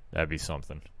 That'd be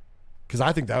something. Because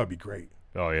I think that would be great.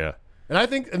 Oh, yeah. And I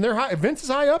think, and they're high, Vince is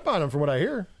high up on him from what I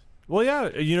hear. Well, yeah.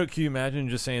 You know, can you imagine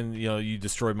just saying, you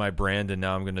destroyed my brand and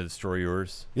now I'm going to destroy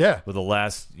yours? Yeah. With the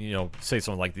last, say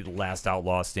something like the last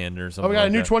Outlaw stand or something. Oh, we got like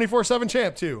a new 24/7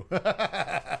 champ too.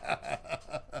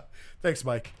 Thanks,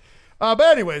 Mike. But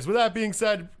anyways, with that being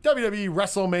said, WWE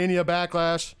WrestleMania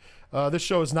Backlash. This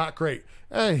show is not great.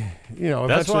 Hey,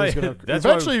 eventually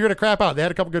you're gonna crap out. They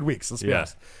had a couple good weeks. Let's be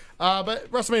honest. But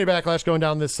WrestleMania Backlash going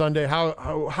down this Sunday.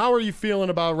 How are you feeling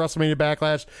about WrestleMania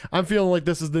Backlash? I'm feeling like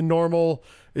this is the normal.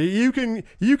 You can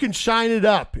shine it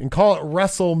up and call it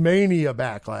WrestleMania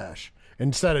Backlash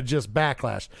instead of just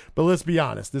Backlash. But let's be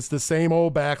honest, it's the same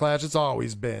old Backlash it's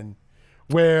always been,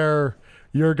 where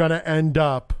you're gonna end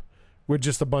up with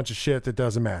just a bunch of shit that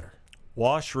doesn't matter.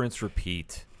 Wash, rinse,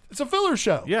 repeat. It's a filler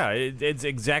show. Yeah, it's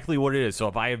exactly what it is. So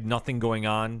if I have nothing going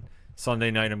on Sunday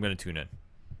night, I'm going to tune in.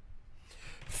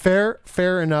 Fair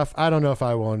enough. I don't know if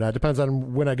I will or not. Depends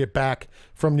on when I get back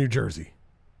from New Jersey.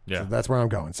 Yeah. So that's where I'm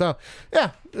going. So,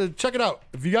 yeah, check it out.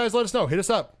 If you guys let us know, hit us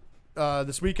up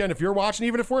this weekend. If you're watching,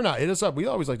 even if we're not, hit us up. We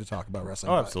always like to talk about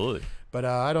wrestling. Oh, absolutely. But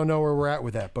I don't know where we're at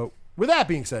with that. But with that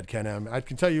being said, Ken M., I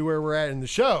can tell you where we're at in the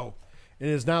show. It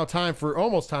is now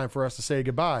almost time for us to say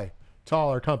goodbye to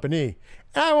all our company.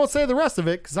 And I won't say the rest of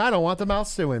it because I don't want the mouth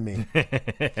suing me.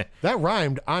 That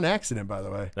rhymed on accident, by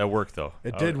the way. That worked, though.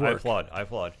 It did work. I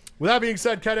applaud. With that being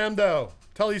said, Ken M., though,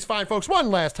 tell these fine folks one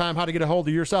last time how to get a hold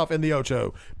of yourself in the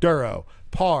Ocho Duro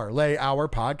Parlay Hour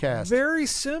podcast. Very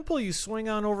simple. You swing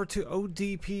on over to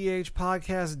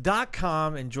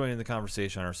odphpodcast.com and join in the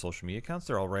conversation on our social media accounts.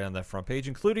 They're all right on that front page,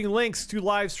 including links to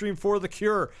live stream for The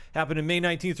Cure, happening May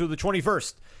 19th through the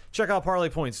 21st. Check out Parlay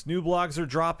Points. New blogs are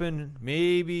dropping.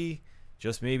 Maybe,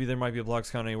 just maybe, there might be a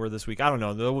blogs count anywhere this week. I don't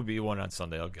know. There will be one on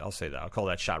Sunday. I'll say that. I'll call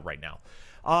that shot right now.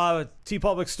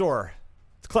 TeePublic Store.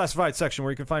 It's a classified section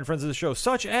where you can find friends of the show,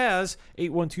 such as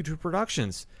 8122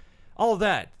 Productions. All of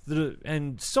that,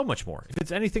 and so much more. If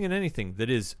it's anything and anything that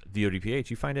is the ODPH,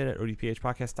 you find it at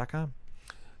odphpodcast.com.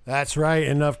 That's right.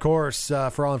 And of course,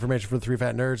 for all information for the Three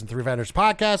Fat Nerds and Three Fat Nerds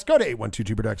podcast, go to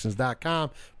 8122productions.com.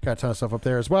 We've got a ton of stuff up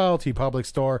there as well. TeePublic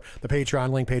Store, the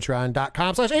Patreon link,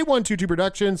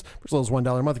 patreon.com/8122productions. For as little as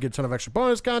 $1 a month, you get a ton of extra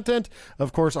bonus content.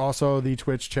 Of course, also the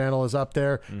Twitch channel is up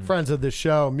there. Friends of the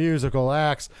show, musical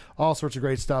acts, all sorts of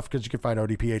great stuff because you can find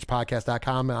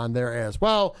odphpodcast.com on there as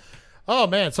well. Oh,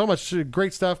 man, so much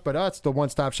great stuff, but it's the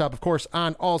one-stop shop, of course,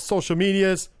 on all social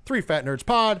medias. Three Fat Nerds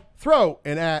Pod. Throw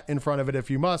an @ in front of it if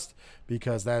you must,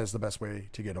 because that is the best way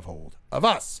to get a hold of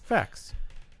us. Facts.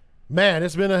 Man,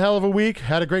 it's been a hell of a week.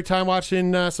 Had a great time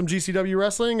watching some GCW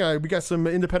wrestling. We got some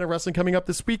independent wrestling coming up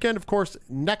this weekend. Of course,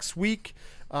 next week,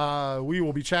 we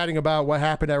will be chatting about what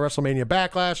happened at WrestleMania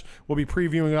Backlash. We'll be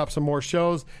previewing up some more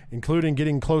shows, including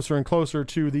getting closer and closer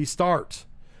to the start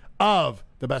of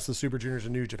the Best of Super Juniors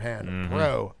in New Japan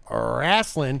Pro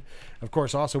Wrestling. Of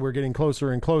course, also we're getting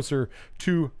closer and closer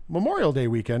to Memorial Day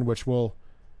weekend, which will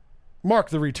mark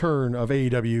the return of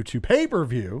AEW to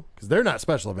pay-per-view, because they're not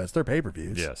special events, they're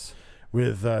pay-per-views. Yes.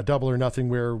 With Double or Nothing,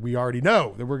 where we already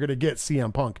know that we're going to get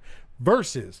CM Punk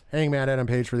versus Hangman Adam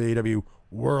Page for the AEW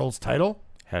World's title.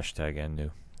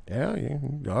 #NU. Yeah,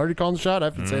 you already called the shot.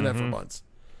 I've been saying that for months.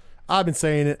 I've been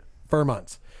saying it for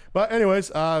months. But anyways,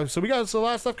 so we got a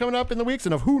lot of stuff coming up in the weeks,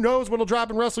 and who knows what'll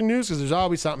drop in wrestling news, because there's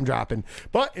always something dropping.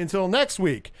 But until next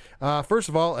week, first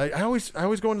of all, I always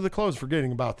go into the close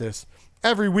forgetting about this.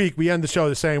 Every week we end the show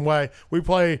the same way. We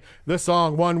play the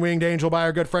song "One Winged Angel" by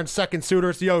our good friend Second Suitor.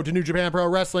 It's the ode to New Japan Pro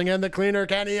Wrestling and the cleaner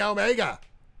Kenny Omega.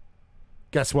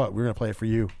 Guess what? We're going to play it for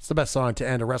you. It's the best song to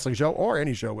end a wrestling show or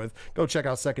any show with. Go check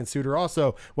out Second Suitor.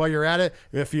 Also, while you're at it,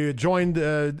 if you joined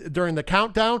during the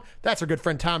countdown, that's our good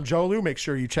friend Tom Jolu. Make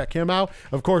sure you check him out.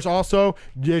 Of course, also,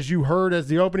 as you heard as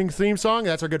the opening theme song,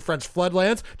 that's our good friends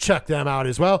Floodlands. Check them out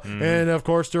as well. And, of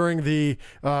course, during the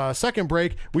second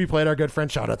break, we played our good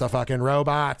friend Shout Out the Fucking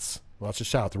Robots. Well, it's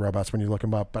just shout out the robots when you look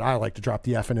them up, but I like to drop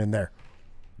the effing in there.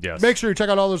 Yes. Make sure you check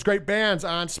out all those great bands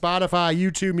on Spotify,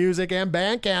 YouTube Music, and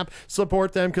Bandcamp.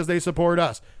 Support them because they support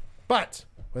us. But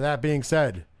with that being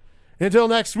said, until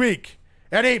next week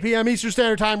at 8 p.m. Eastern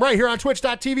Standard Time, right here on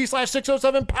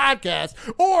twitch.tv/607podcast.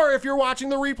 Or if you're watching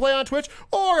the replay on Twitch,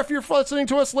 or if you're listening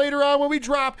to us later on when we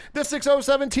drop the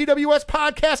 607 TWS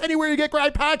podcast, anywhere you get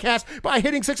great podcasts by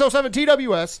hitting 607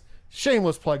 TWS.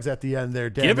 Shameless plugs at the end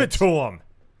there, damn Give it to him.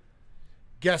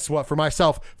 Guess what? For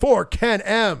myself, for Ken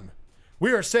M.,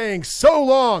 we are saying so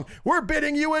long, we're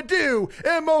bidding you adieu,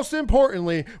 and most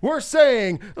importantly, we're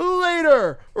saying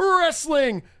later,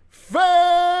 wrestling fans!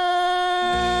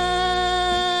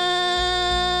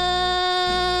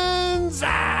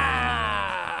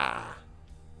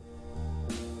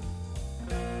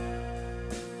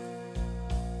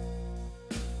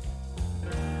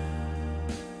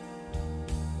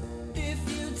 If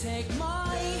you take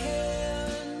my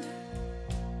hand,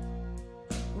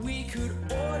 we could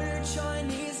order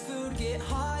Chinese food, get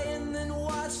high, and then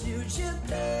watch New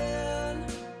Japan.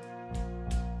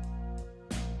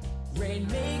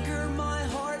 Rainmaker, my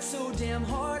heart so damn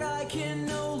hard I can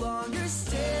no longer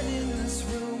stand in this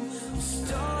room. I'm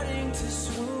starting to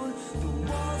swoon. The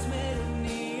walls made of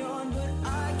neon, but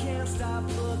I can't stop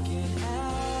looking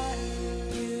at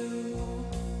you.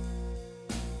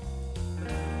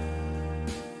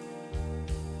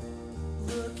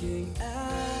 Looking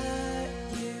at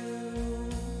you.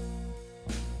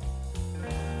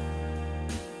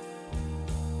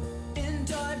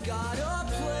 And I've got a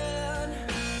plan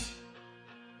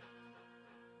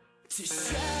to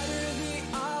shatter the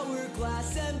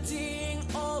hourglass, emptying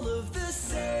all of the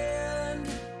sand.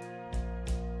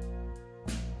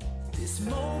 This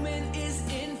moment is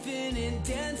infinite,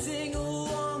 dancing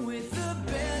along with the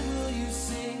band. Will you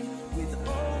sing with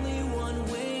only one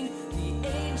wing? The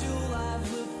angel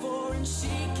I've looked for, and she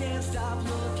can't stop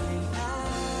looking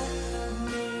at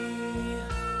me.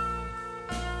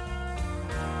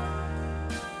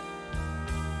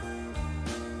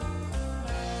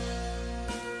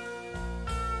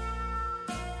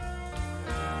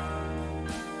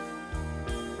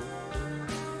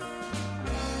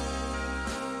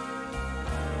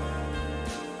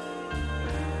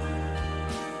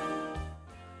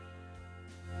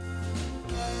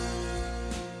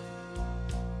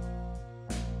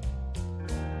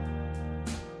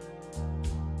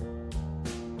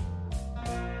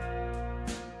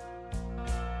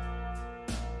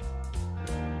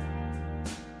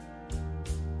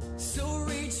 So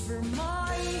reach for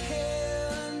my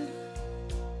hand.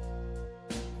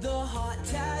 The hot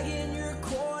tag in your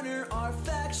corner, our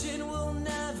faction will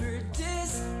never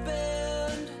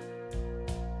disband.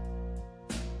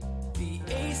 The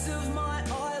ace of my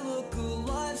eye look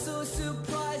alive, so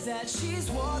surprised that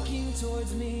she's walking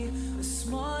towards me. need a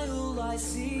smile I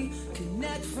see.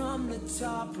 Connect from the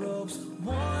top ropes.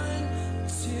 1,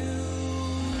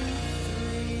 2,